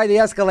by the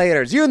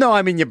Escalators. You know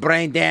I'm in your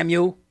brain, damn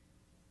you.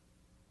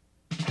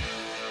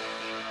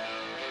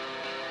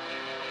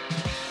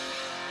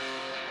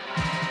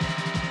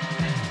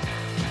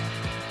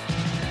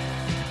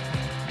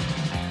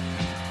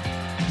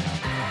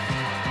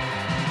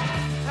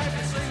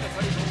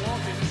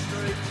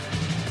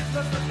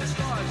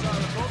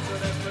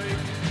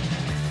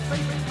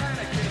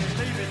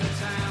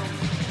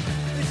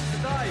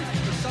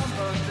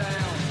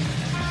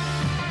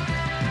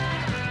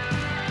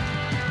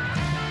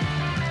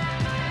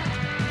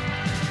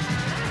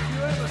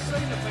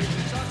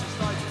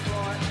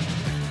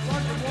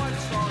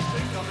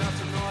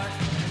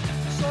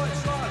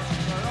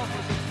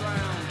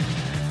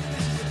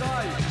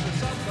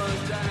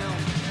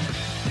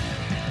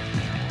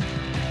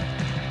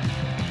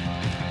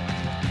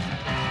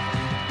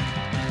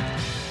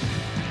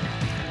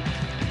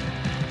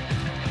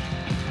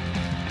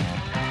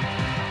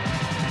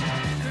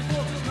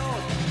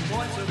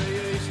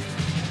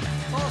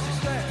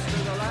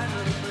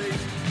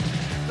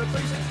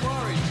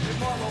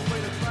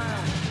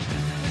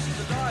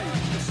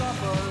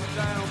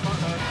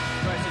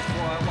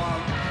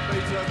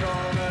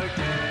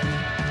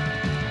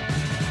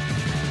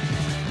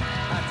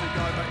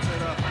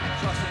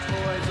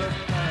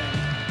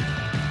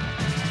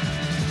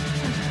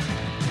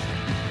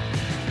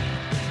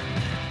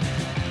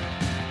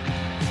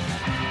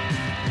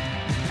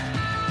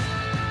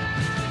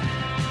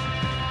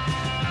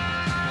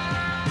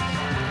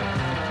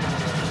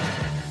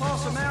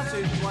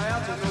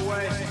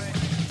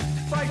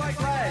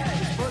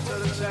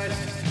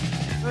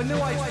 The new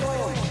age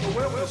dawn, the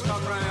Wilkers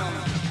come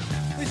round.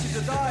 This This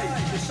is the day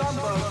the sun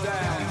goes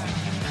down.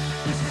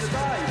 This is the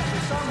day the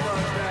sun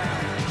goes down.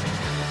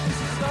 This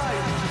is the day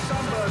the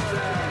sun goes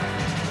down.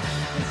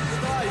 This is the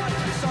day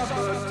the sun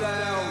goes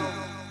down.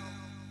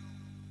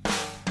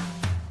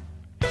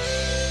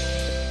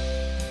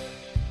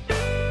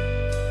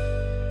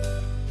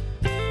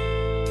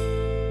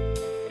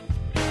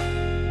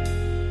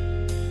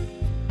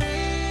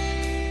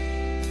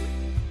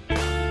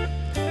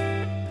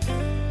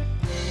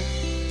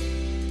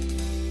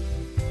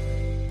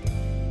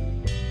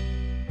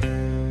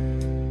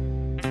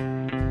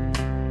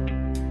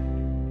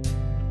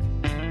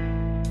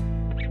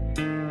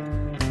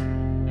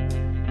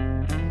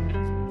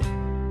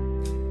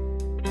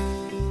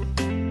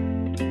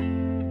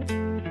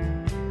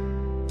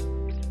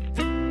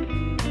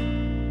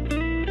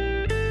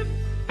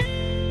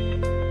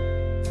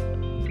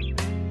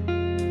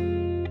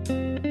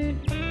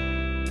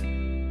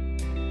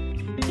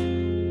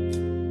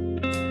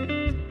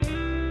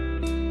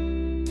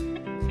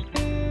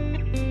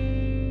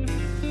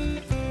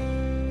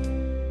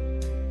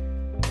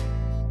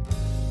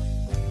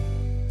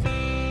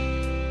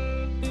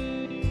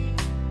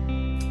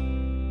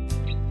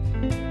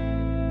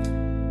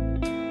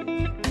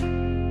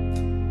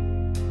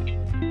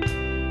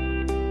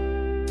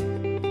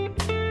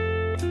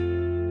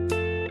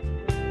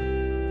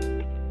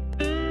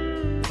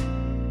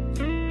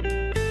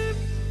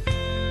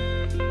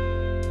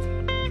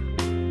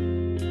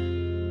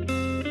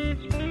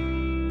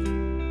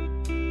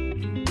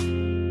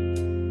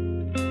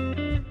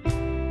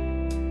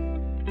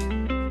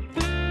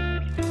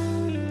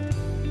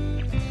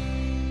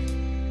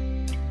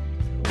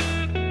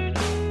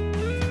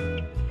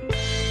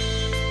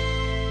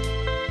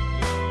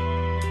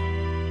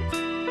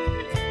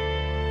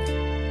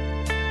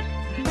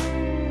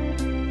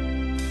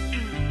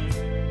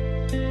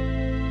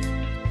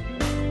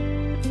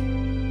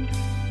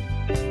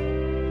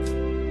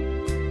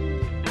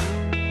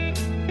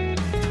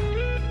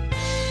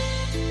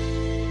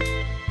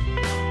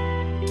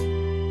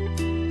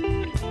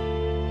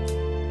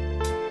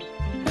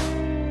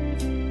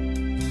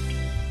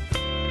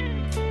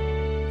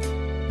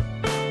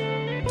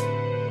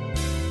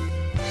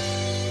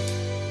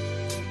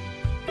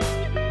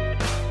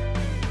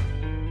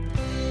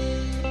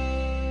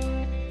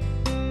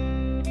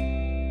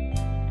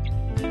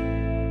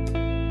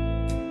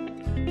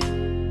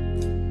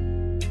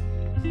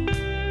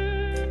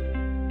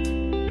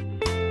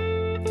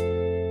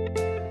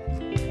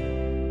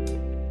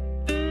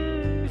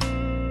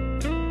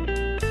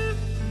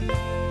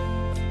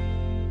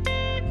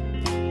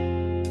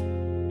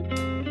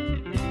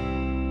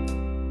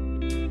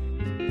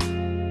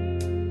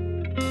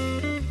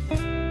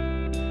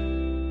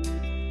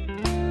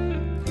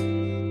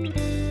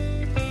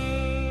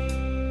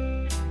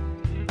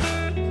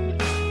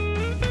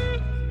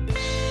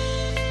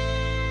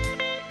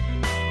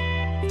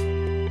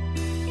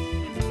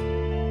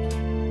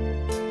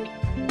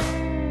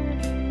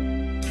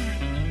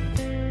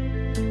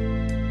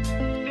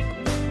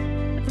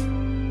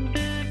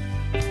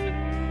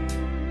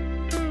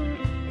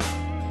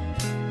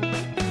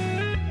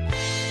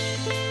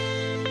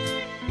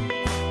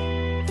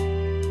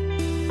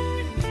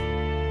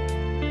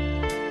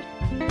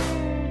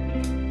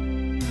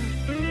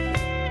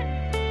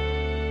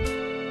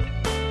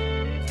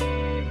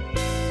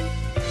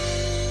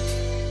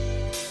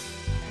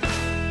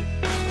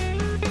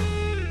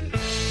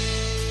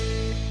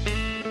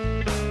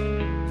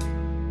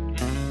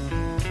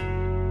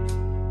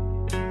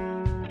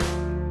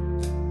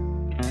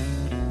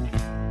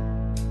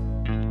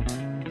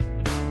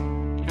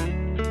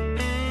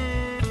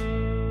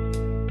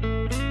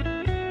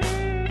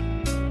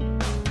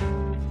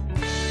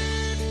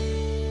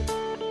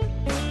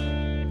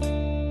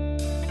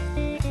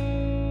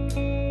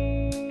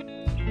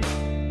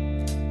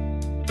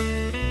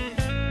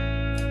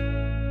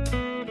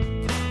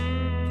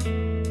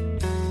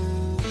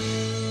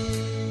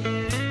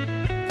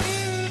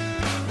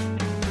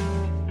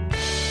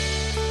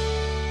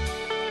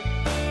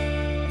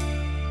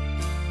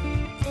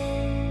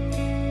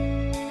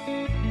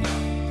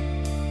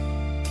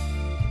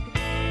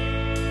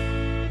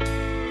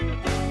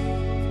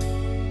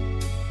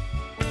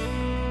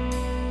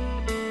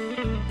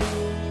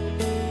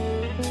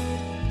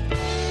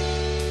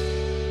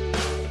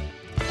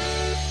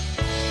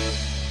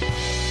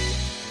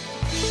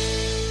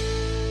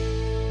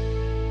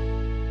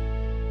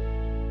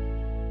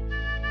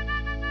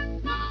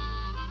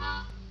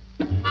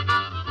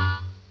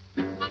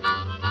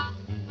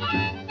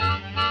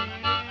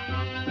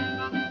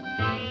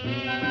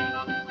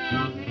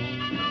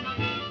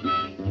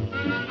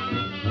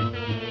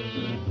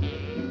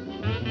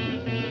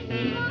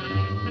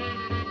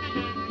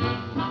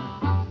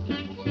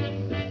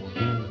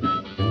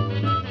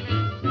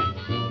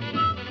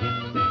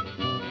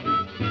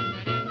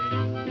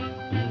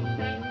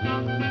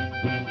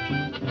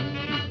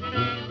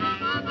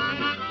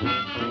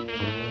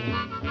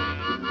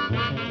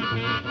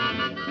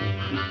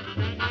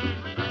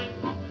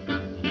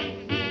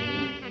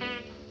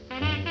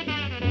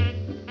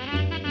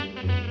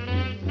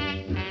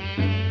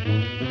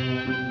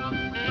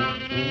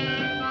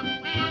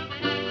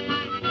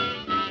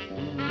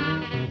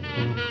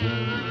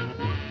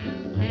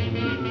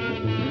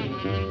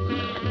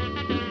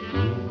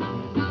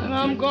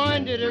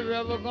 going to the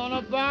river,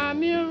 gonna buy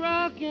me a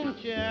rocking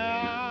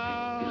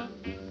chair.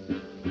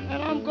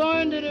 And I'm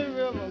going to the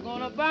river,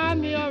 gonna buy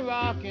me a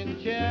rocking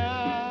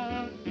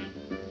chair.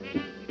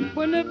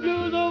 When the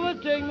blues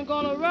overtake me,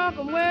 gonna rock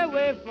 'em way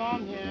away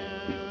from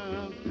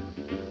here.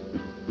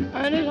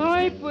 And it's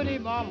hard pretty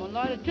mama,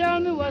 Lord,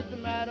 tell me what's the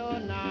matter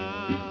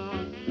now.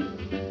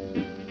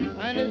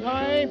 And it's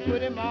hard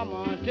pretty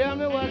mama, tell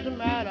me what's the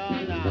matter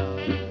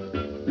now.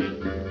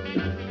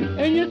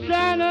 And you're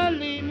trying to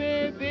leave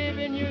me,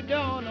 baby, and you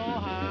don't know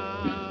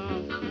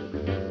how.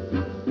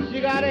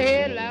 She got a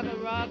head like a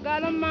rock,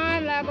 got a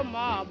mind like a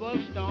marble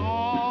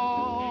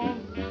stone.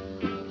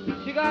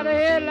 She got a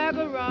head like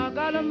a rock,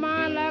 got a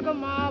mind like a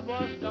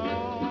marble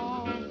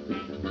stone.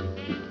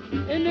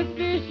 And the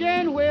fish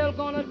and whale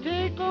gonna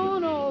take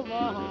on over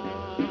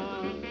her.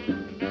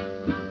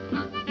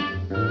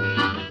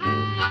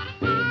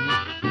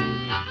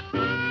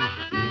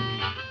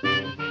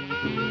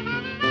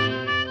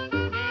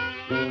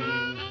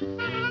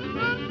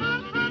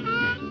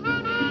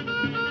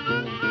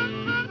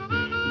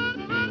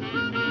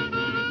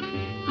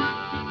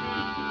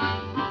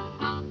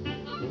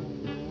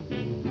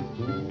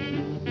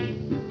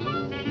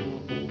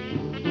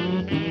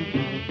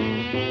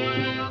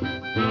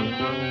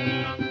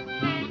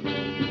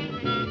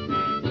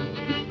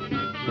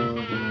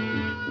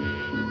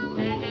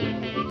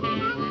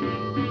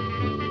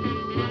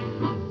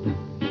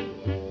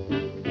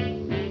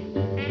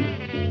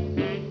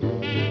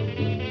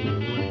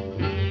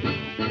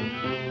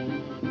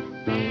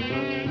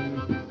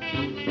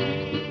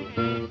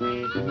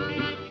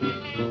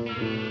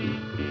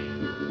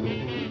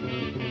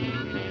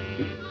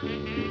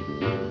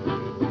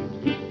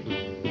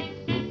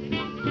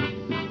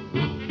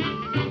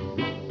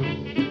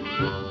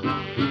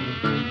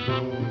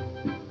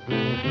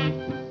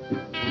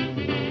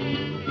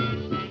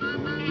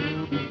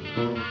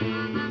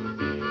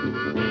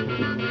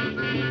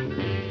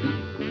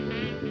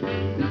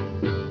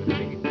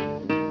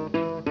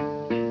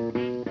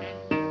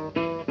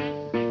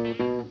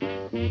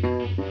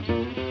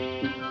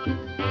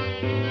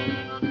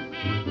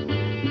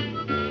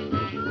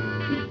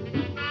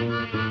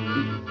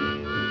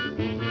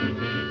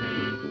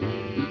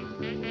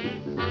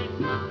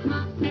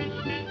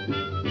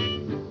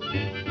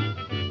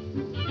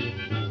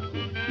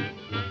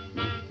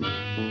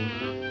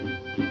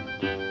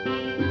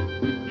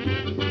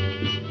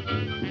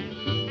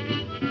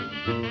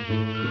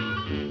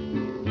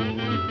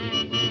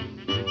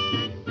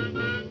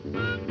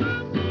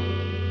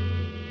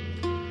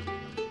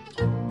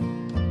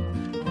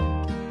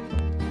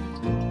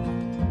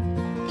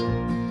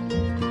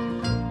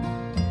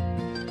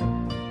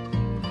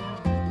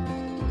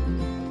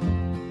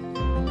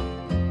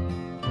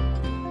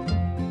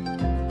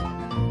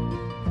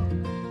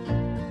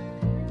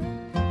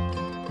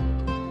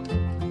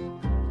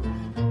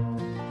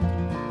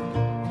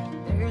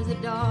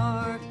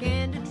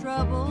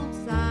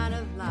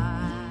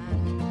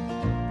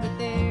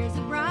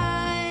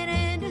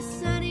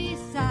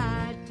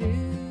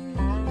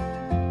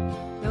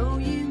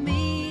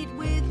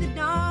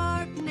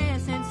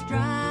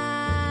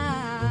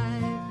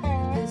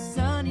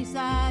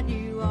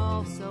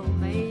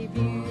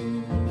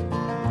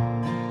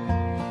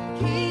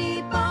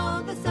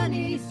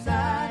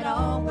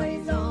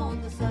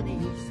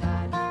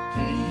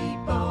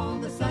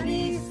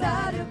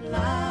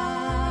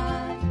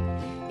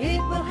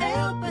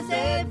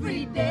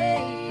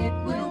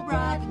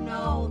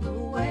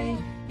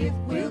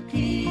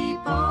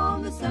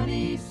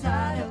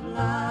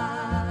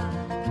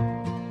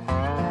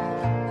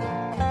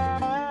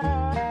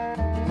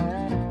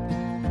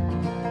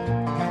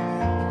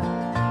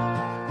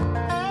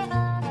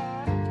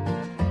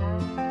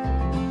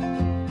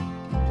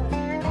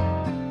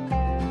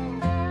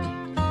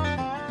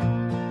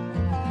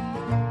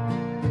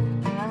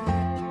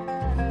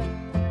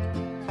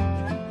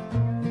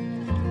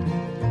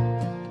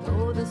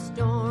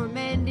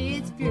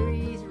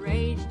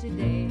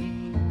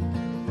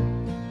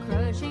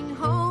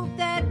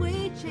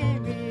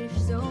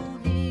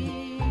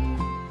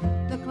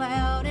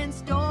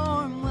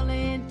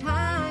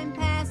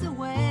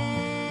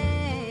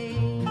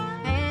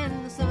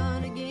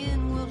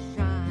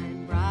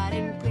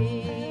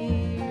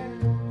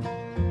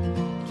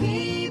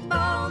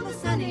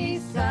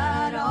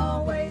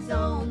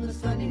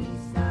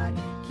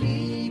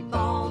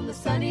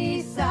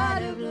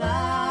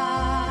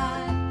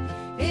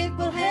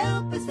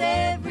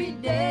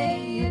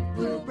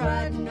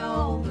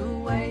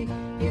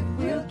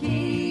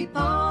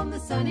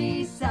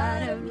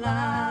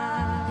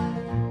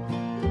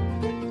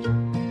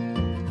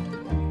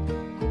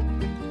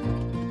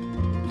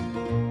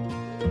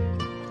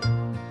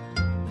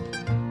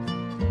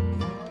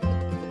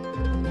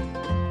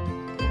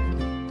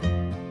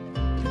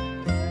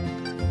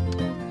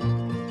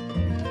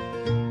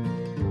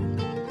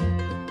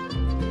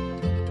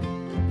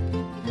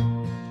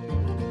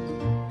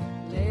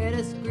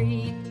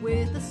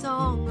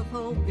 song of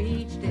hope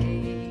each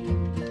day.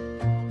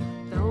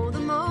 Though the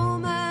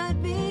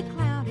moment be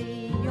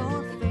cloudy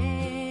or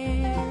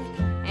fair,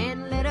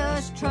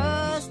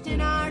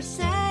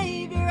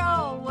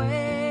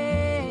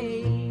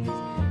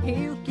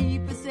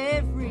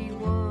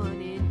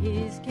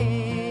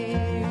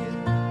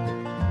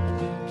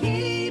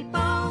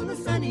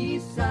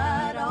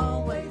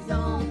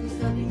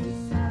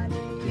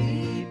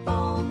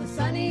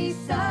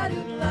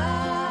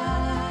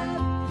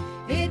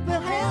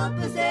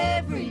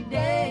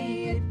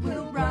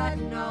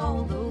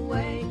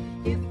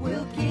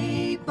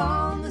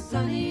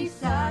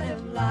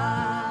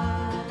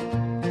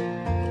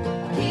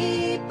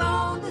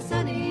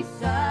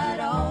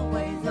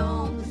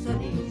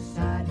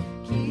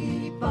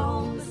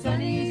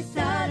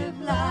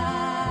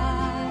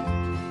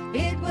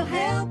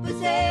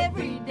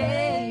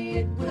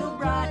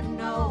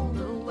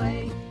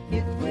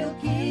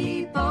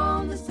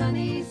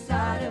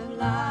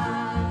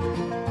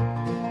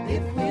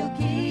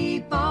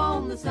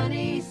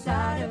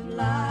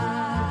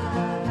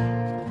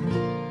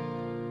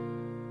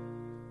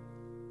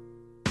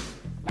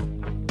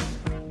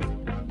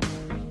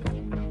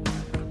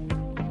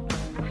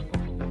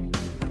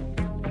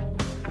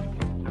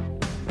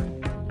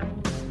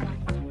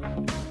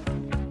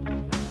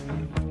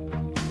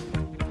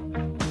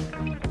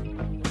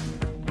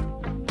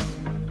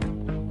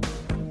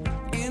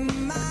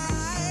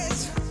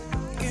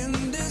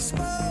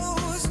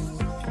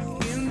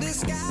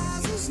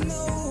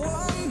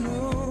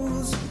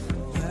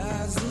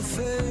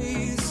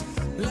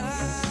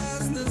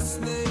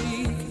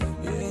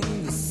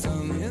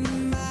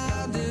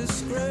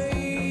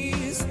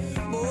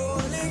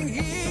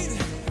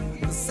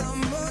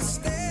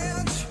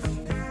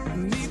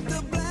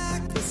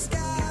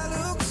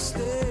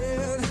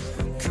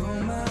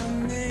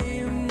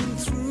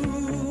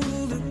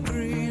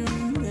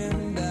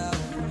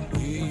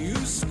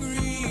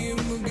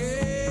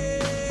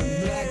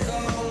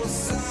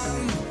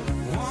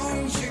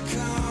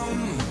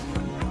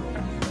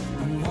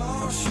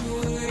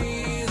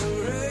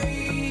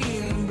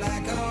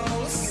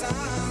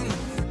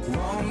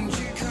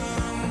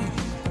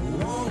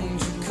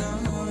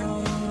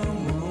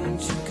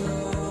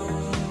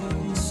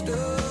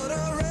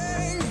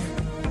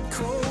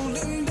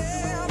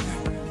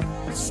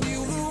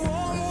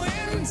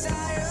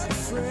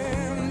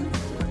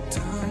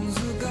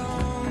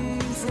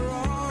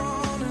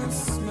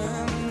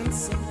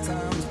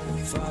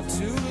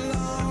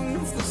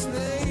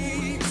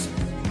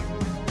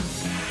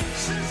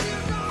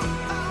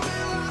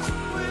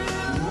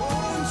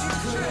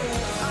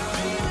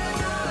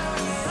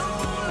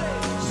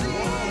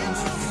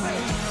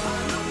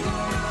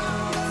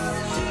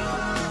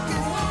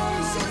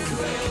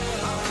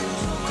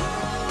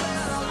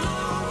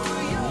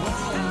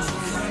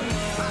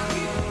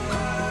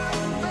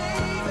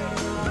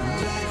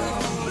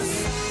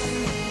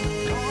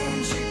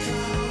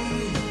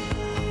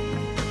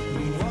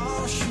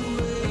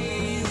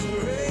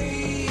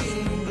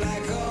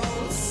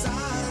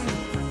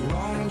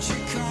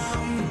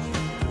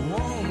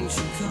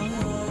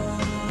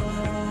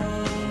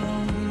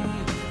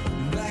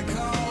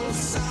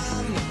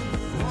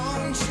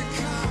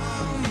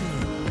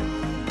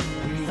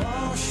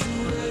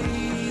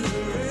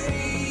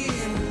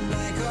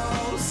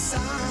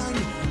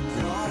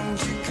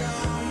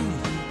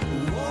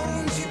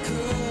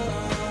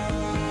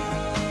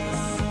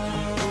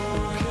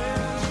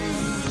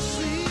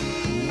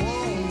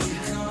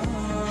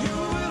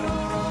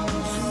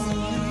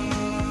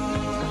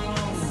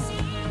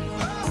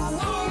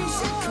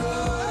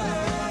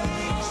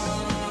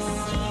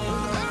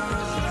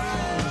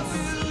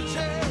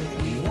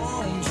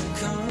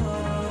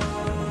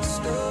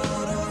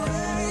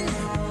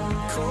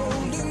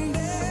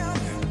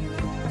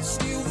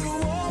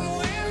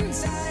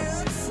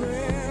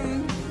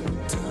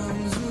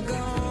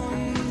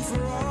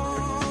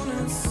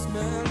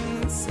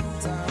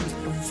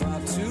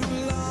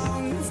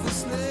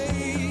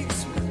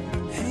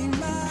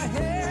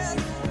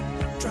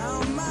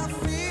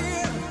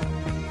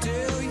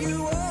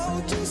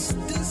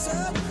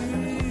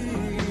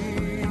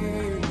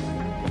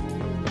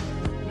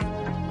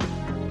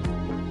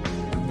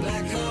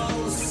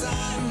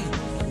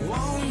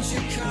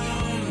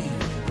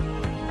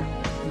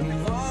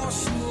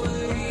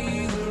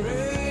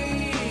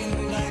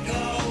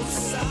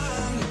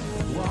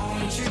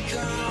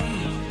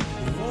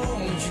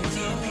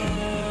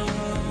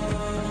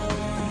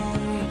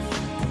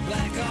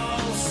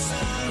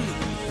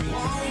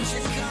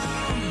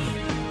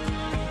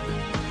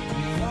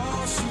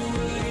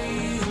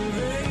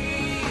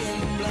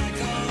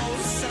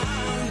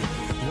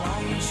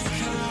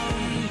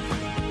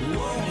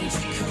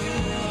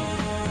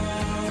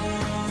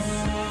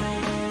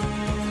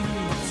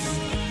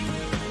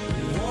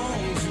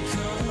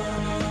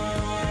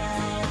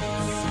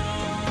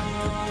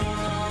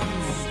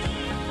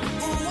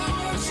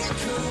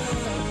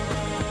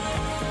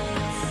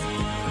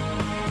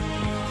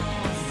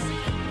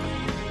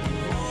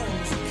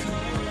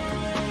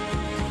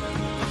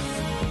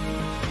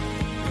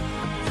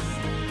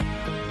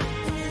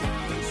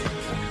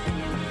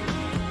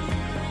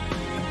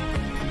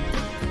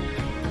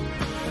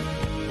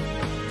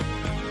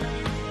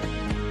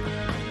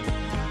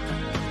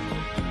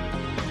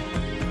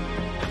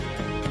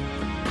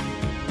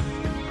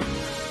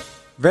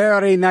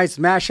 Very nice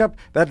mashup.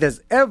 That is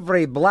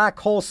Every Black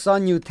Hole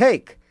Sun You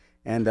Take.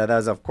 And that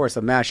is, of course,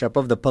 a mashup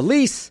of The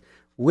Police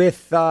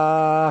with,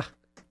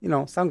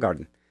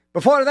 Soundgarden.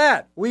 Before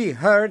that, we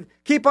heard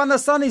Keep on the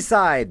Sunny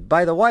Side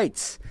by the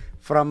Whites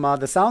from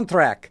the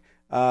soundtrack.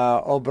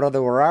 Oh,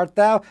 Brother, Where Art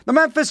Thou? The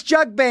Memphis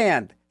Jug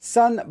Band,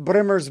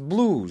 Sunbrimmer's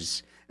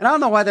Blues. And I don't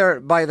know why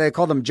they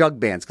call them jug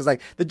bands, because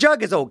like the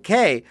jug is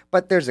okay,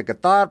 but there's a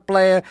guitar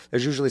player,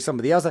 there's usually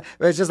somebody else.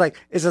 It's just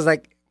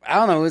like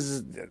I don't know.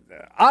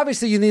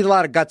 Obviously, you need a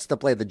lot of guts to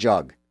play the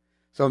jug.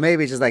 So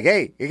maybe it's just like,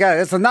 hey,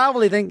 it's a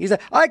novelty thing. He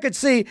said, I could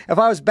see if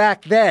I was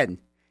back then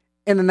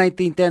in the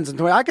 1910s and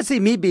 20s, I could see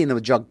me being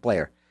a jug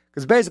player,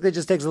 because basically it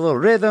just takes a little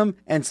rhythm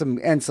and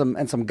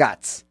some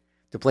guts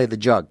to play the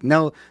jug.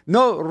 No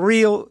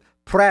real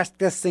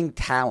practicing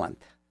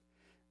talent.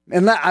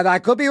 And I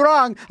could be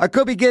wrong. I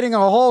could be getting a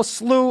whole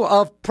slew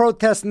of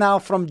protests now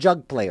from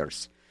jug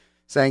players,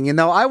 saying,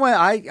 I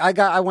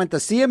went to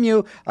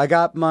CMU. I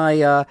got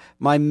I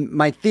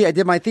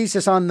did my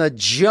thesis on the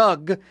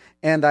jug,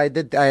 and I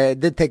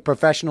did take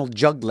professional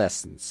jug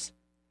lessons.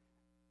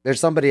 There's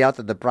somebody out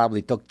there that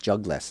probably took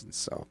jug lessons,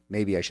 so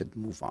maybe I should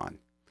move on.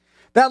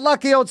 That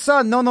Lucky Old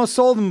Sun, Nono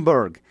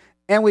Soldenberg.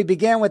 And we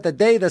began with The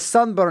Day the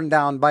Sun Burned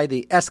Down by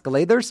the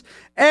Escalators,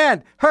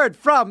 and heard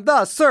from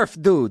the Surf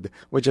Dude,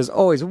 which is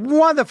always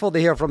wonderful to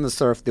hear from the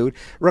Surf Dude,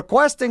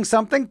 requesting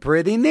something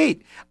pretty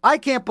neat. I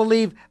can't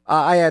believe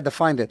I had to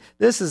find it.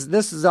 This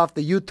is off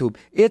the YouTube.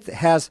 It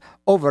has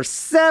over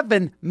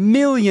 7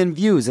 million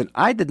views, and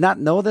I did not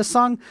know this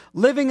song.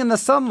 Living in the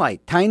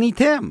Sunlight, Tiny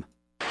Tim.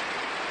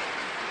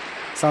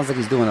 Sounds like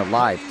he's doing it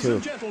live, too.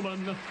 Ladies and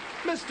gentlemen,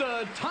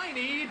 Mr.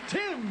 Tiny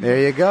Tim. There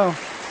you go.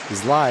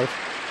 He's live.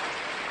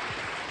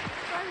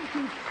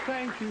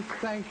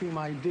 Thank you,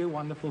 my dear,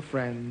 wonderful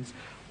friends.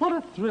 What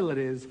a thrill it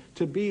is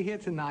to be here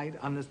tonight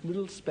on this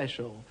little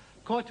special.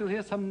 Of course, you'll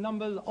hear some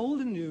numbers,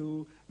 old and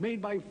new,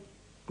 made by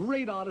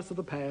great artists of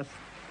the past,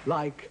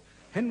 like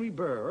Henry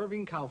Burr,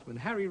 Irving Kaufman,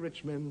 Harry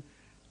Richmond,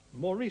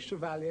 Maurice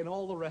Chevalier, and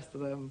all the rest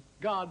of them.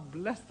 God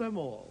bless them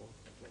all.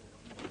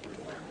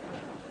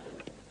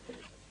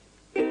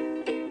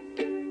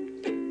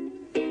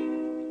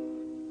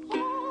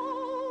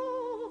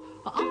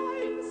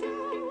 I'm so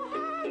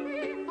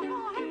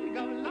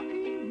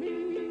happy-go-lucky me.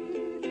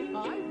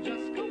 I've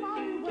just come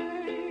my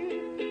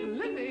way,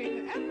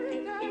 living every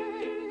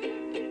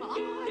day. I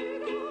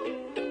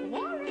don't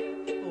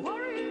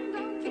worry,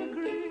 don't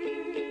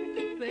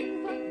agree. Things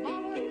that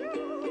bother you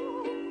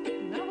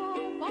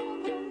never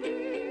bother me.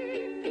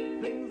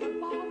 Things that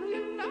bother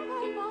you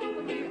never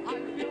bother me. I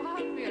feel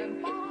happy and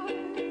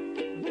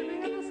fine,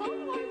 living in the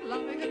sunlight,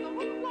 loving in the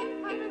moonlight,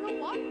 having a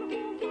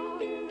wonderful time.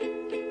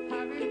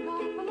 Having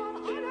got a lot,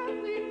 I don't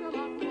need a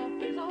lot,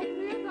 nothing's on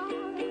me and I.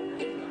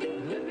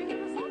 Living in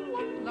the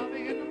sunlight,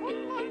 loving in the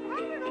moonlight,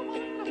 having a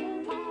wonderful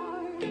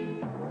time.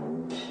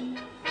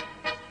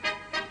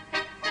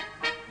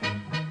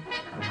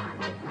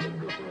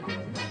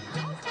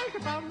 Just think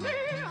about me,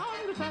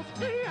 I'm just as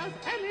free as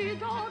any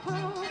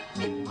daughter.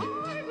 I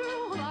do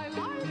what I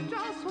like,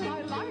 just what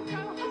I like,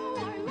 and how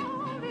I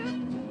love it.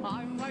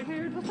 I'm right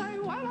here to say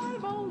when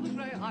I'm old and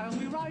gray, I'll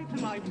be right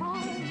in my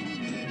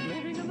prime.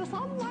 Living in the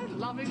sunlight,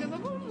 loving in the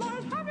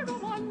moonlight, having a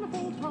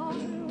wonderful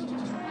time.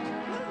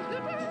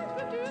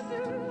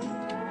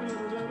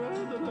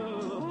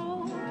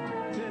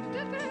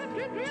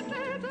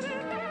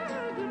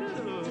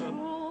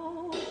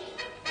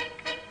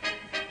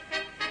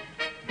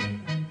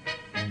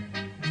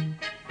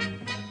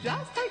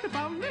 Just think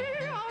about me,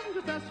 I'm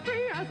just as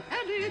free as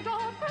any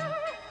daughter.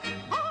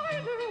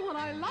 I do what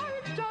I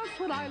like, just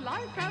what I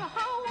like, and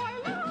how I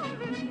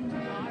love it.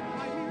 I'm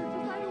right here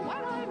to say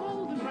when I'm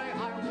old and gray,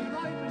 I'll be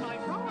right in my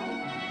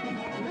prime.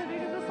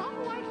 Living in the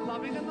sunlight,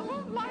 loving in the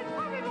moonlight,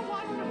 having a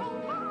wonderful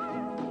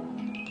time.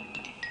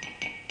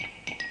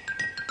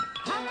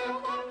 Having a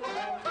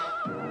wonderful time.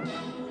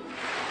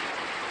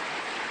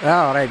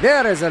 All right,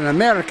 there is an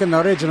American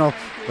original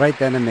right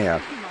then and there.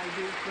 My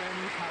dear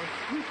friends, how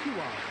sweet you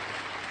are.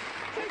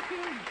 Thank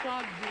you,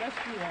 God bless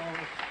you all.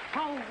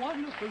 How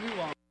wonderful you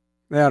are.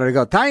 There we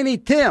go. Tiny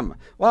Tim.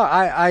 Well,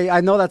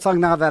 I know that song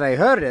now that I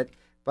heard it,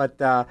 but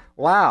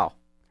wow.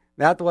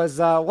 That was,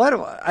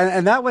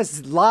 and that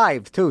was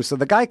live too. So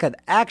the guy could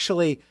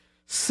actually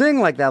sing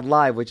like that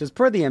live, which is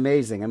pretty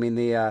amazing. I mean,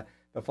 the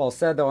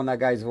falsetto on that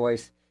guy's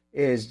voice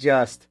is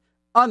just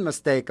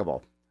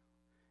unmistakable.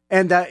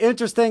 And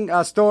interesting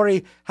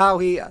story how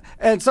he,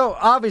 and so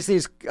obviously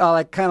it's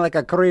like kind of like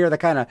a career that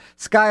kind of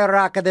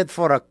skyrocketed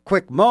for a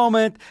quick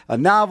moment, a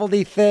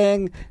novelty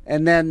thing,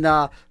 and then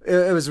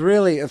it was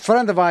really, a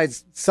friend of mine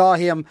saw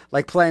him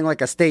like playing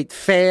like a state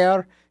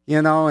fair,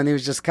 and he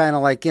was just kind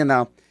of like,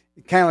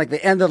 kind of like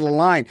the end of the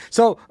line.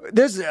 So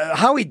this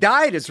how he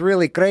died is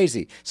really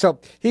crazy. So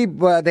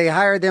they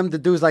hired him to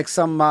do like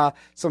some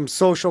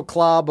social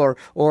club or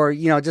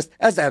just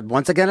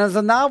once again as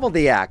a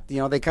novelty act.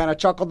 They kind of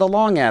chuckled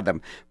along at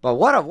him. But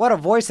what a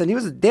voice, and he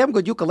was a damn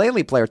good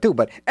ukulele player too.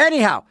 But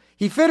anyhow,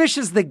 he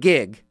finishes the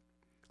gig,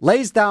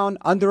 lays down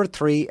under a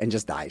tree, and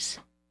just dies.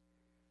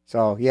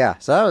 So yeah,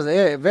 so that was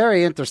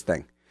very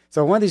interesting.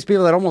 So one of these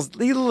people that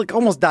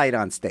almost died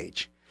on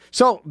stage.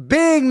 So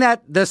being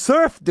that the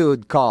surf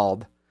dude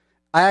called,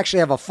 I actually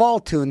have a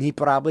fall tune he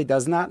probably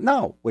does not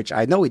know, which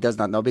I know he does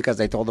not know because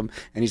I told him,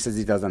 and he says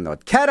he doesn't know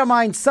it.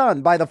 Catamine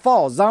Sun by The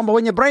Fall, Zombo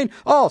In Your Brain,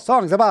 all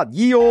songs about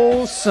ye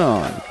old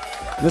sun.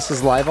 This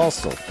is live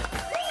also.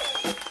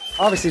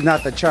 Obviously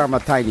not the charm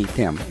of Tiny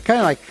Tim.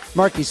 Kind of like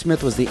Marky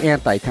Smith was the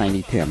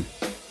anti-Tiny Tim.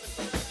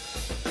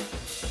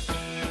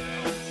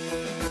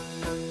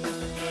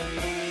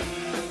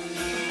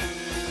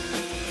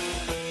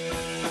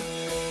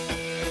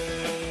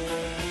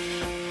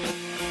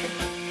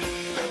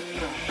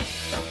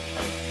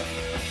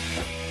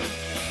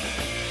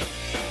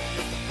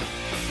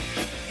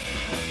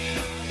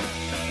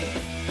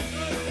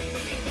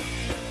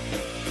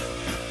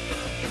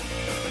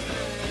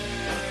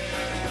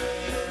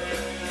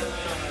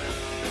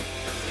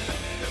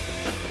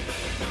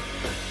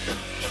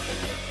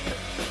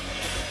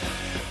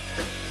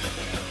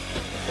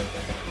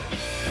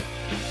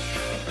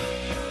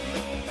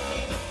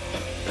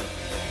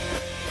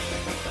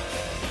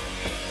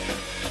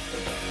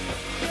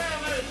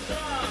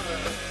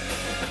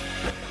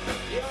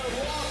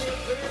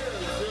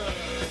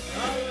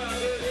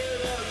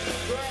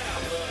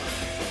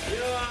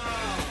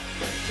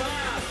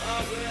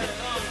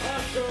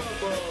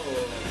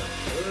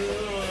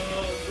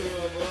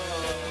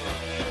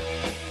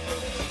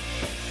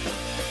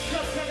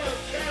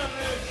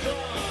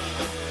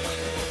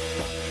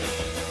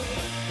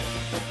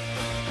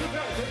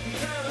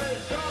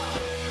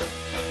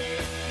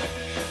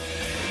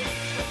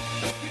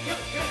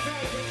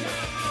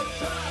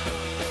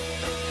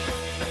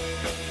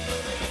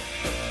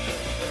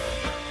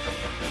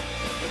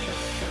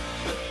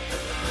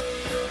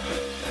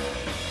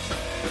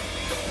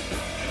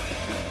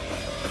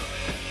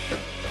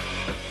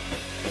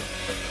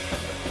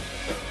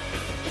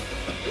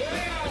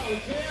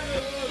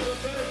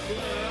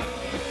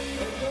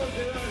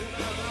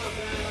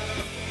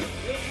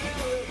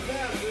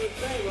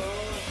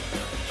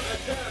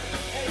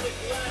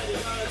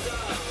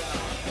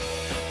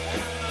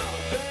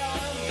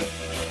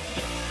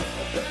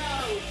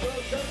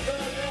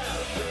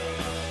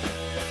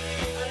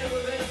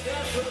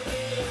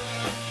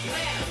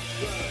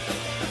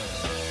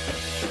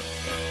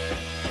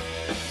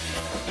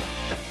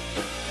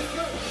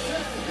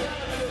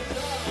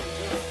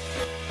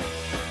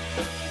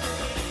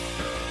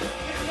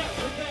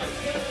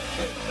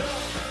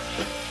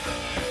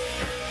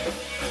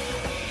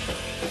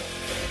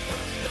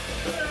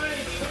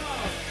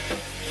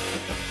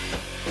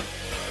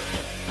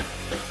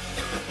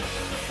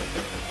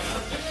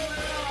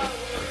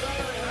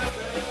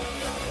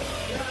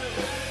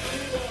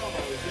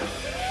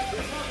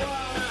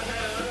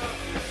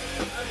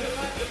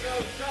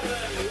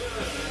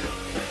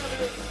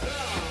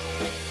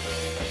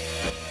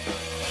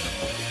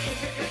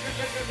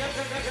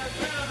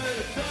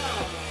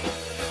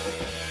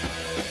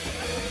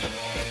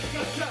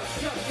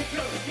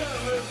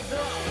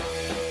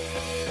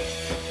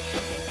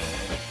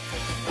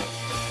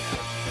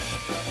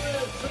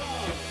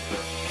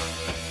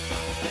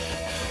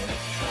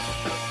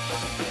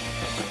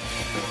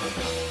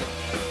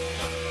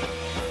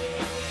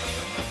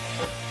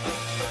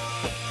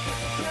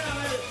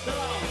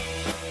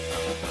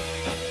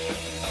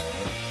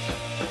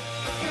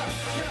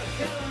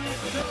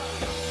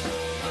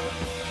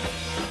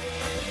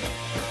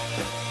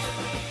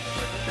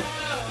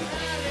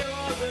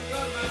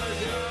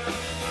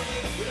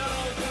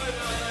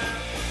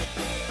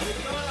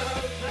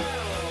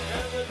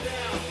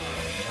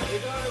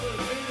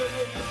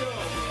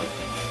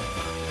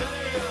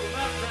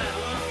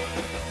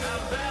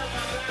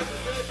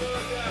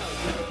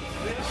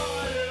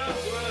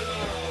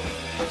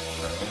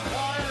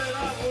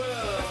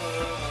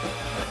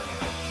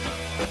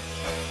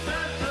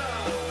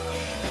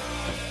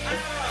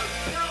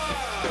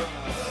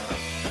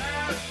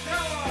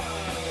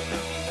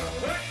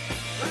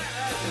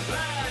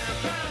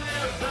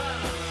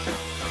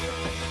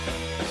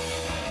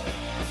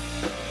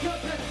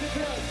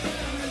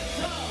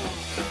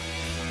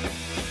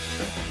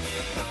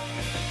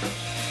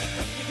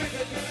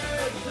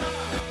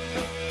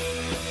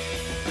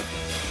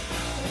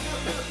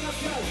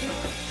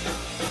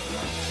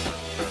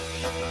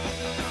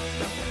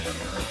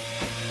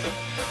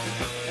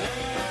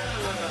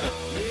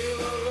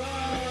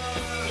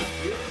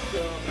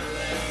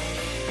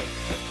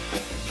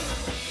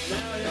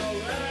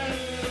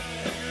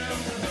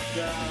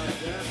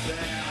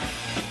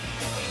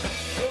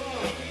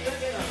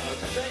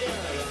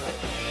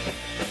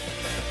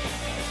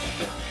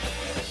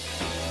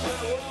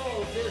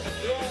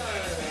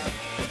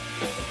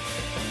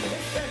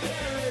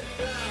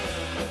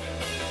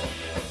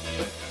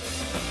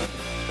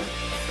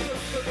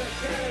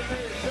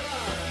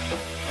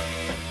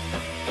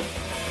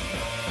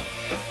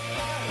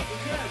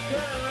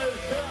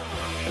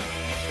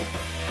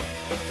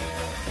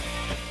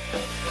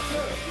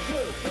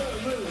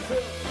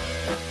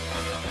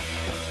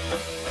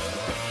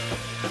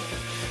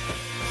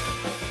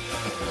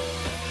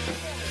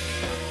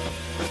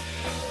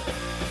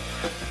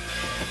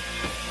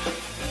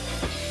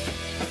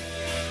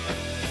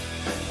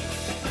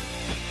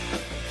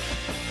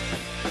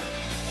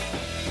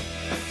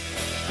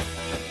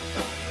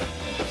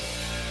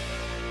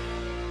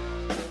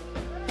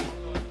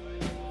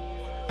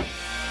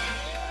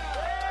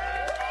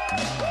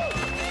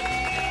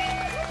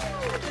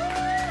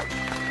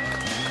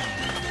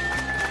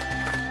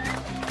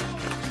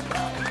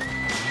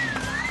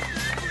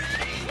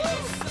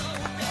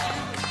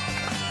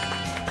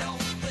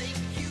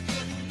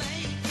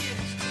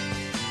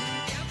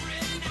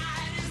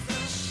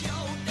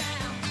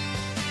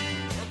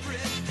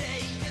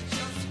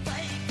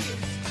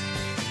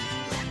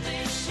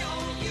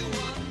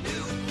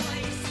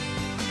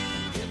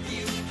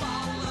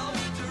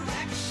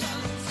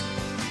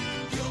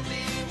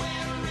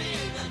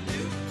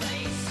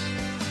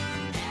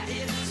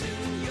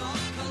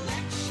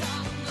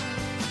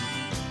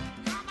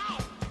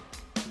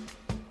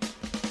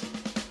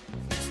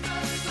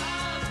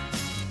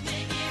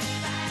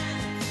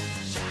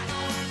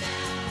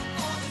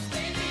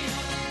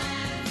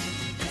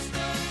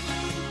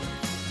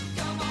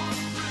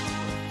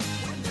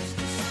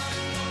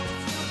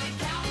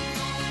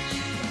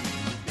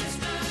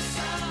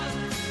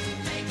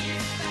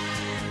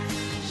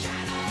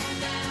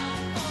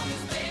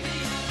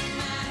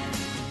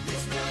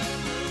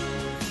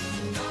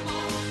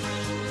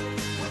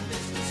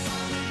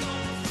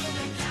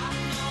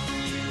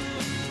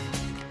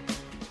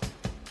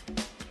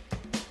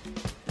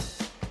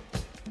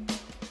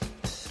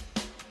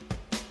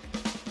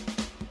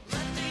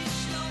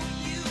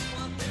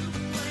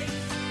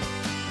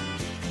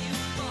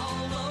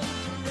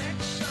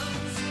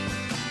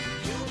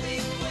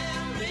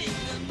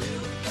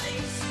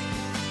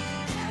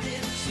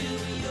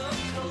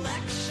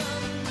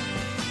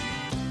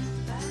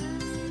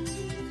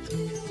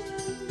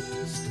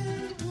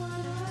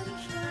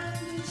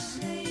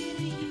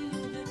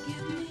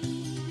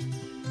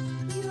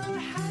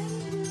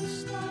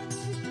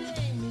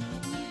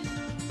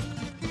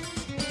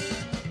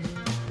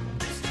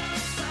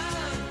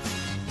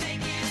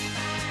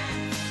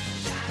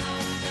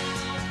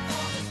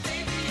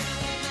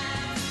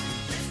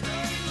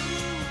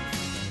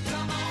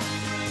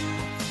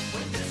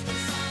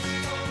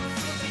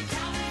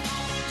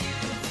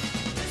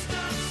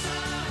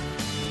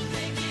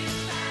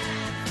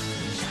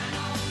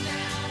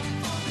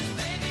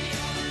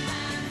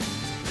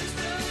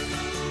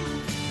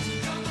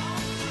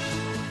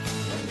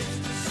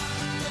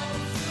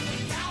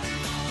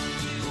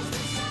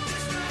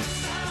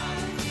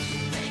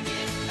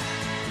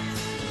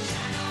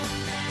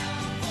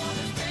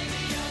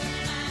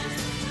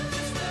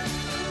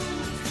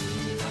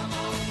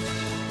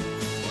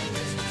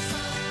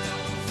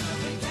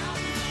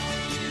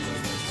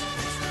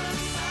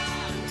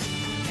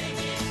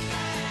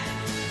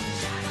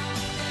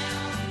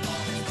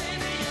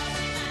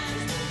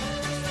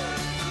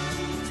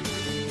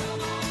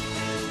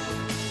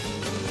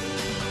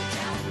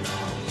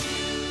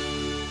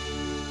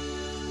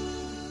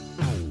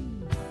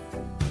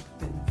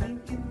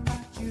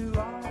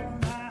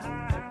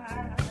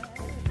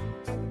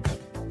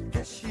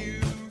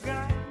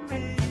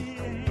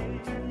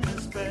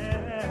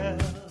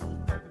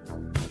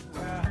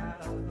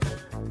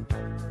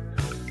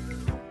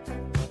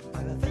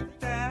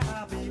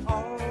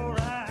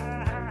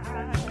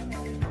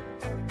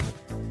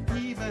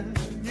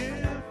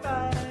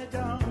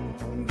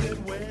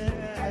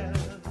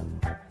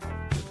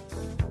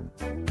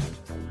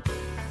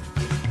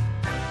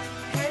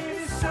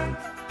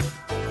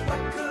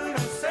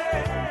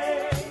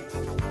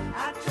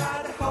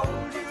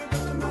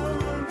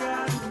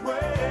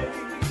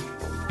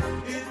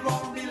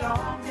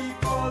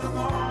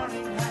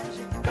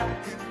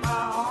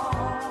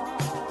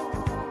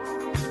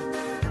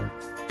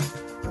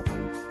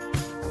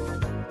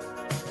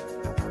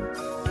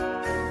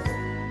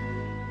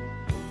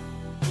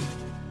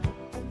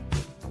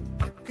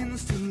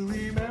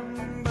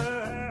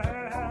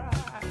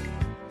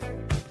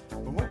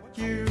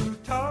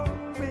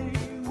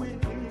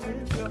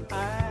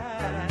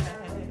 eyes.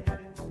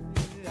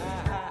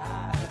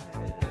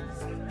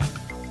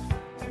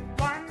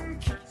 One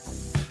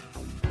kiss,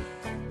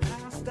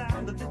 now it's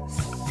down to this.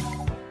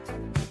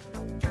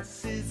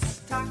 Guess it's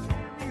time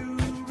you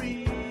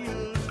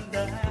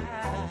realize.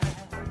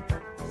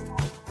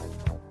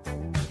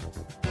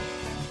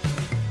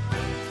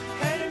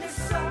 Hey, Miss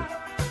Sun,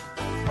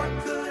 what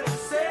could I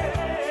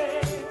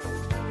say?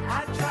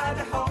 I tried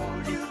to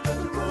hold you, but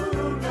the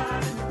moon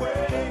got in the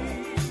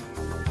way.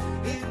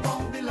 It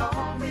won't be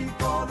long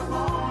before the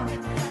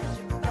morning has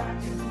you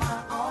back in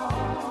my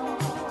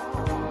arms.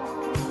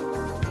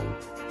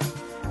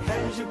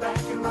 Has you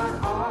back in my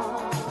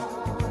arms.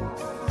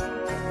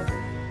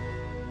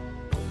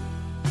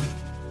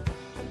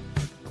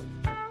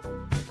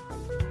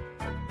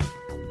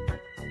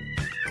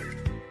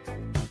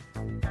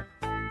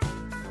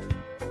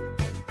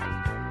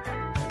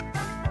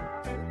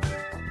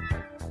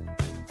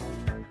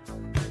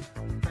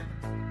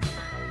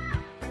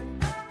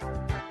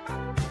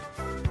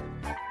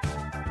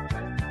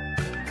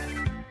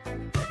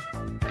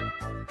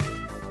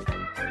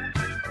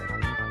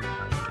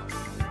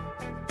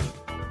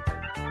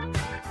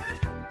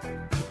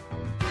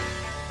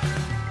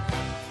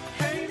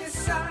 Hey, Miss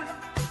Sun,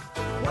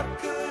 what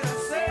could I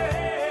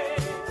say?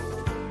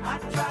 I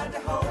tried to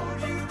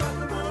hold you, but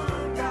the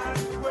moon got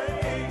in the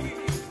way.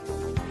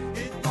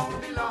 It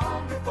won't be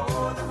long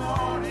before the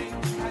morning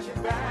has you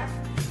back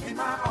in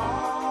my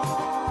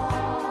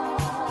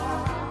arms.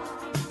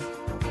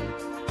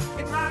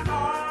 In my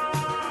arms.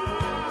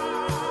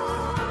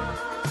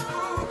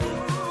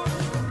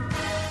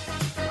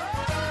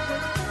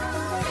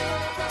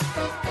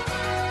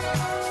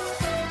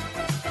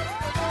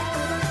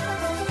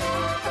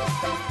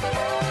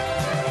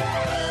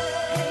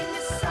 Hey,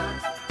 Miss Sun,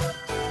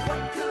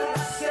 what could I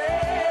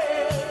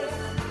say?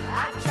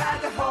 I tried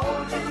to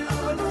hold you,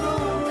 but the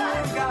moon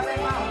got in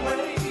my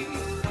way.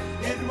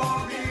 It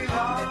won't be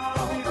long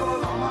before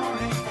the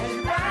morning has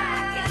you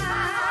back in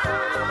my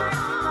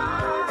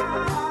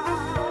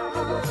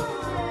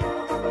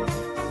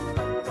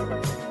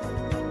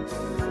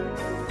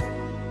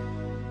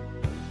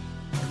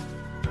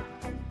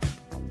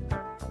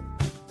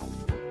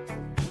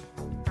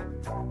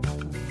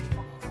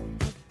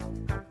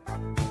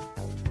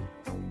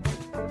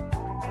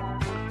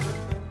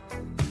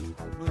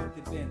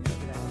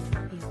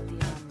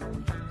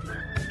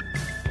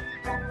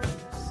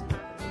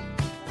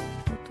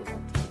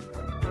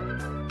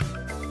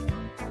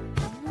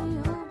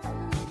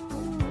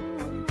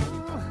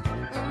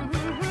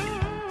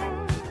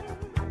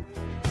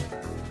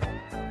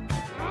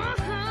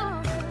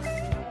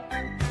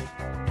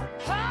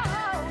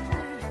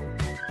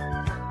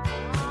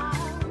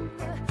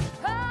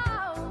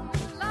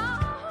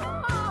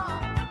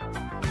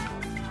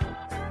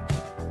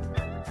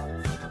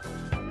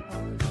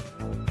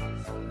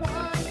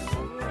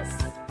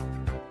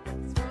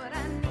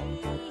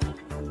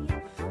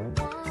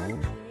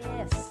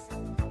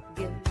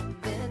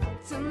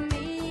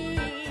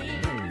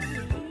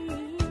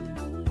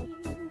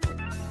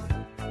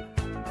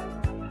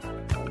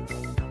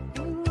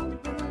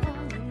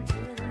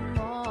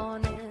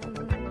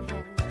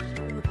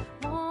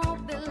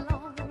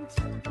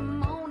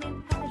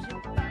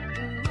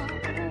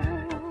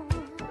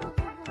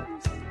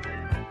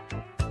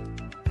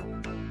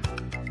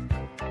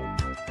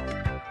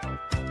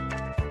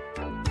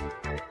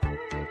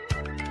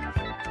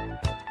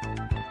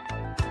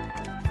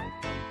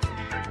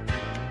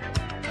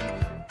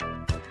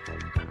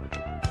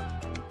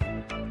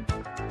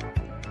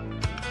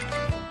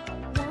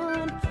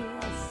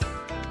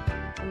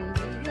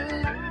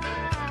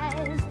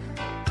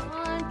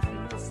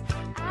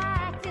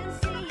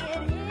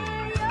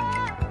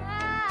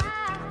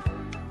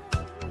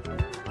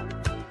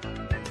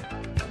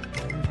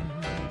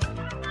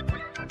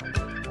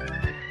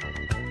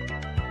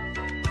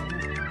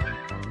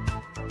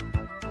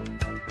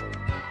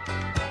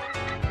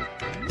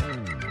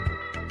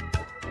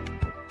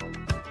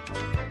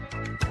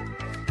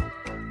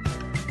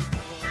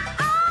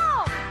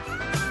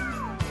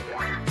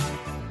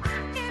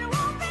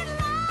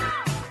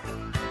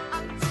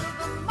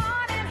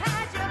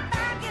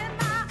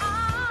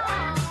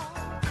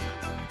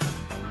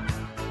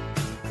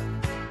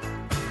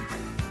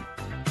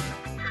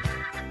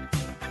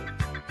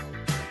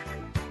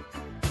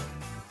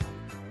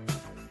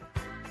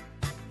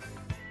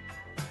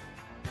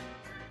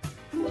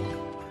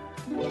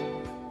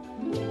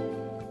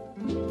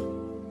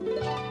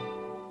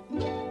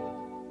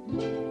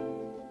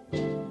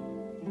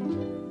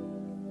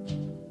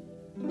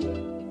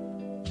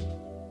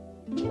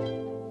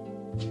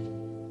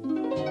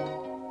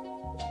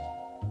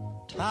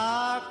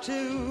Talk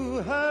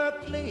to her,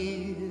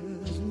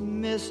 please,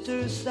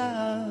 Mr.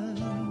 Sun.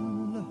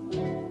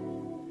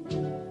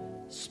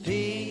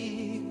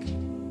 Speak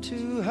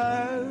to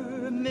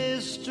her,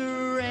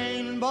 Mr.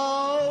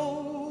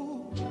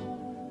 Rainbow,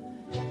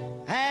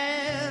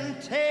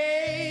 and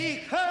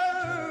take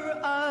her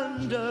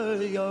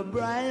under your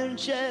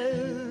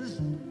branches,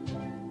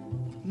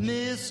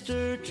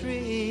 Mr.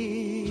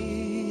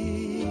 Tree.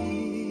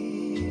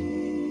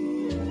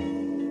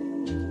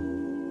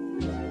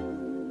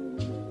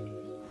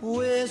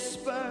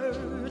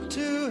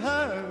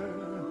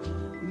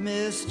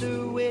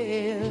 Mr.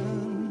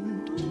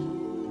 Wind.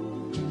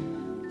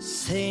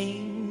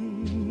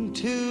 Sing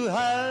to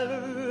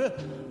her,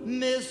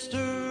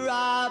 Mr.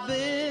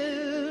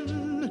 Robin,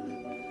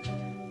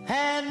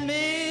 and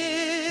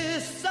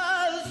Mrs.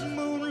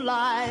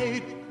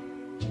 Moonlight,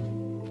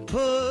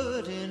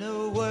 put in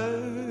a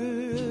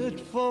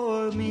word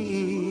for me.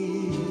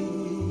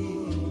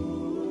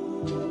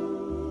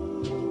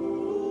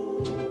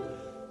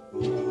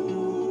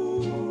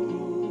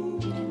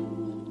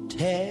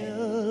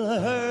 Tell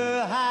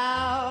her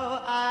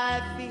how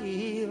I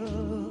feel.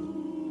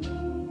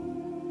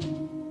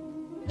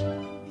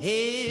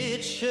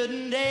 It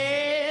shouldn't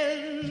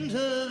end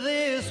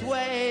this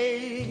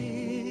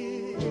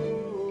way.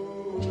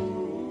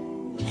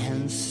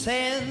 And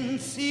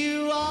since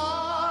you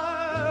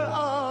are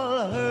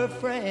all her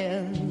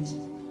friends,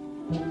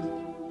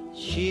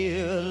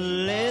 she'll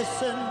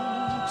listen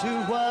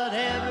to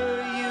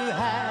whatever you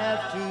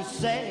have to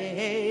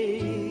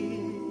say.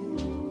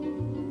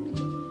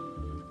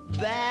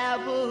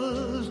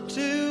 Babble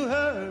to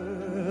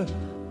her,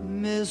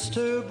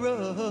 Mr.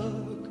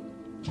 Brooke.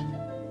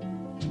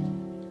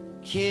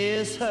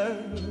 Kiss her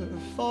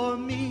for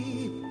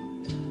me,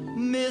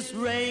 Miss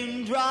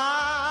Raindrop,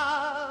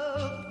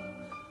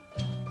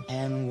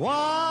 and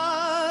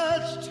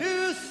watch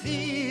to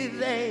see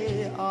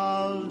they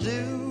all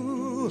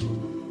do.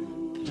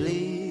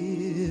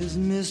 Please,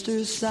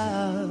 Mr.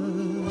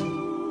 South.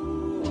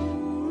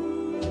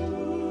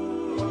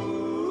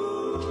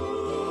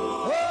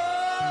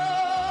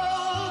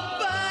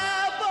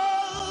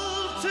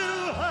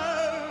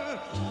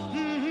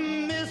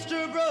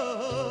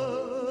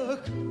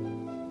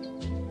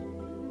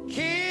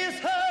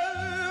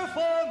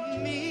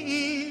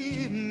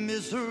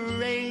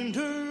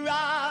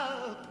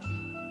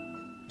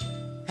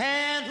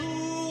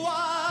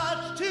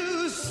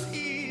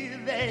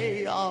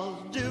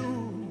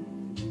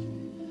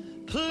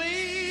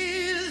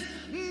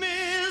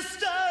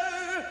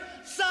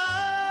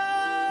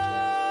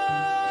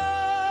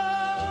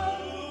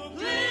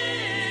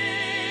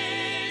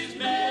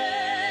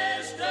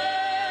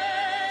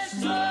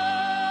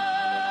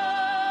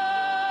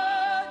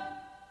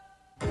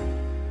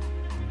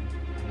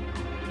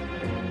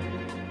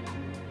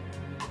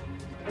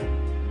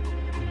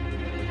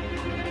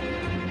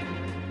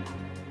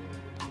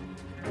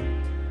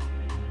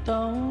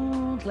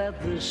 Don't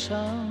let the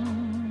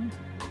sun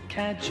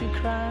catch you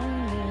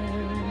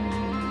crying.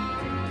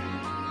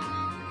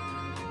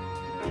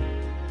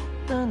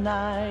 The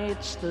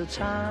night's the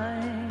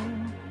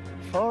time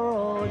for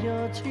all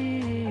your tears.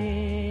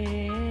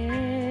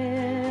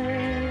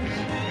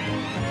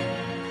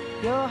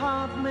 Your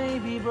heart may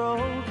be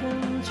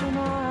broken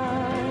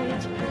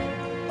tonight,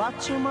 but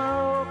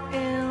tomorrow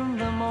in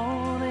the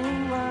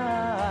morning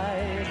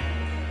light,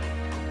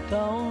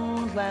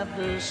 don't let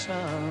the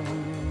sun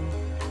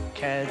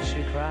catch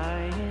you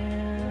crying.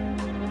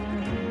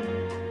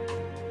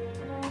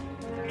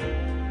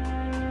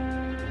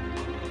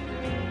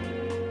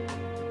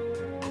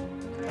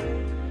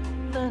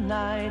 The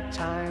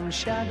nighttime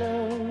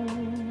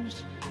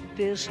shadows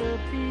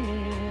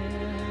disappear,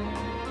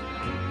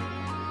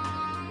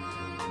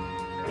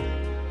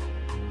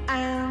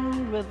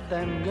 and with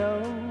them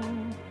go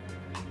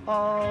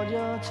all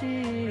your tears.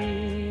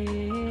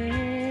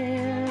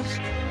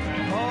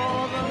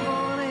 For the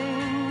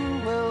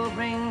morning will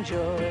bring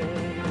joy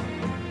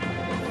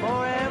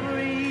for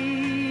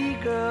every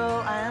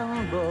girl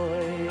and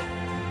boy.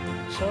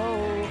 So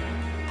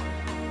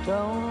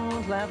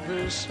don't let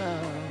the sun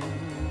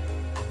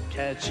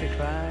catch you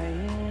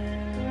crying.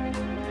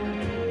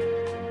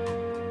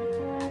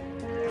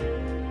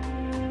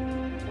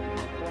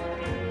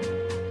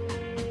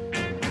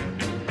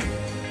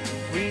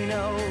 We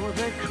know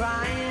that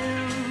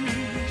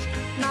crying's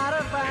not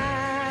a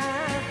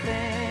bad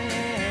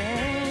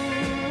thing,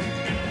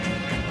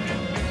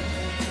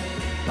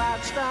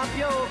 but stop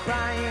your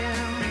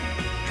crying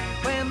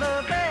when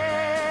the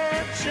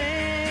birds sing.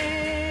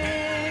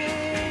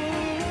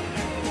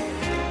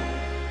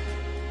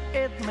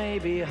 It may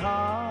be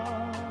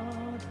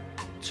hard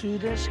to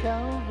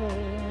discover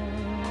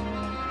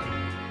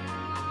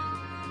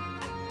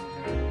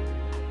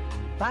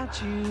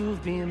that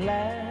you've been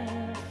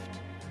left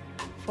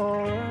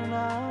for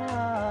another,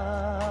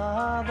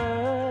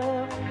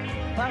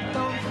 but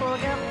don't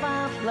forget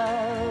that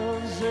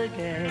love's a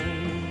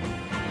game,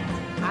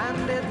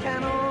 and it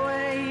can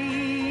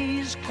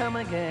always come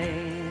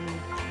again.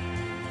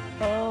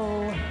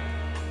 Oh,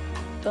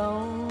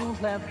 don't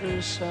let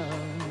the sun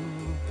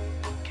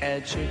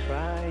catch you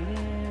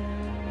crying.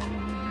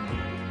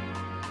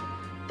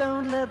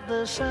 Don't let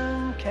the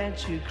sun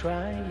catch you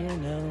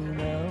crying, oh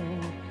no,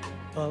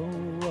 oh,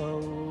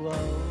 oh,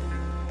 oh.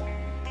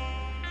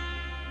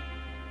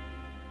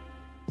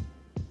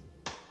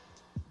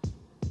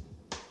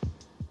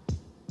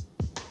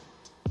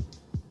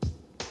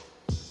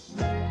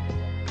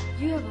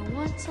 You ever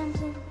want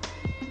something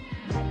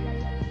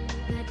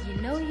that you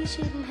know you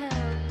shouldn't have?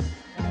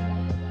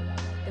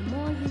 The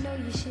more you know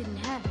you shouldn't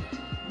have it,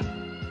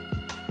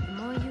 the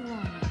more you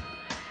want it.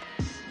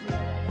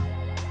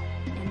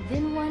 And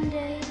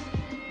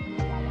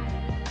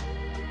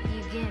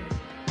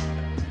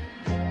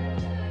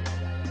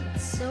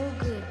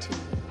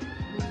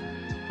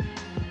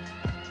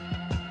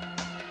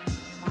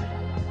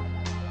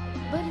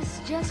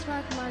just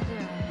like my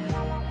girl.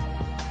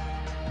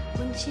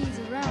 When she's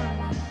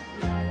around me,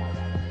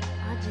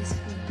 I just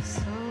feel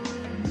so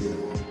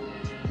good.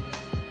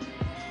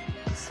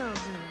 So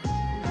good.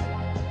 But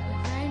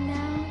right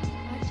now,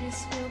 I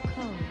just feel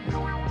cold.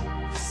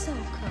 So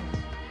cold.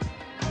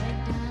 Right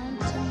down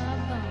to my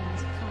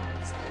bones.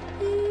 'Cause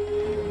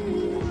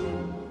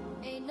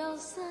ain't no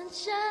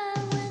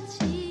sunshine when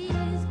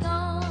she's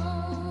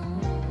gone.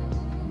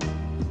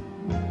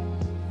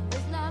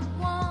 It's not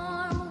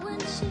warm when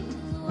she's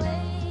away.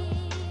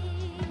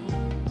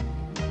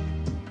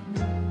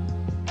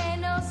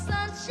 Ain't no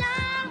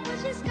sunshine when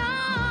she's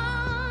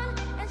gone,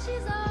 and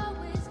she's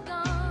always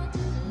gone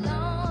too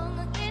long.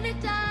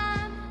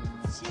 Anytime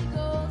she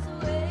goes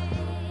away,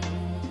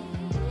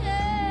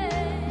 yeah.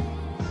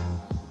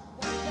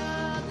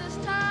 Wonder this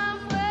time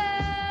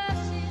where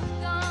she's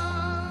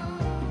gone.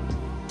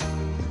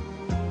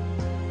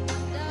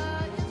 Wonder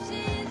if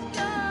she's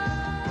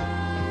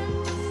gone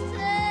to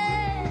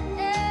stay.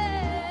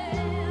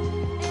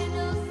 Ain't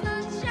no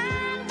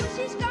sunshine when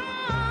she's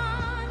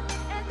gone,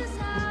 and this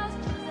house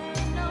just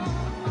ain't no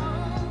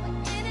home.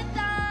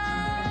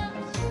 Anytime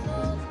she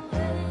goes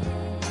away,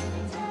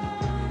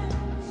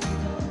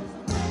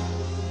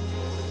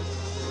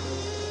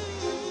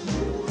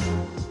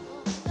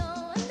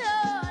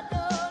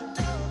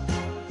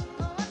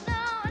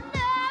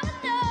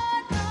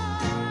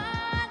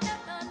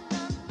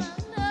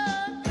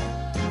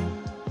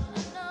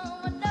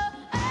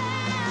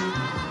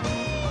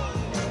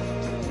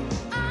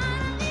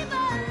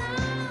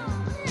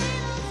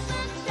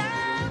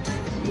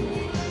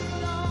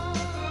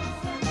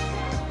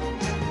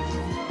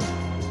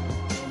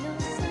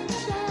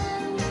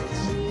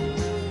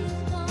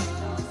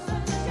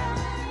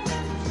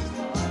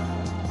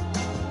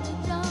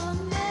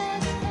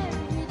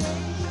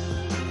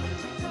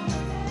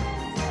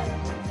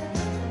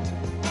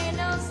 ain't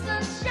no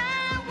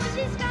sunshine when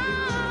she's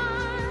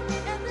gone,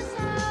 and this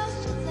house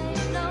just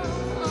ain't no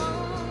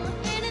home.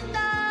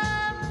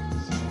 Anytime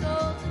she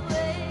goes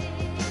away,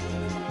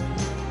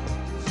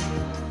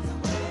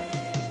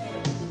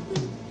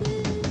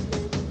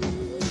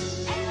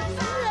 ain't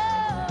no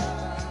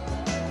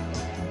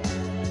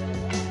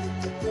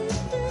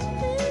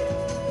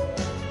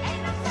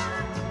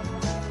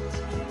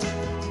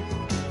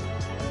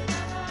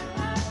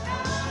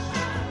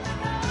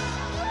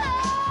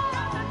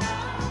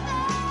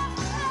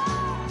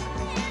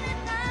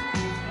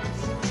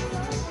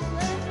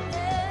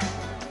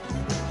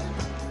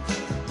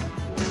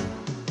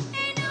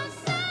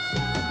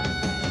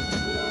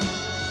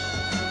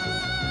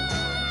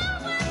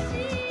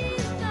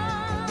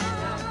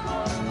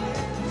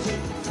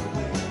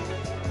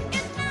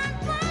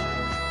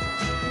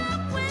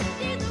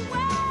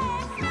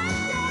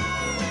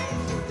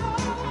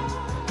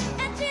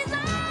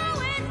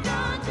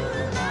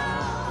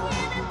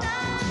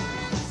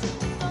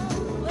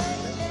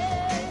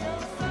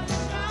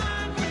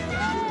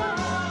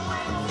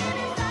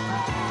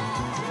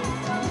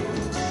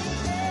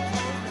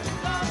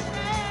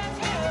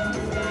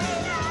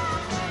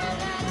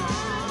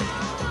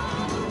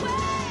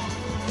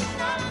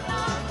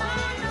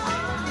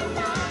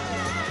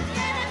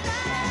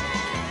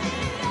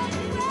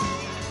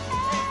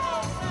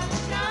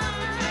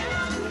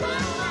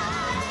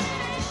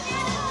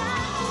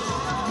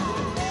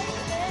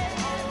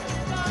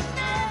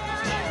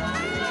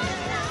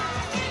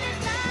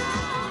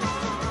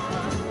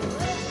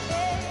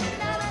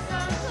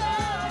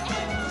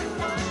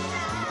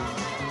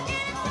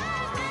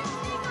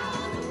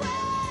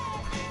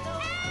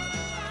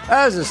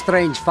That was a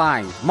strange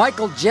find.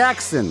 Michael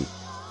Jackson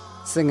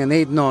singing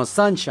Ain't No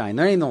Sunshine.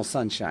 There ain't no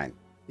sunshine.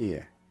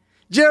 Yeah.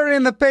 Jerry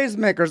and the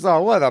Pacemakers.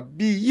 Oh, what a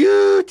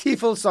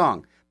beautiful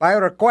song. By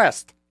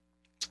request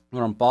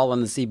from Paul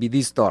in the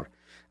CBD store.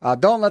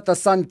 Don't Let the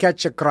Sun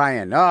Catch You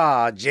Crying.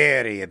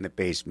 Jerry and the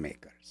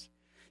Pacemakers.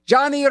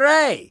 Johnny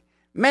Ray.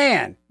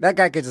 Man, that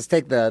guy could just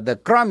take the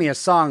crummiest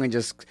song and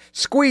just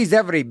squeeze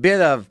every bit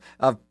of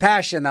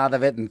passion out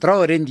of it and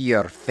throw it into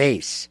your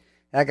face.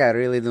 That guy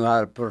really knew how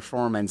to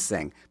perform and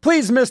sing.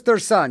 Please,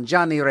 Mr. Sun,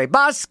 Johnny Ray.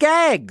 Boss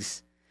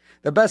Skaggs.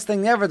 The best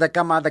thing ever to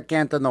come out of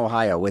Canton,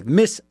 Ohio with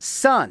Miss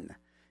Sun.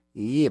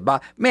 Yeah,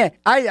 man,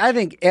 I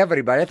think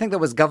everybody, I think that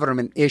was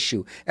government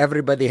issue.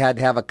 Everybody had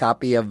to have a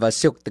copy of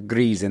Silk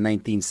Degrees in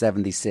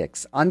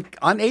 1976 on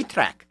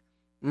 8-track.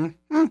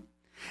 Mm-hmm.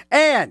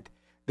 And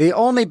the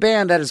only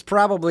band that is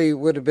probably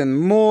would have been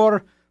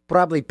more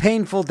probably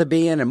painful to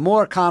be in and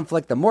more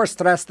conflict and more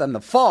stress than the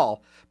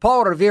Fall,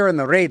 Paul Revere and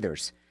the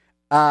Raiders.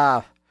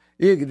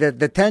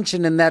 The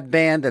tension in that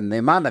band and the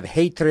amount of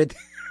hatred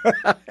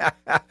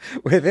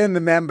within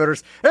the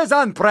members is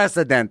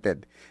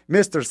unprecedented.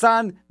 Mr.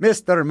 Sun,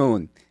 Mr.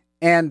 Moon.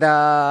 And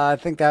I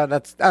think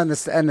that's on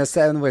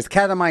the was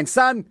Catamine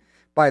Sun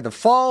by the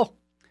Fall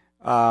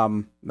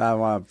for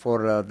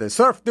the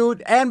Surf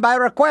Dude, and by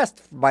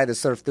request by the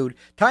Surf Dude,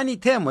 Tiny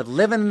Tim with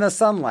Living in the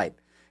Sunlight.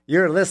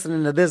 You're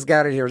listening to this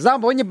guy right here.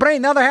 Zombo in Your Brain,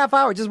 another half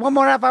hour, just one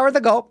more half hour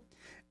to go.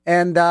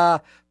 And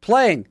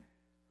playing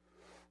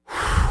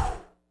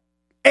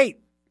 8,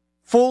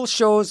 full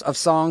shows of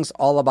songs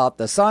all about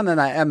the sun,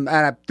 and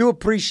I do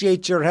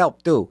appreciate your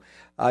help too.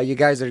 You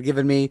guys are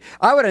giving me.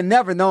 I would have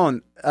never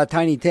known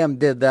Tiny Tim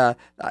did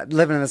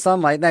 "Living in the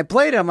Sunlight," and I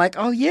played it. I'm like,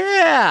 oh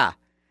yeah,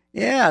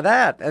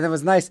 that, and it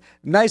was nice,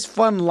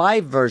 fun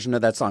live version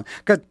of that song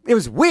because it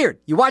was weird.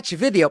 You watch the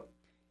video,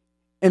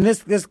 and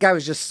this guy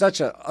was just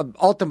such a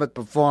ultimate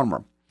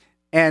performer.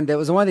 And it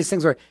was one of these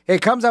things where he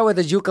comes out with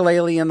his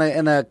ukulele in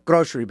the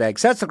grocery bag,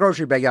 sets the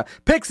grocery bag down,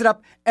 picks it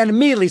up, and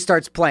immediately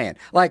starts playing.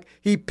 Like,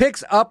 he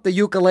picks up the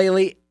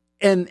ukulele,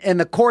 and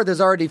the chord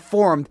is already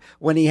formed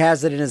when he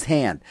has it in his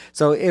hand.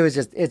 So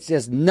it's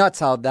just nuts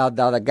how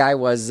the guy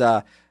was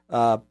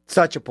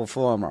such a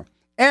performer.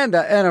 And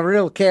a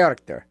real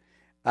character.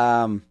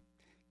 Can't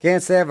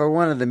say I ever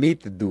wanted to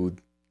meet the dude.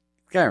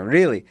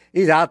 Really,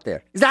 he's out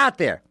there.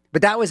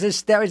 But that was his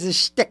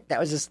shtick. That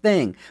was his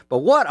thing. But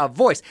what a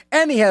voice.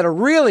 And he had a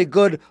really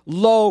good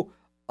low,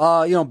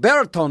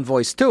 baritone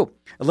voice, too.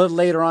 A little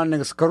later on in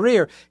his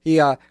career,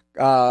 he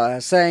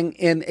sang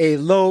in a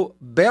low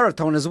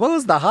baritone as well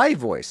as the high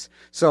voice.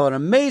 So an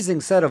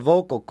amazing set of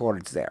vocal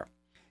cords there.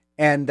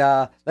 And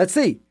let's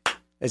see.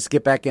 Let's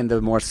get back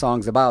into more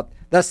songs about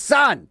the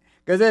sun.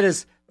 Because it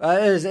is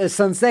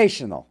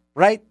sensational.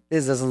 Right?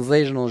 This is a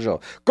sensational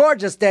show.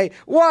 Gorgeous day.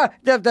 What?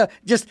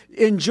 Just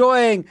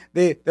enjoying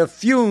the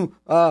few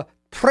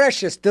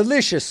precious,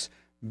 delicious,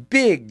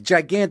 big,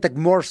 gigantic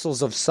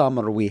morsels of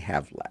summer we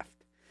have left.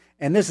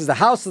 And this is The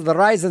House of the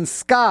Rising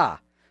Ska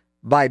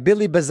by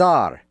Billy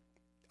Bazaar,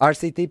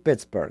 RCT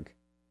Pittsburgh.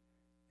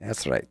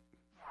 That's right.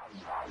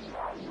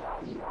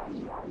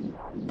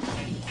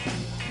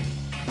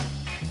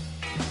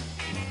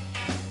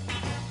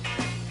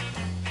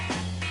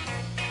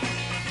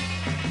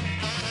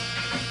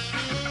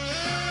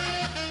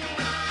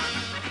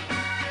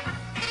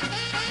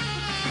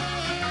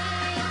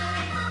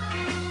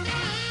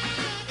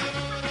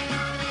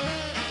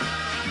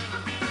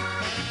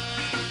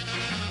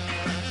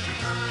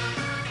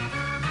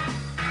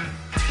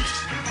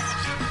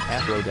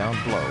 Halfway down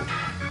below.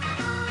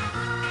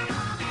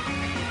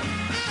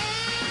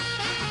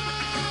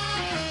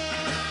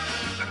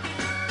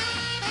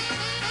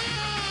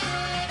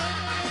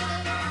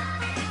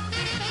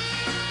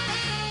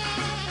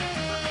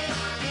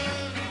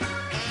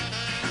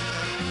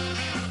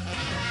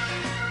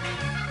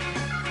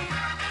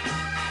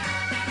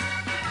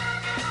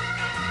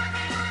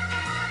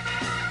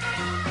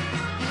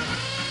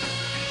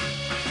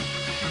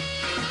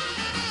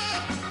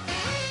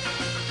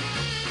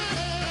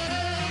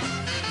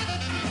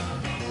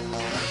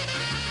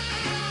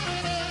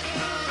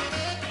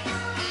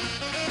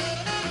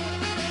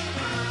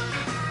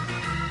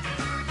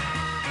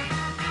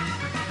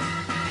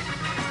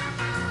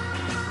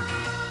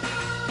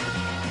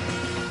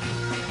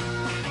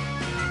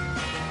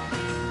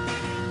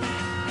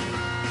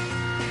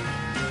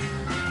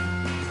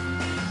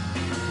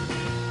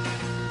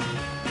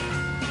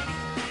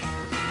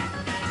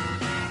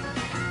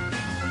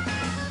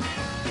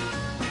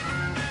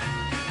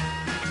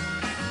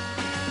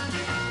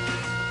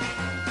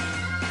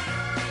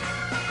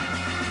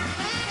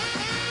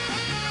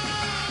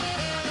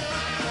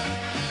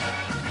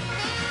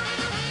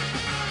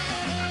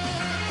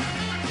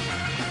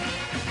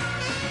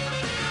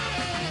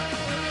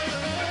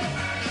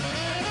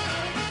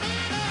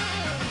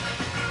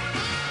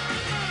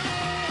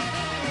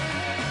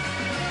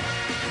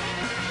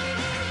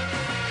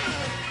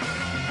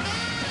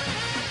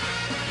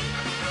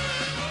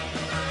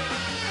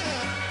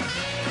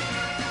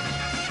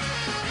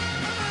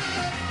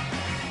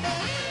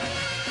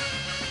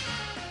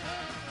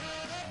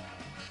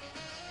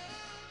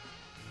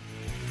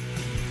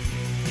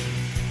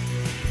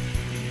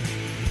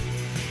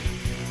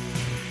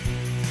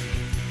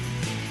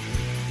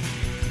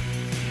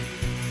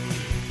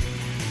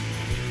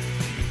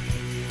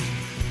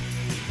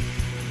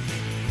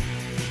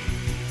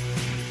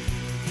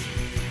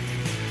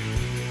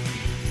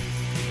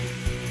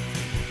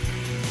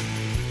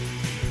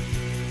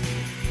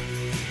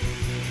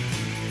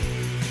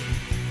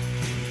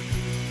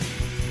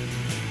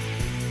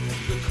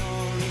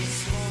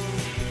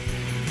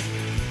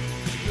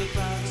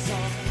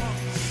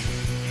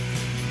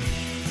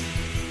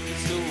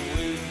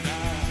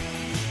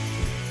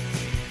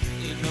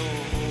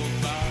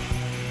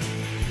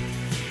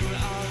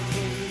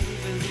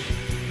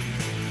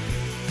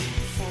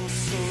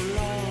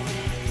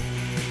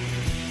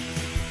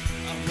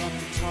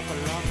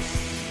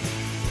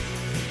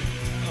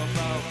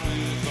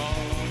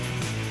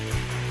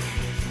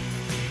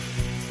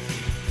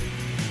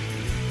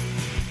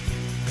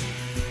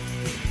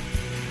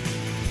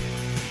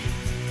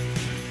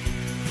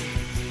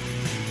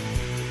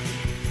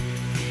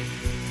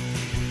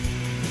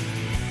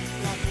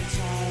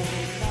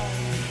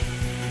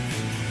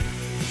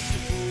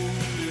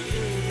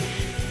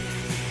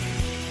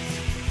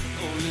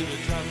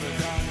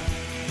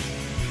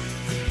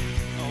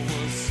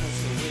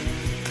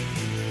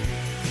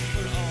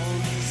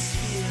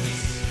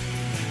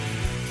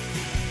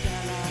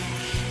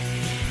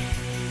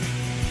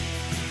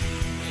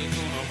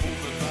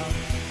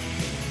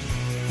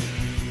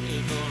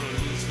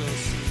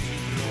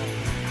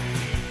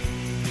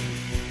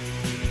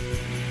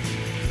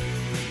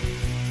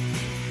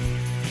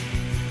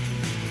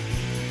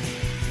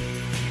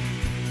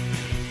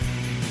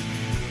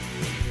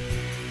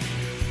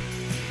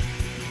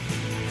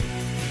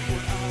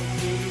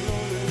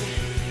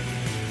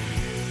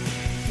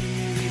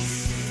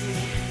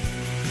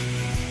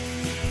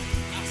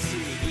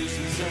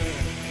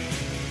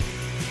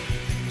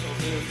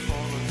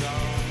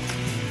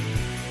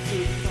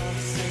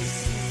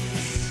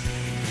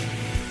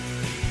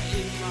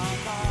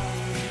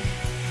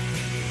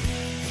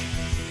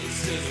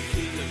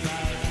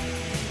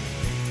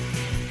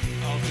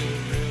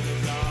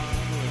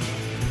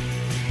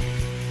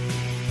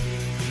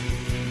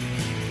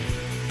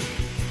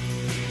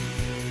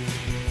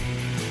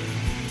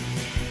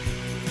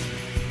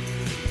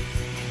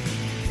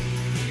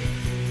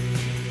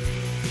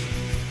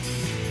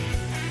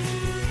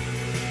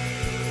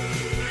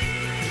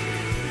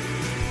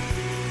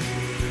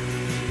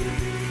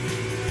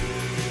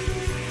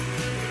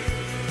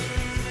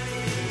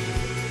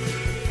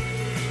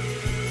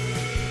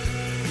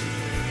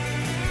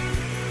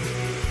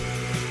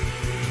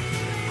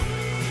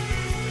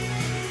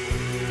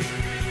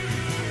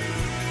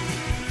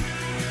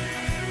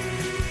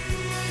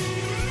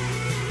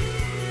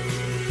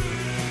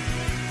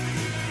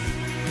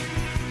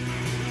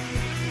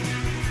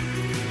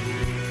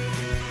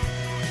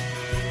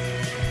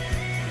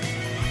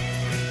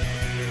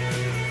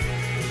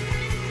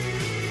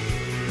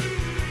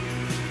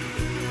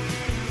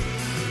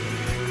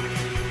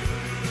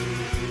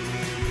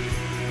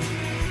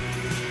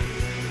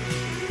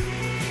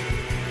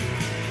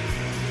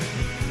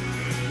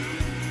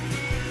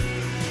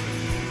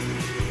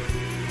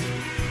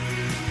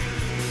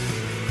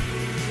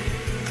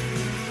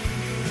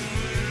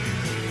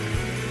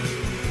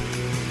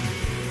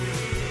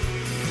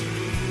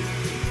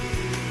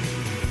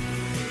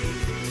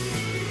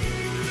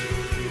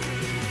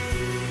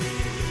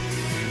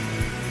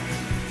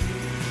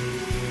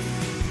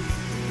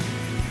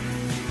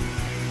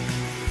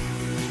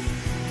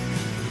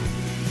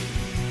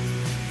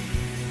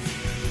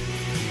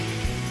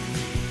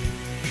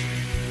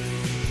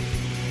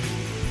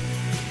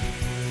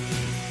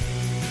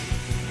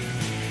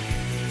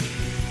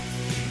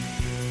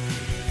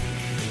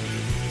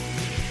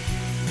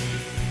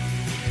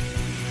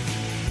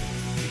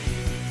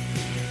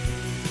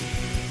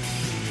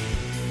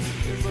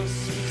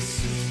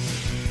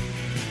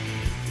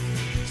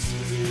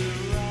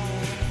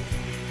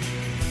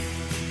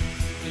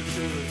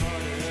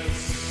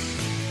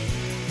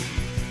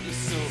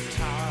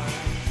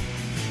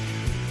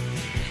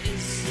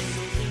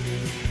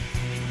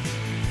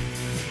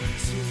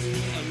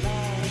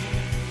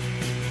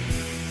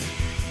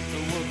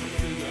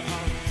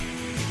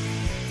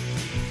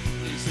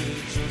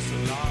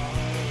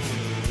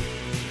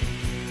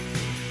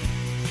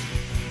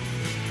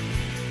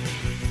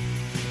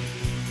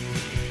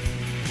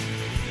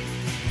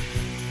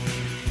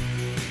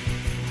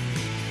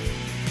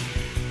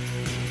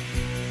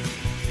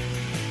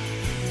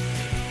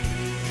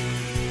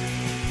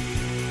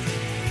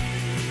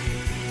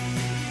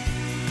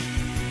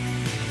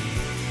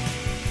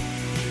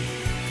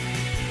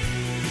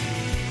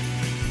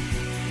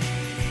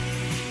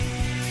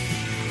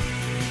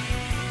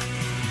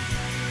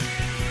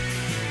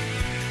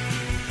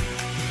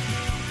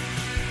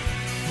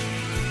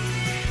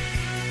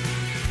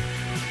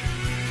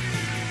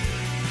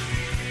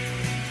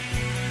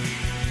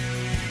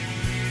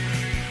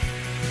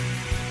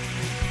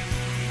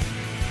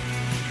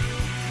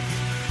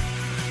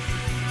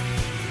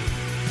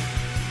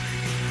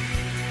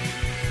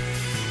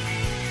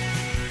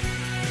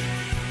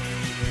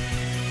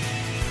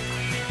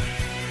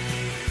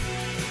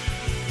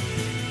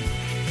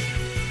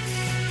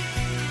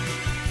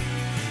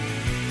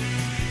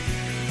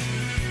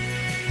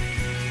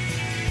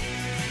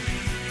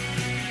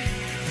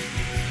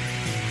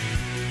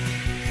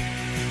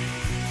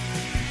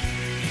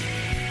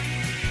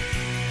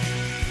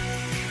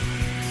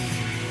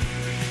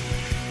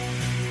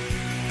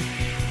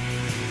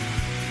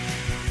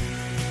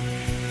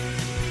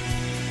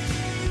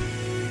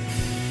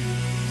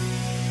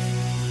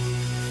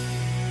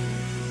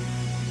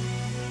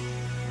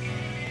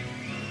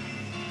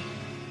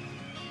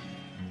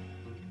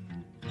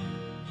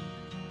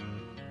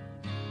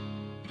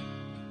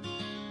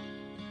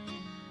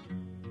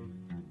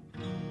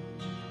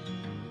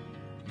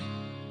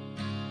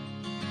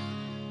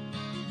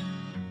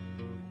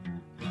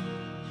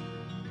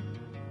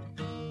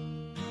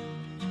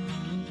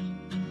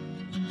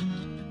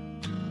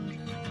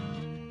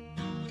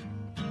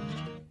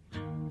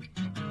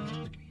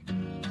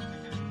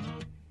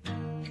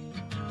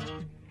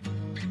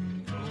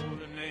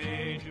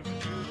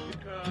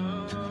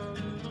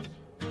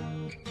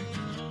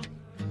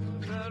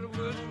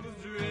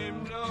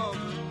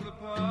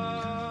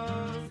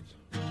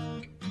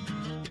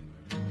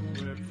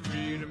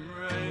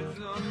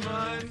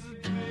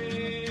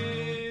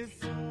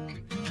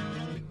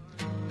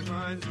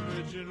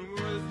 rich in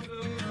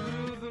wisdom,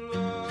 truth, and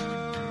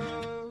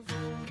love.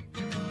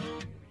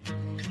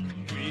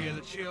 We are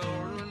the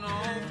children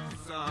of the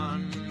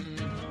sun.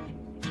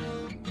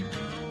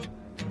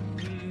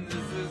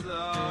 This is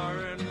our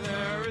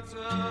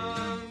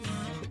inheritance.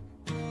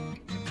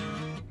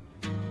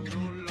 No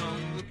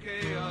longer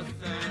chaos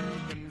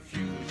and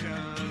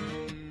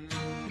confusion.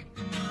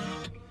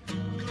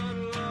 But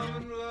love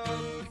and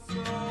love,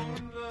 song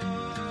and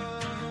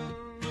love.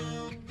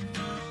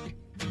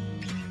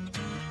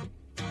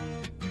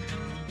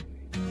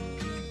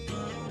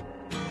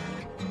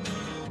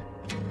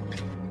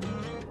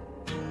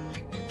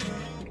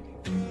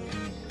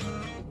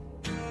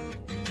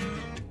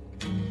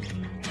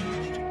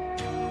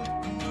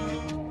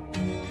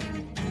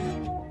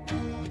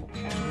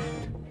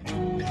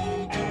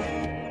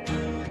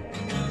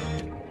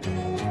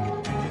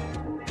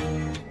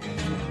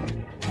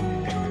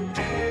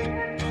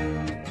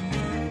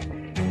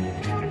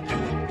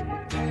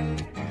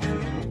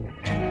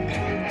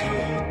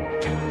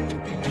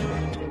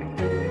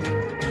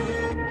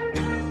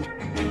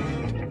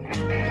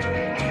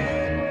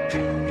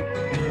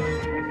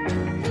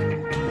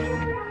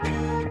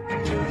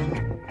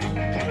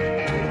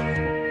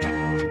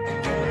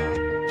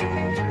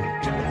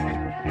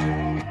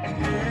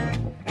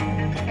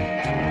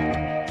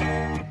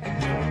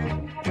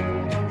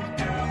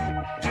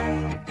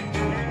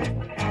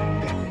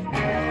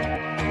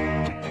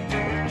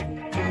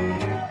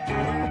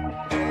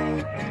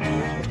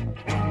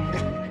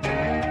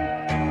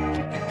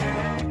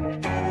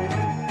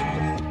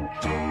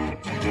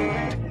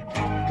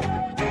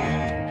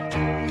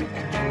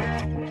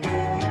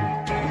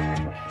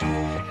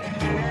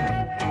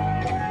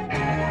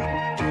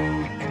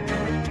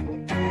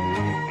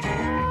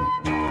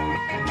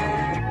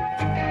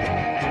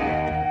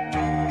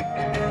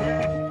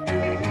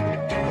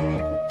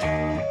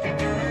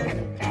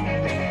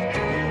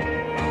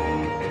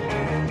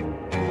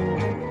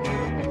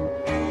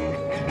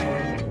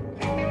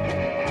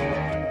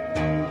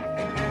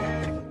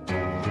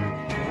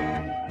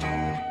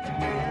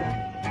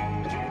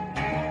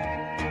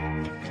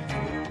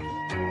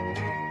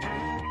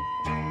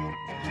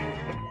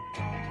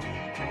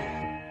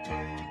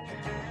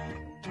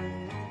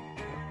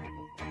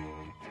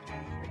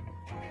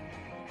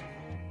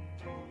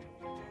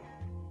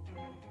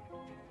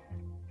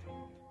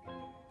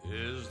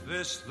 Is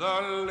this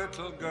the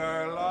little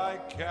girl I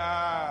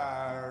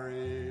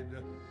carried?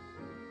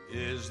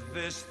 Is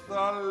this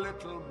the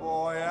little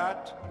boy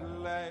at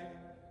play?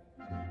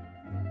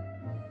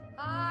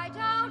 I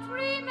don't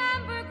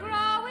remember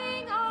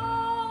growing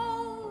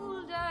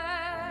older.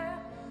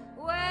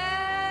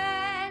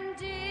 When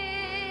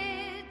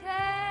did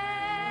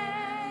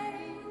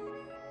they?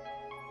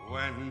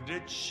 When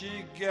did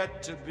she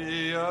get to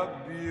be a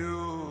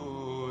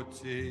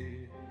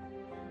beauty?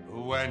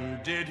 When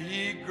did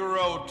he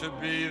grow to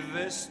be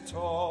this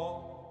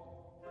tall?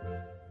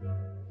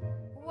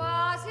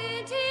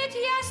 Wasn't it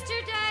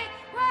yesterday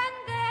when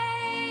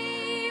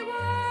they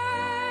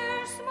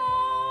were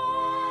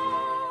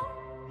small?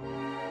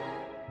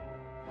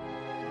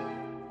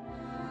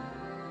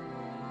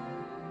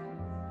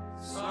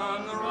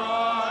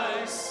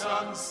 Sunrise,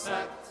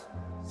 sunset,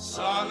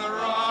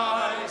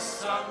 sunrise,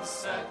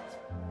 sunset,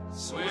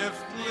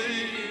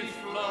 swiftly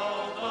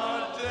flow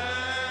the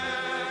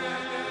days.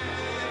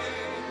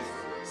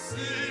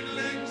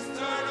 Seedlings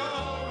turn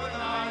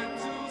overnight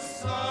to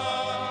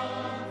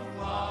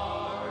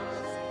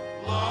sunflowers,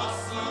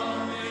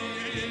 blossoming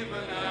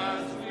even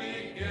as we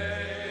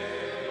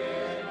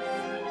gaze.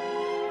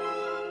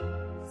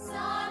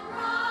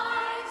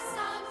 Sunrise,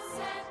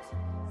 sunset,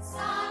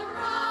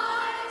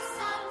 sunrise,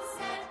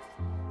 sunset,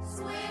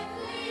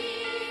 swiftly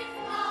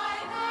fly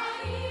the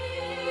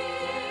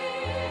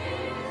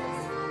years.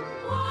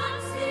 One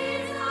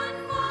season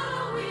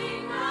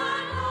following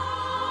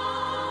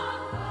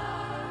another,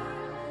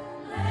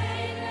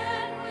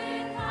 laden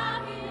with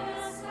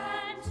happiness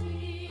and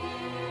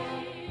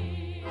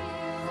tears.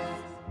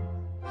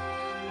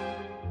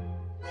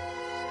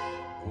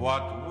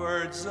 What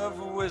words of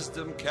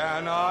wisdom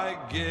can I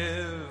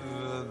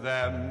give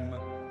them?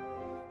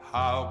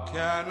 How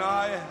can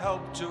I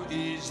help to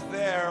ease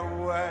their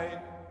way?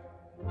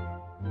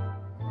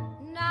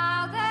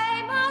 Now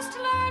they must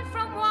learn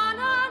from one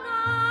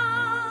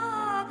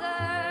another,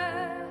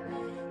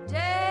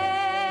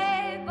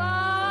 day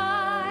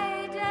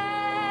by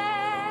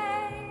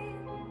day.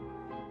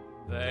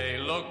 They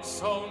look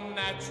so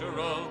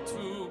natural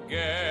together.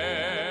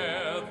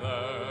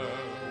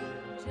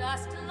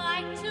 Just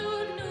like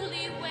two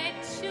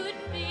newlyweds should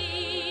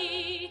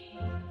be.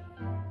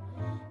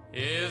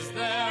 Is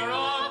there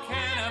a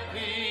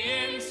canopy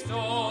in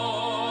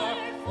store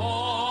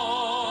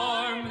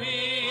for me?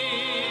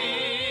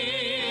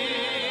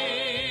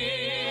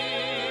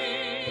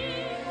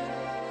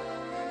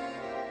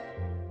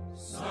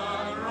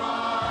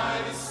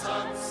 Sunrise,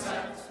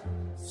 sunset,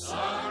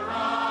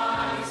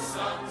 sunrise,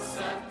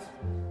 sunset,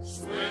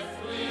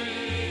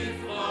 swiftly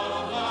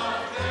flow the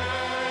days.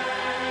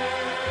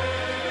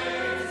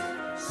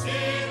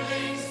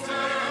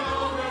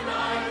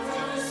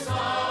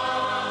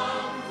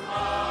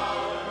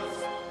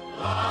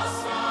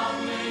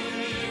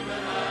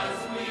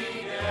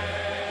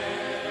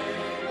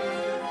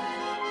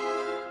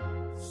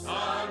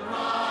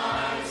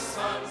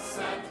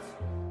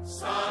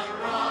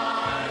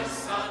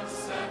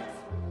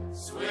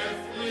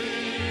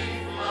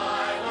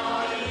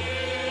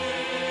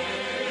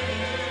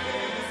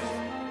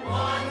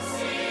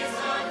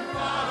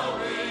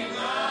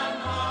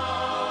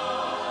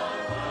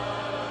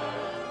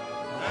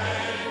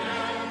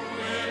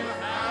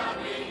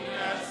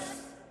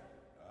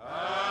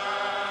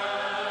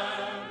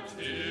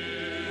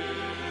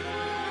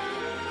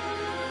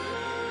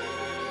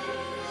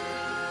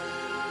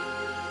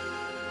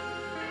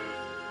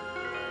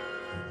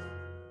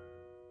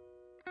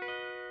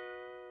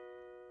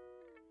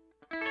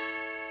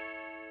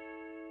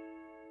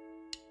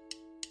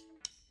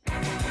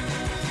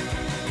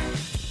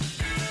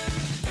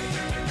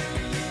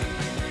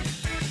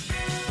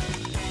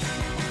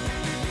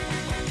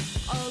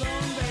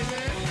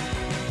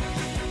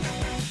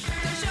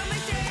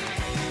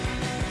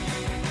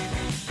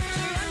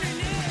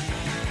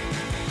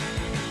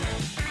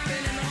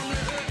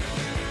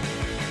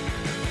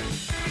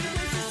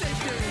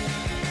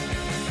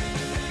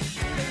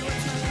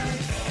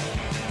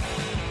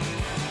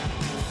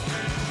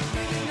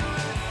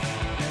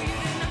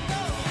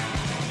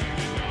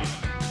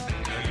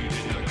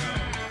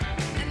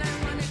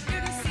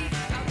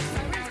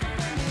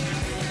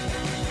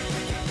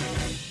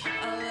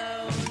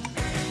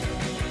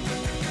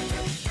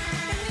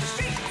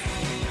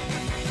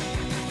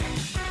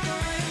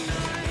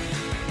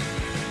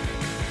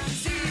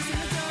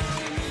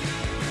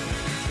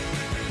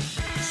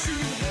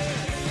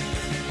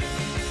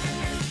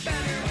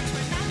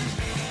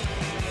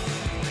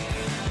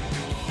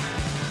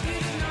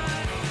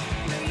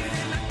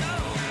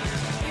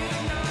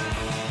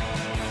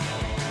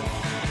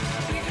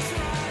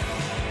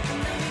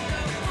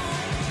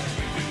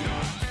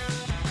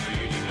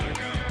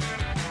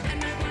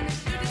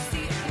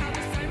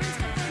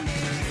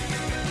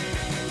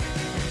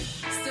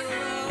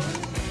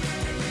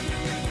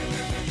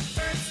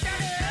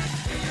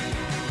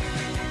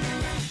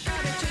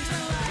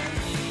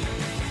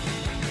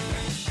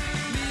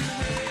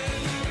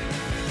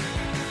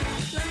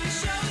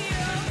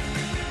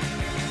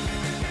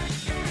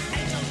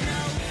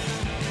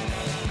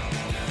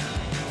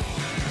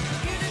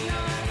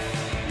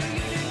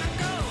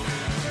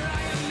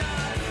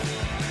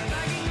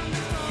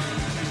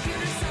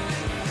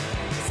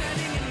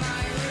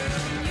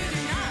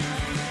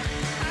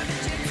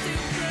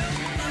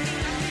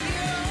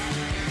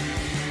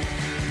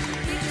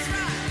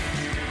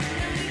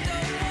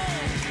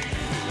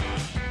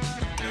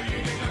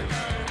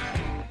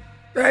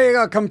 There you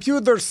go,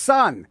 Computer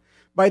Son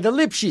by the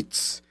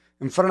Lipschitz.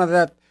 In front of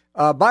that,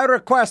 by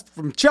request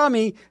from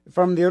Chummy,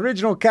 from the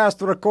original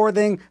cast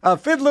recording,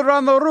 Fiddler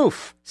on the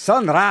Roof,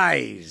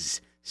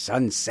 Sunrise,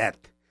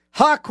 Sunset,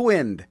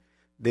 Hawkwind,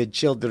 did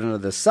Children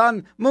of the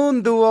Sun,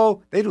 Moon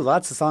Duo, they do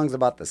lots of songs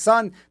about the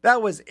sun,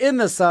 that was In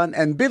the Sun,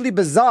 and Billy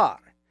Bazaar,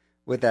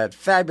 with that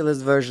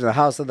fabulous version of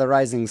House of the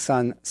Rising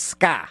Sun,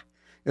 Ska.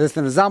 You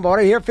listen to Zombo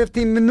right here,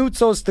 15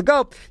 minutos to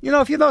go. You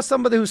know, if you know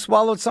somebody who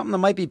swallowed something that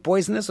might be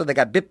poisonous, or they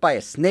got bit by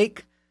a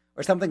snake,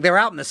 or something, they're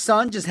out in the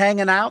sun just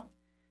hanging out,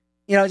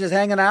 just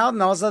hanging out,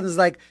 and all of a sudden it's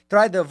like,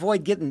 tried to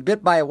avoid getting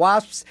bit by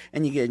wasps,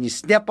 and you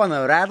step on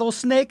a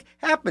rattlesnake.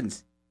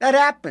 Happens. That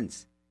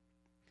happens.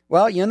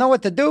 Well, you know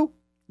what to do?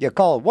 You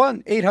call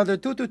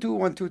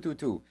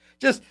 1-800-222-1222.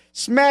 Just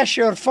smash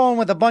your phone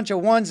with a bunch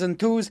of ones and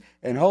twos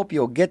and hope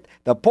you'll get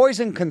the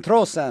Poison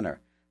Control Center.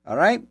 All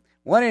right?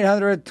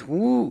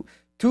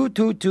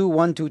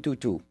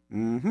 1-800-222-1222.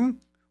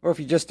 Or if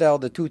you just dial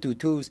the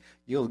 222s,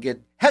 you'll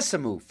get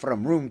Hessimu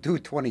from room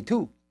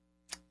 222.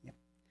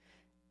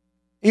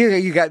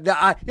 You got,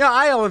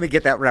 I only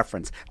get that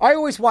reference. I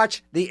always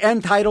watch the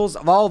end titles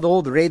of all the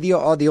old radio,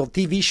 all the old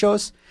TV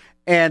shows,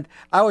 and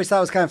I always thought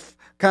it was kind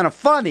of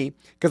funny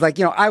because,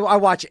 I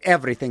watch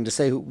everything to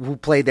say who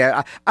played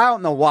there. I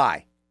don't know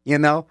why.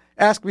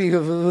 Ask me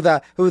who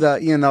the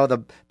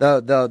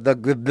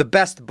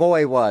best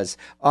boy was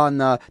on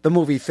the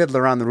movie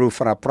Fiddler on the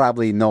Roof, and I'll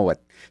probably know it.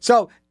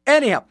 So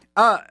anyhow,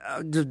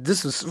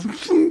 this was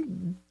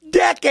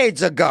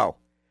decades ago.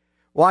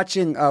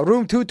 Watching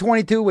Room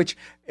 222, which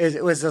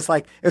it was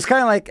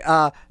kind of like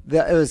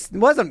it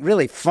wasn't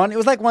really fun. It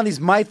was like one of these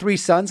My Three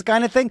Sons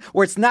kind of thing,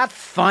 where it's not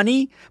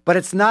funny, but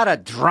it's not a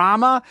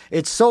drama.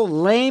 It's so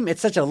lame.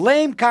 It's such a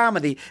lame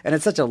comedy, and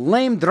it's such a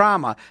lame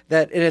drama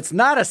that it's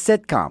not a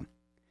sitcom.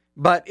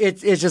 But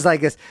it's just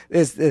like this.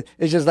 It's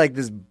just like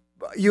this.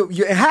 You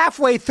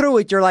halfway through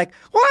it, you're like,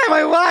 why am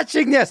I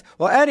watching this?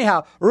 Well,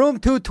 anyhow, Room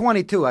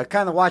 222. I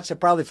kind of watched it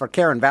probably for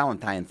Karen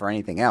Valentine for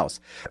anything else.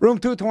 Room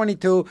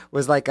 222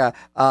 was like an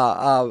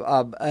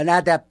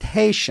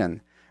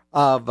adaptation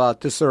of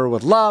To Serve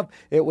with Love.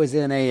 It was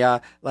in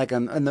an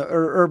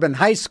urban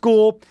high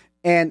school,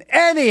 and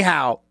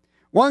anyhow,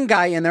 one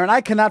guy in there, and I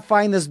cannot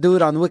find this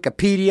dude on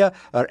Wikipedia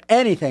or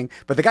anything,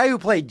 but the guy who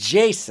played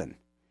Jason.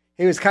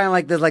 He was kind of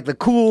like this, like the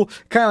cool,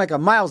 kind of like a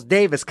Miles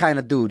Davis kind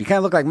of dude. He kind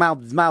of looked like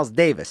Miles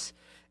Davis.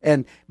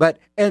 But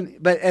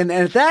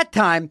at that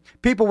time,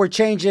 people were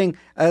changing.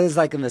 It was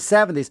like in the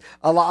 70s.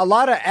 A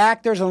lot of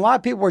actors and a lot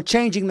of people were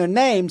changing their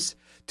names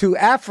to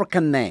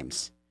African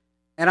names.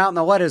 And I don't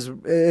know what his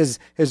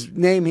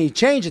name he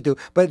changed it to,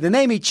 but the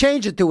name he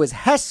changed it to was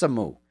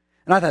Hessimu.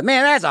 And I thought,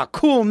 man, that's a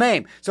cool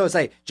name. So it's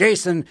like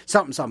Jason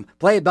something,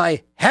 played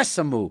by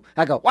Hessimu.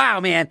 I go,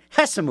 wow, man,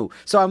 Hessimu.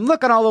 So I'm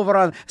looking all over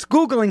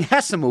Googling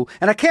Hessimu,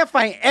 and I can't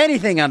find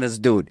anything on this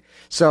dude.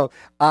 So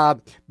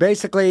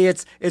basically,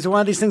 it's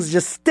one of these things that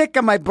just stick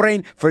in my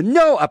brain for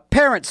no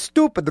apparent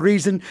stupid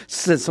reason.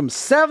 Some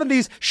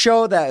 70s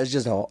show that is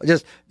just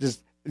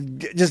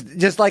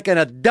like in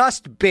a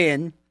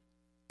dustbin.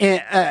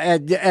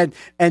 And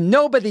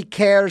nobody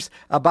cares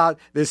about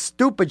this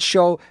stupid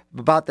show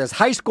about this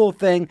high school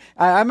thing.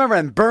 I remember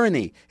in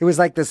Bernie, he was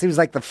like this. He was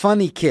like the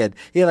funny kid.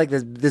 He had like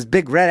this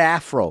big red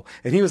afro,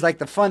 and he was like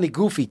the funny,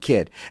 goofy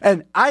kid.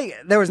 And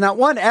there was not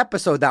one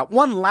episode, not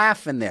one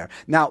laugh in there,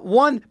 not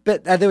one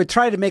bit. They would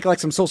try to make like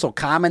some social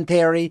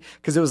commentary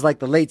because it was like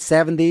the late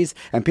 70s,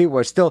 and people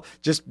were still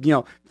just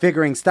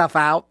figuring stuff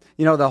out.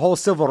 The whole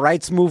civil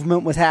rights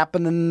movement was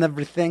happening and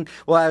everything.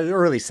 Well,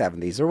 early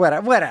 70s or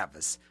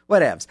whatevers.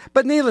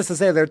 But needless to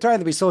say, they're trying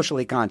to be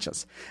socially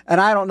conscious.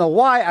 And I don't know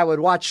why I would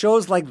watch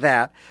shows like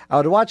that. I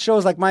would watch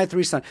shows like My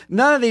Three Sons.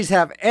 None of these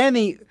have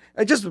any,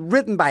 just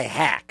written by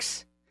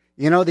hacks.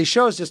 These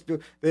shows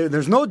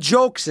there's no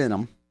jokes in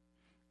them.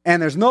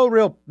 And there's no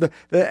real,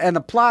 and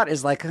the plot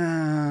is like,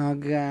 oh,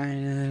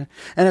 God.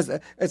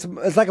 And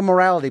it's like a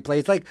morality play.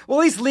 It's like,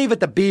 well, at least Leave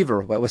It to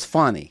Beaver, it was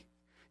funny.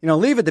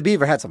 Leave It to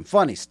Beaver had some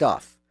funny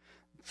stuff.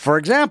 For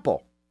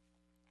example,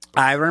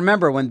 I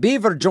remember when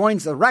Beaver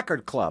joins the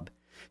record club.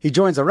 He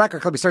joins a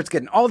record club. He starts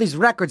getting all these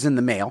records in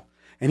the mail.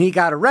 And he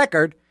got a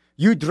record,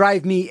 You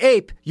Drive Me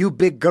Ape, You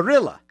Big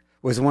Gorilla,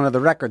 was one of the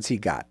records he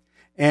got.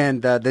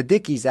 And the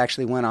Dickies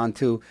actually went on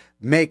to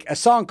make a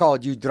song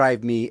called You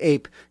Drive Me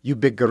Ape, You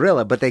Big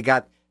Gorilla. But they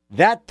got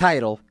that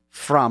title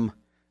from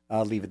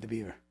Leave It to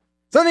Beaver.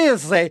 So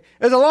needless to say,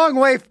 there's a long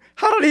way.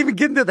 How did I even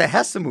get into the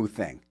Hessimu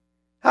thing?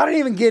 How did I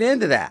even get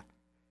into that?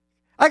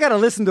 I got to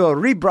listen to I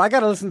got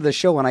to listen to the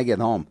show when I get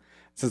home.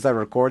 Since I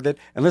recorded it.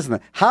 And listen,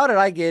 how did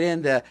I get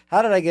into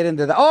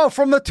the, oh,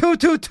 from the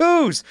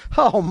 222s.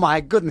 Oh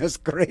my goodness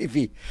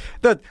gravy.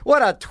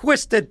 What a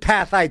twisted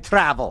path I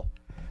travel.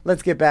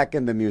 Let's get back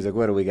into music.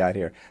 What do we got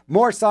here?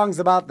 More songs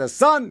about the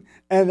sun.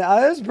 And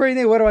this is pretty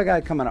neat. What do I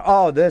got coming up?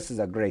 Oh, this is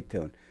a great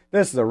tune.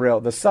 This is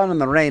The Sun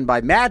and the Rain by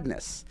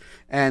Madness.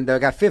 And I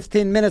got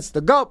 15 minutes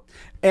to go.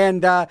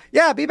 And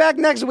be back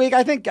next week.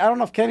 I don't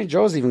know if Kenny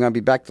Joe's even going to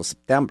be back till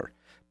September.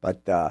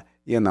 But,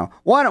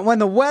 when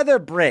the weather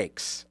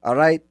breaks, all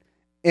right,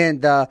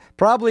 and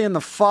probably in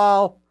the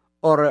fall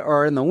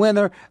or in the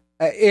winter.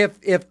 If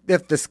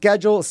the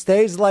schedule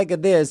stays like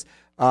it is,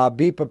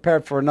 be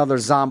prepared for another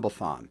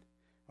Zombothon.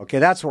 Okay,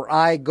 that's where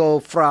I go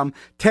from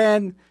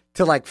 10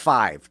 to like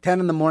 5. 10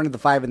 in the morning to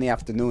 5 in the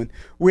afternoon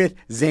with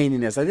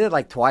zaniness. I did it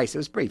like twice. It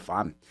was pretty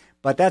fun.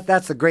 But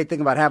that's the great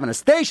thing about having a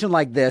station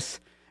like this.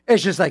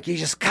 It's just like, you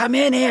just come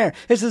in here.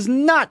 This is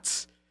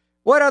nuts.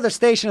 What other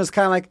station is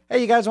kind of like, hey,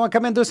 you guys want to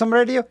come in and do some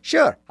radio?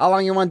 Sure. How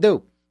long you want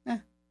to do?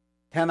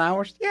 10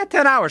 hours? Yeah,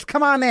 10 hours.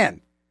 Come on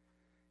in.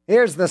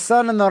 Here's the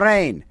sun and the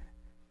rain.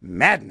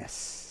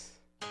 Madness.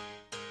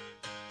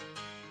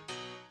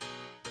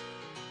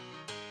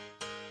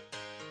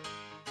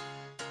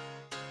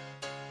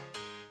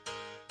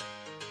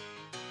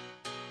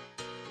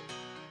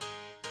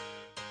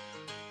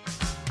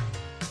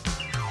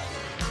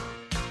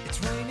 It's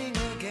raining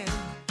again.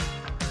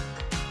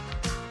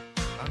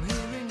 I'm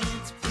hearing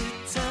it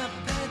pitter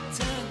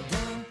patter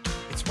down.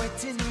 It's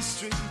wet in the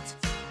street,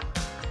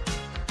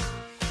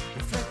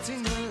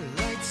 reflecting the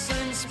lights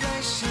and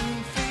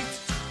splashing feet.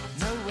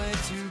 Nowhere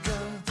to go,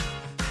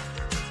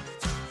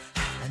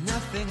 and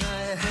nothing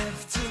I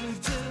have to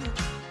do.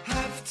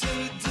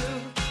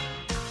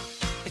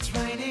 It's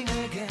raining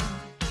again.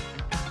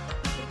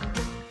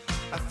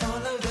 I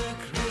follow the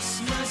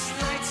Christmas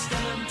lights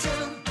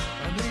downtown.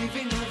 I'm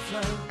leaving the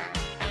flow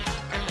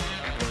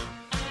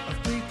of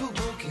people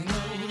walking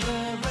all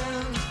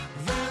around,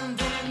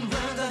 round and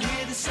round. I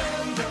hear the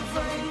sound of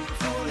rain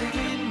falling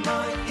in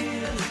my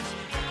ears,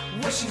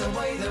 washing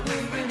away the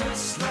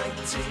weariness like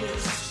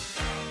tears.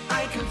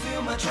 I can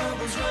feel my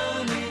troubles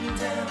running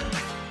down,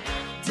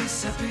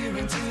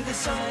 disappearing to the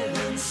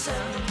silent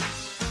sound.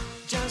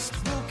 Just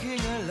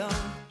walking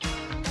along,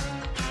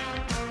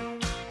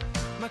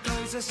 my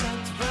clothes are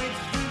soaked right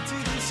through to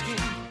the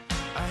skin.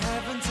 I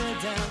haven't a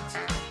doubt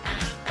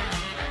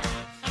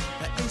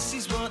that this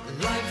is what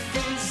life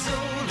is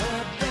all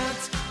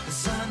about. The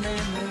sun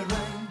and the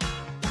rain,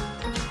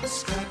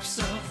 scraps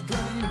of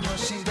grain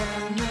washing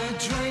down the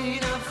drain.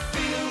 I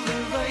feel the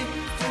rain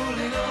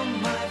falling on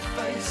my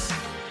face.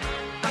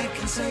 I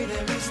can say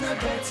there is no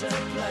better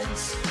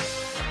place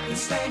than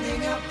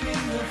standing up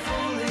in the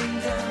falling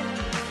down.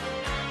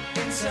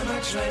 In so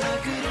much rain I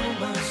could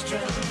almost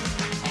drown.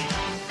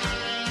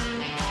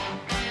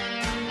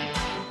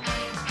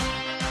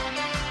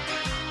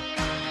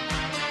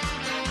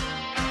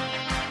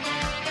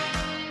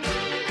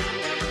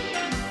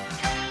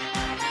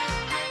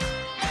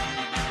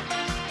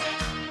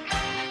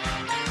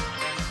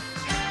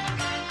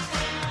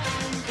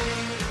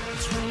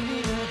 It's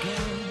raining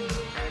again.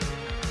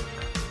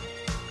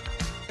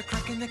 A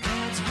crack in the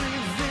clouds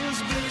reveals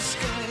blue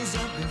skies.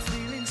 I've been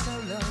feeling so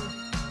low.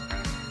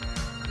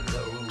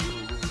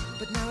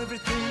 But now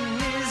everything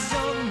is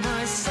on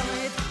my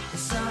side. The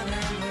sun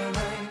and the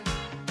rain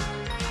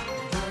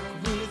walk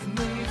with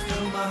me,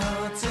 fill my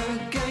heart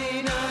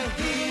again. I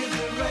hear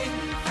the rain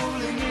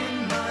falling in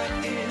my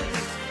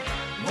ears,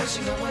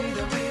 washing away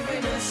the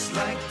weariness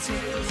like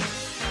tears.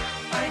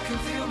 I can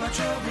feel my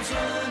troubles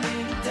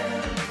running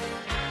down,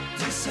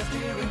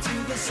 disappearing to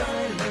the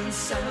silent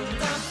sound.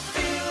 I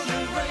feel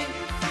the rain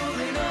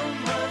falling on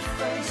my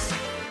face.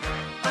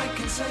 I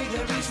can say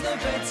there is no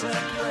better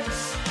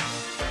place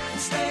than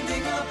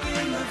standing up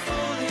in the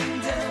falling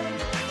down.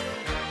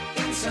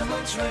 In so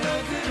much rain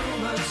I could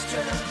almost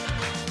drown.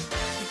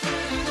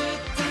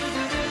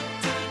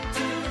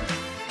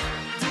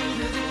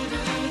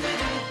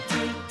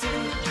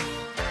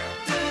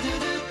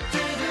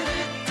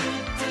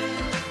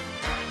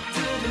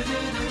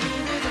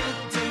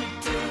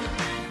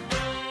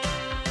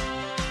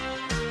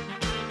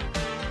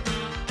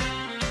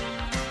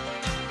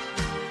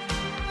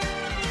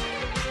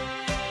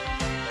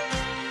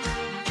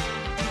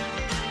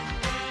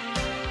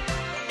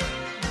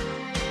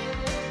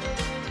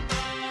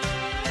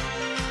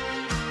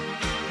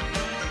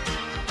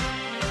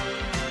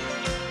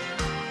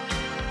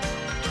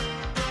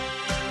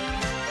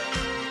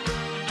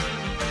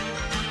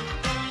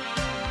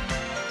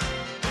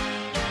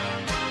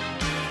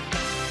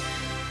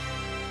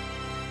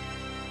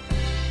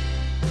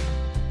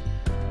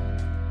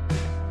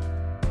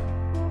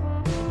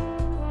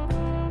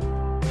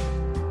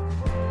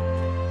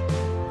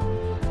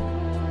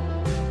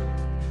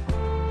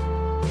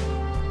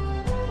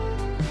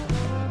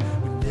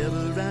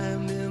 Whenever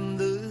I'm in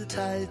the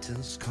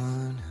tightest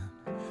corner,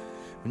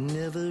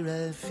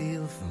 whenever I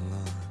feel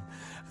forlorn,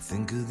 I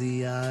think of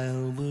the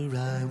isle where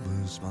I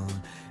was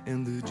born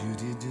and the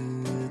duty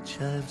to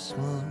which I've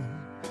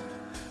sworn.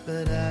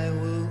 But I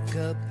woke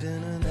up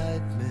in a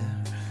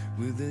nightmare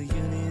with a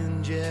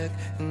Union Jack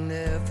and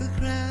half the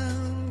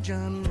crown.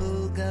 John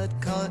Bull got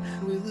caught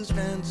with his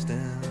pants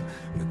down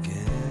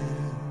again.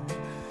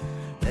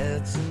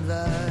 That's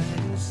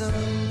inviting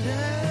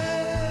someday.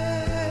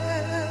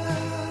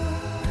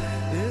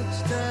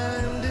 It's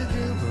time to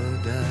give or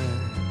die.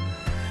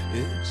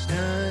 It's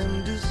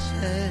time to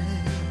say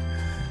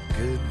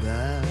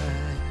goodbye.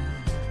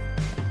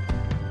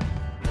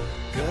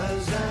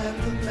 'Cause I'm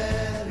the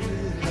man who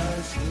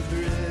lost the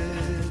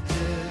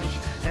British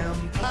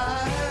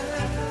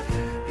Empire.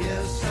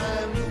 Yes,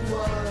 I'm the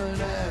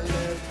one I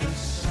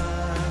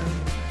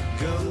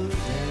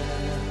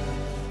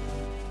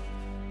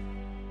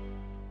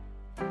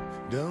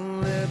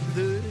Don't let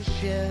the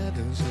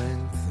shadows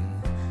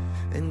lengthen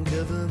and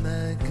cover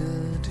my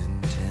good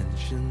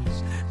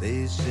intentions.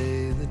 They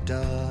say the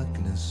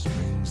darkness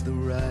brings the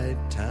right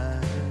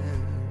time,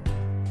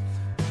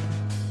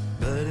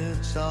 but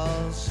it's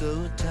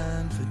also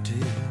time for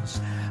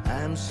tears.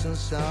 I'm so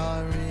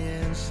sorry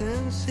and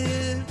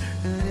sincere,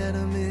 an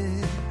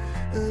enemy,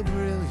 a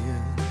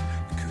brilliant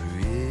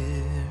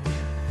career.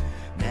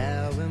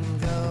 Now I'm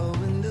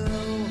going nowhere.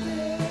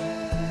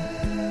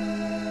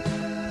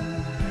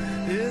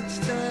 It's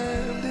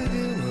time to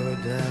do or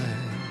die.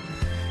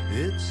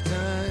 It's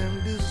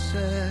time to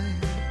say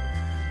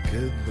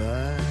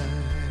goodbye.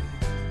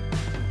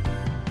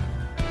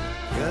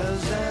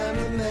 'Cause I'm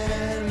a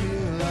man who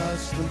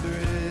lost the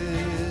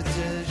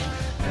British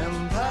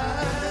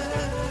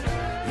Empire.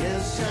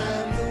 Yes,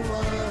 I'm the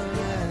one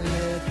that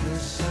let the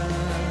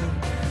sun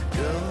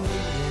go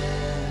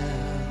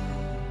down.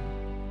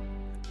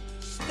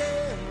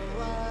 Stay a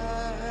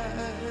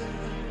while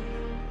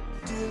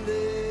till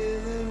the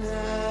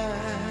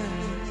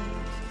night.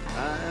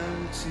 I'm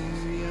too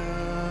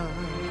young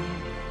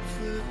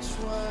for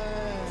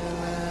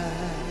twilight.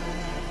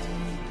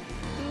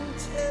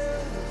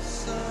 Tell the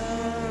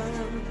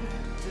sun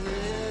to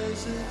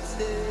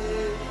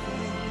hesitate.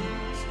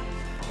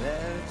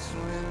 That's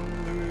when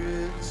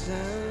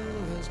Britain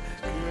was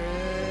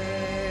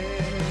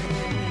great.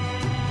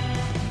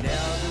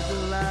 Now that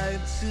the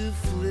lights are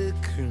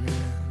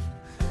flickering,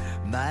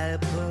 my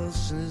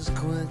pulse is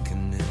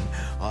quickening.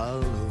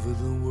 All over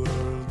the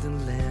world the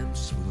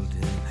lamps will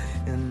dim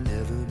and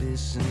never be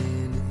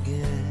seen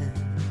again.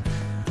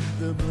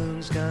 The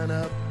bloom's gone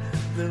up,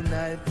 the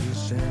night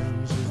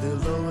descends.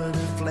 They'll lower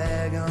the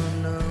flag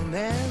on no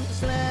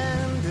man's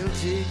land. They'll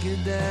take you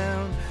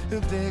down,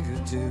 they'll take you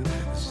to.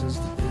 This is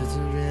the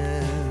bitter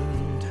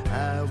end.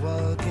 I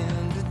walk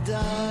into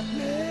darkness.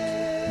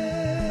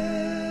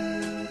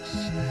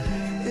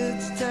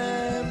 It's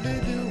time to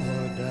do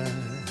or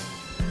die.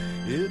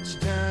 It's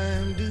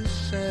time to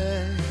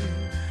say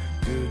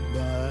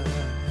goodbye.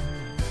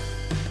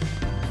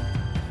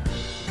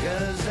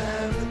 'Cause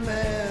I'm the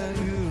man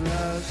who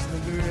lost the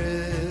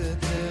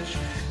British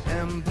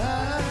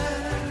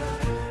Empire.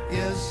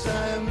 Yes,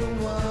 I'm the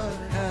one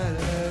I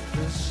let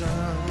the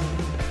sun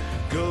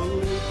go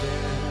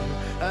down.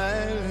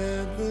 I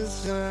let the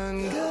sun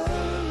go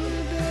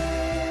down.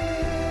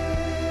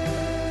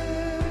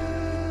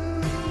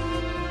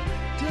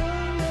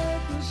 Don't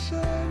let the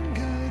sun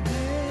go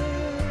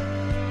down.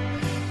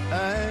 I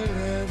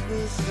let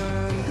the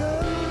sun go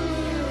down.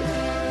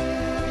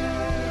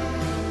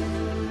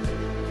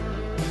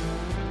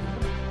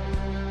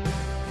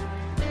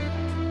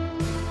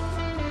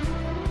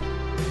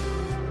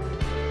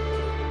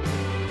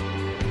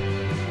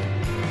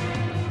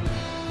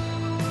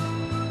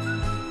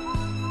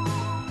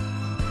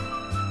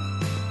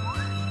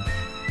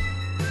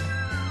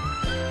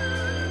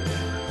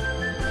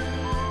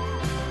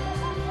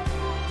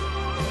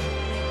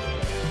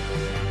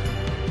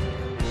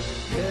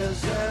 Yes,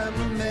 I'm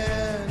a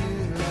man who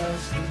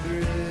lost the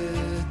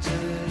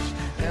British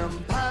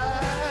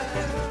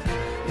Empire.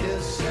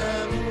 Yes,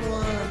 I'm the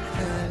one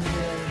that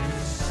let the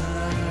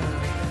sun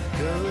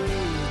go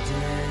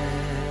down.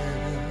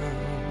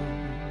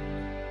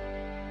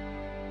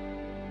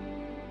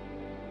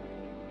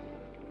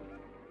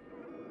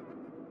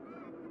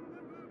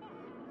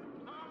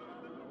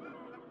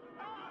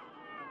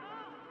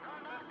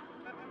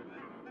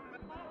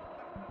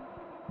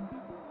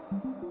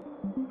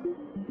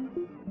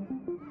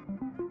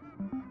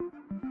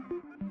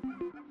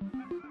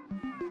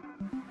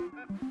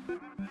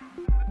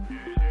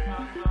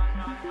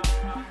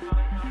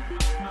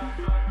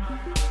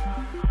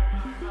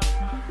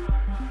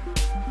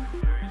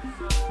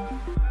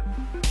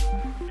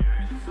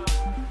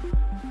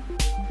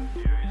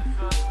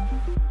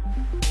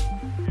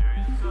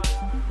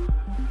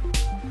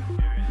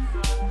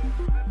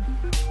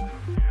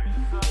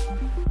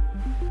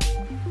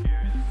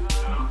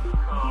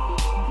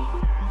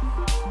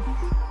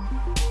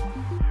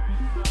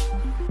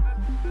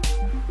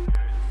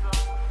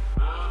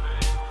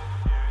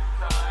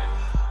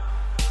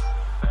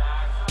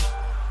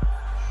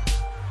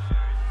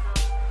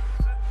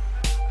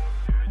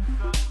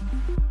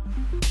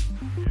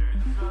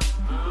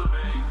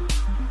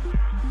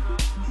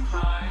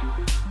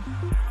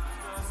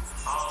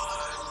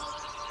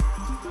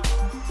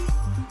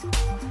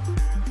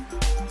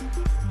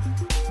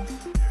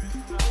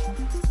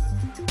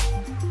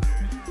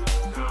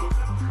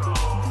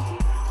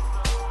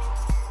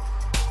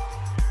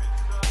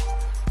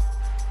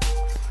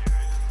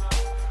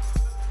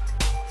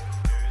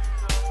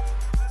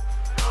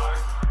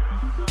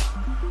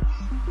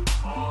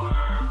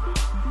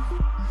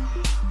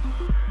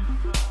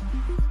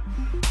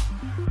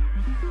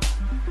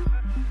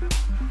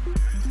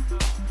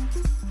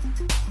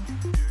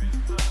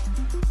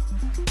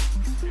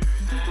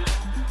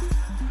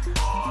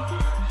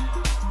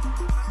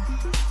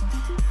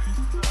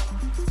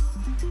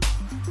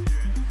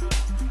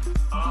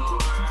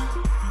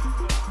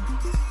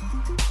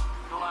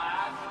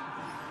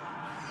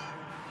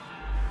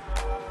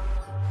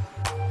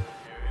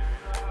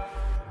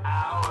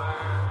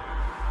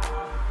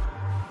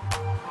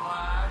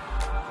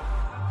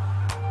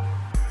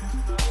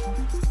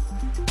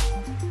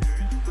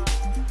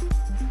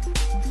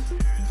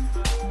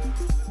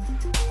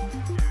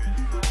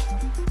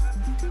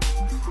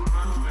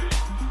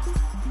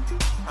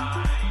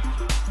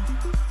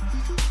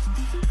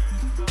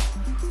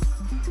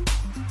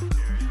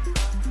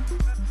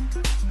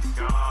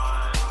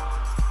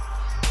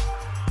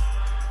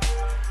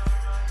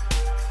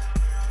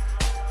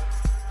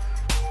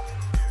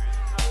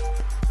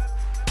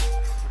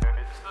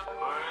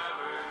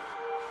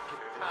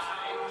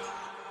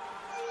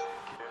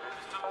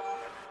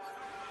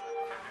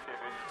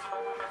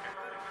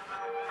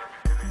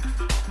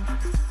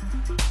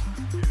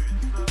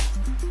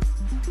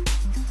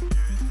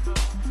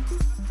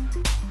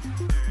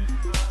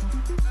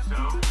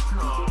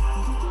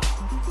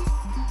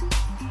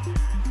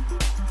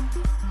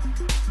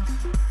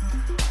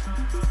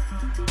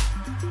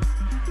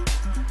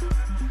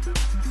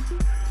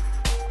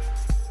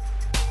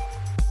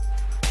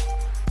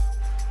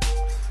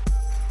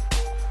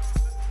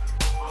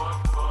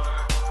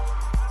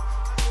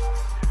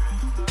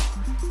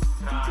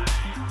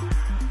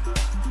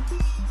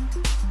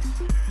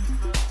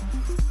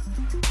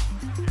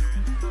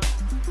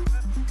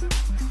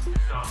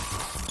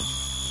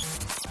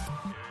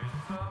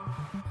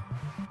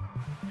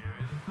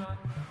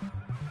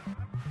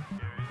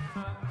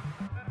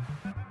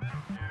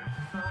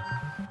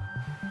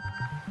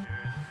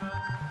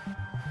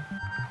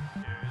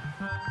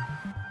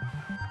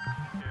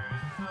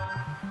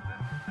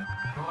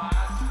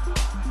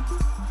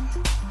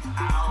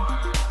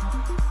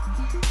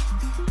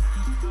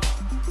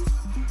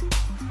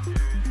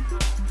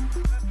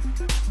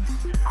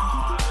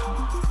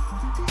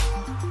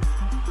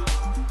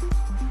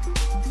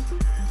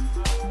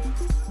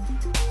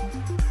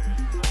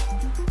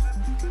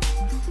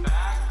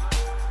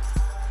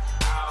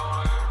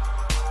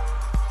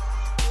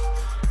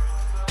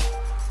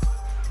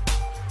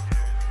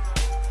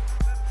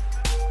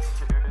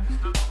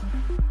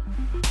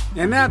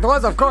 And that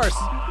was, of course,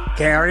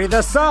 Carry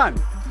the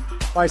Sun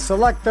by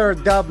Selector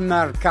Dub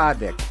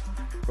Narcotic.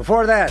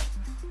 Before that,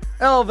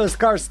 Elvis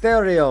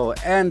Costello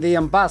and the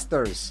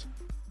Imposters.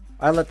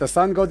 I Let the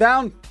Sun Go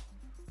Down.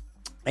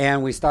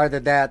 And we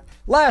started that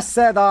last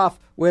set off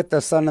with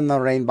The Sun and the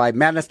Rain by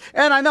Madness.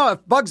 And I know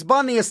if Bugs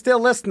Bunny is still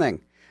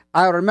listening,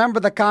 I remember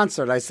the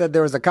concert. I said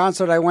there was a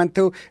concert I went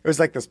to. It was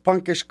like this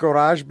punkish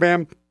garage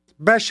band.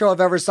 Best show I've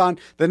ever seen.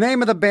 The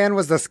name of the band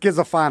was the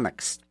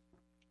Schizophonics.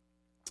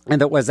 And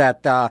it was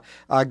at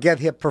Get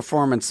Hip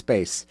Performance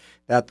Space.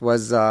 That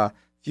was a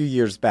few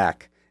years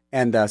back.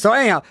 And so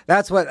anyhow,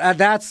 that's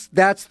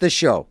the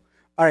show.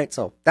 All right,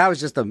 so that was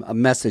just a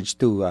message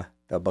to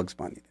the Bugs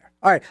Bunny there.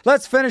 All right,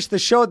 let's finish the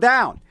show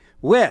down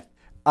with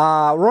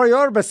Roy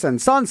Orbison,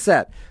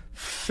 Sunset,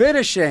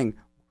 finishing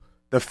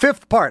the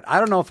fifth part. I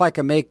don't know if I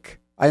can make...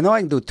 I know I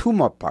can do two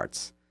more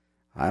parts.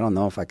 I don't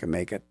know if I can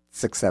make it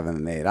 6, 7,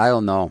 and 8. I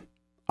don't know.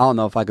 I don't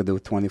know if I could do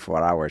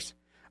 24 hours.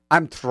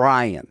 I'm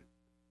trying.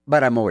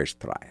 But I'm always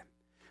trying.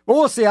 But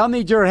we'll see. I'll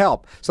need your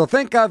help. So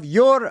think of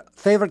your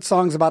favorite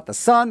songs about the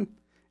sun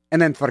and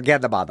then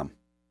forget about them.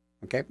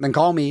 Okay? Then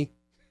call me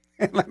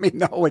and let me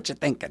know what you're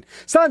thinking.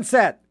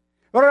 Sunset,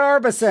 Roy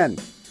Orbison,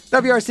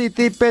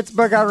 WRCT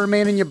Pittsburgh, I'll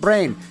Remain in Your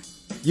Brain.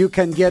 You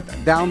can get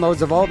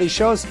downloads of all these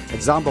shows at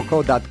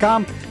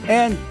zomboco.com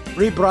and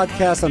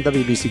rebroadcast on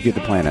WBC Get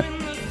the Planet.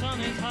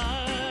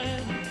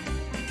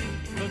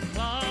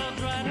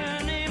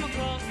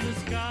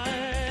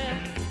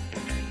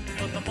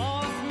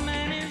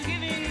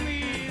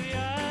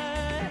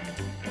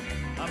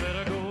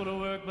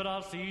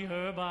 I'll see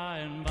her by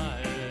and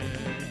by.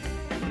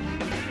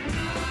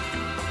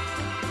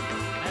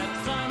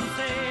 At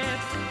sunset,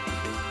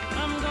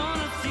 I'm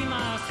gonna see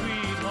my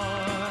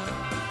sweetheart.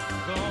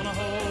 Gonna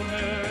hold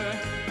her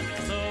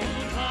so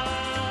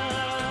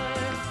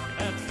tight.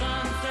 At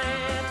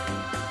sunset,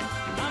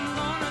 I'm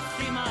gonna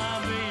see my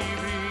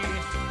baby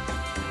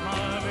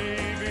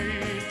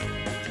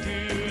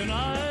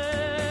tonight.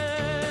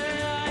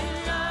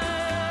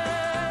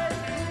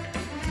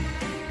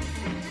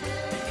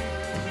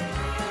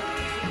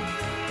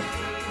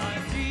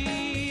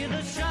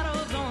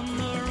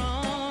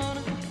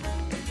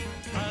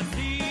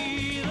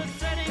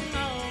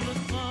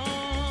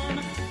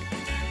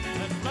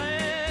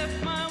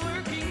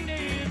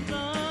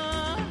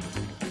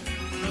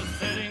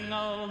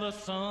 The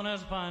sun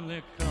has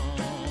finally come.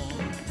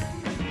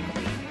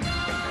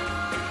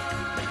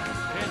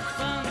 It's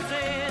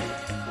sunset.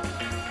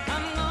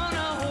 I'm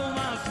gonna hold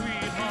my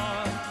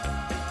sweetheart.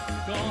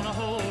 Gonna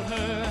hold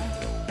her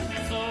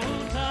so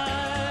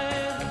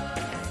tight.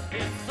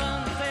 It's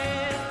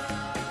sunset.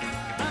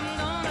 I'm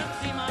gonna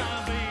see my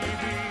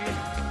baby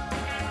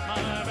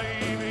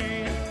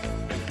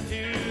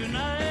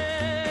tonight.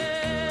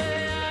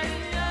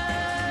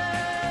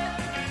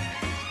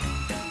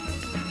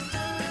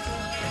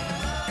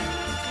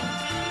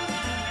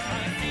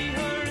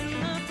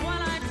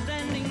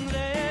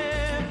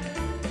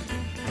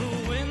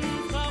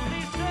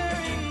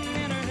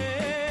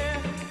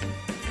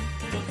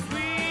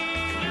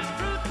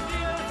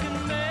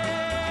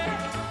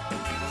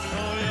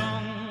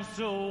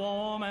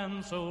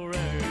 So rare.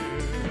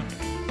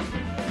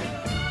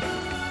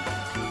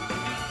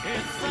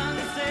 It's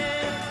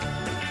sunset,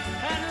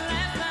 and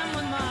last I'm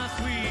with my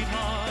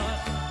sweetheart.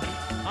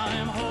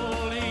 I'm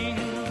holding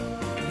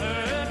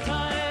her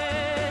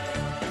tight.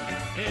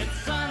 It's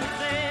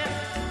sunset,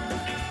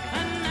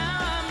 and now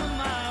I'm with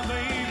my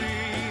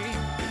baby,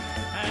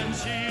 and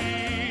she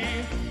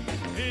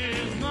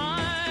is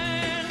mine.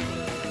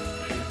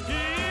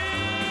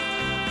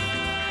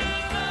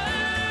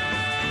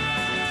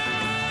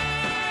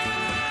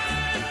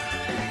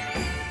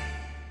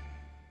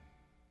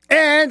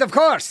 And, of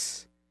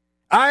course,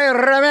 I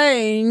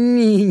remain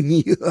in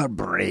your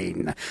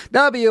brain.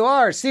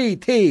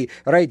 WRCT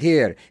right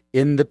here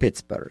in the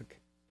Pittsburgh.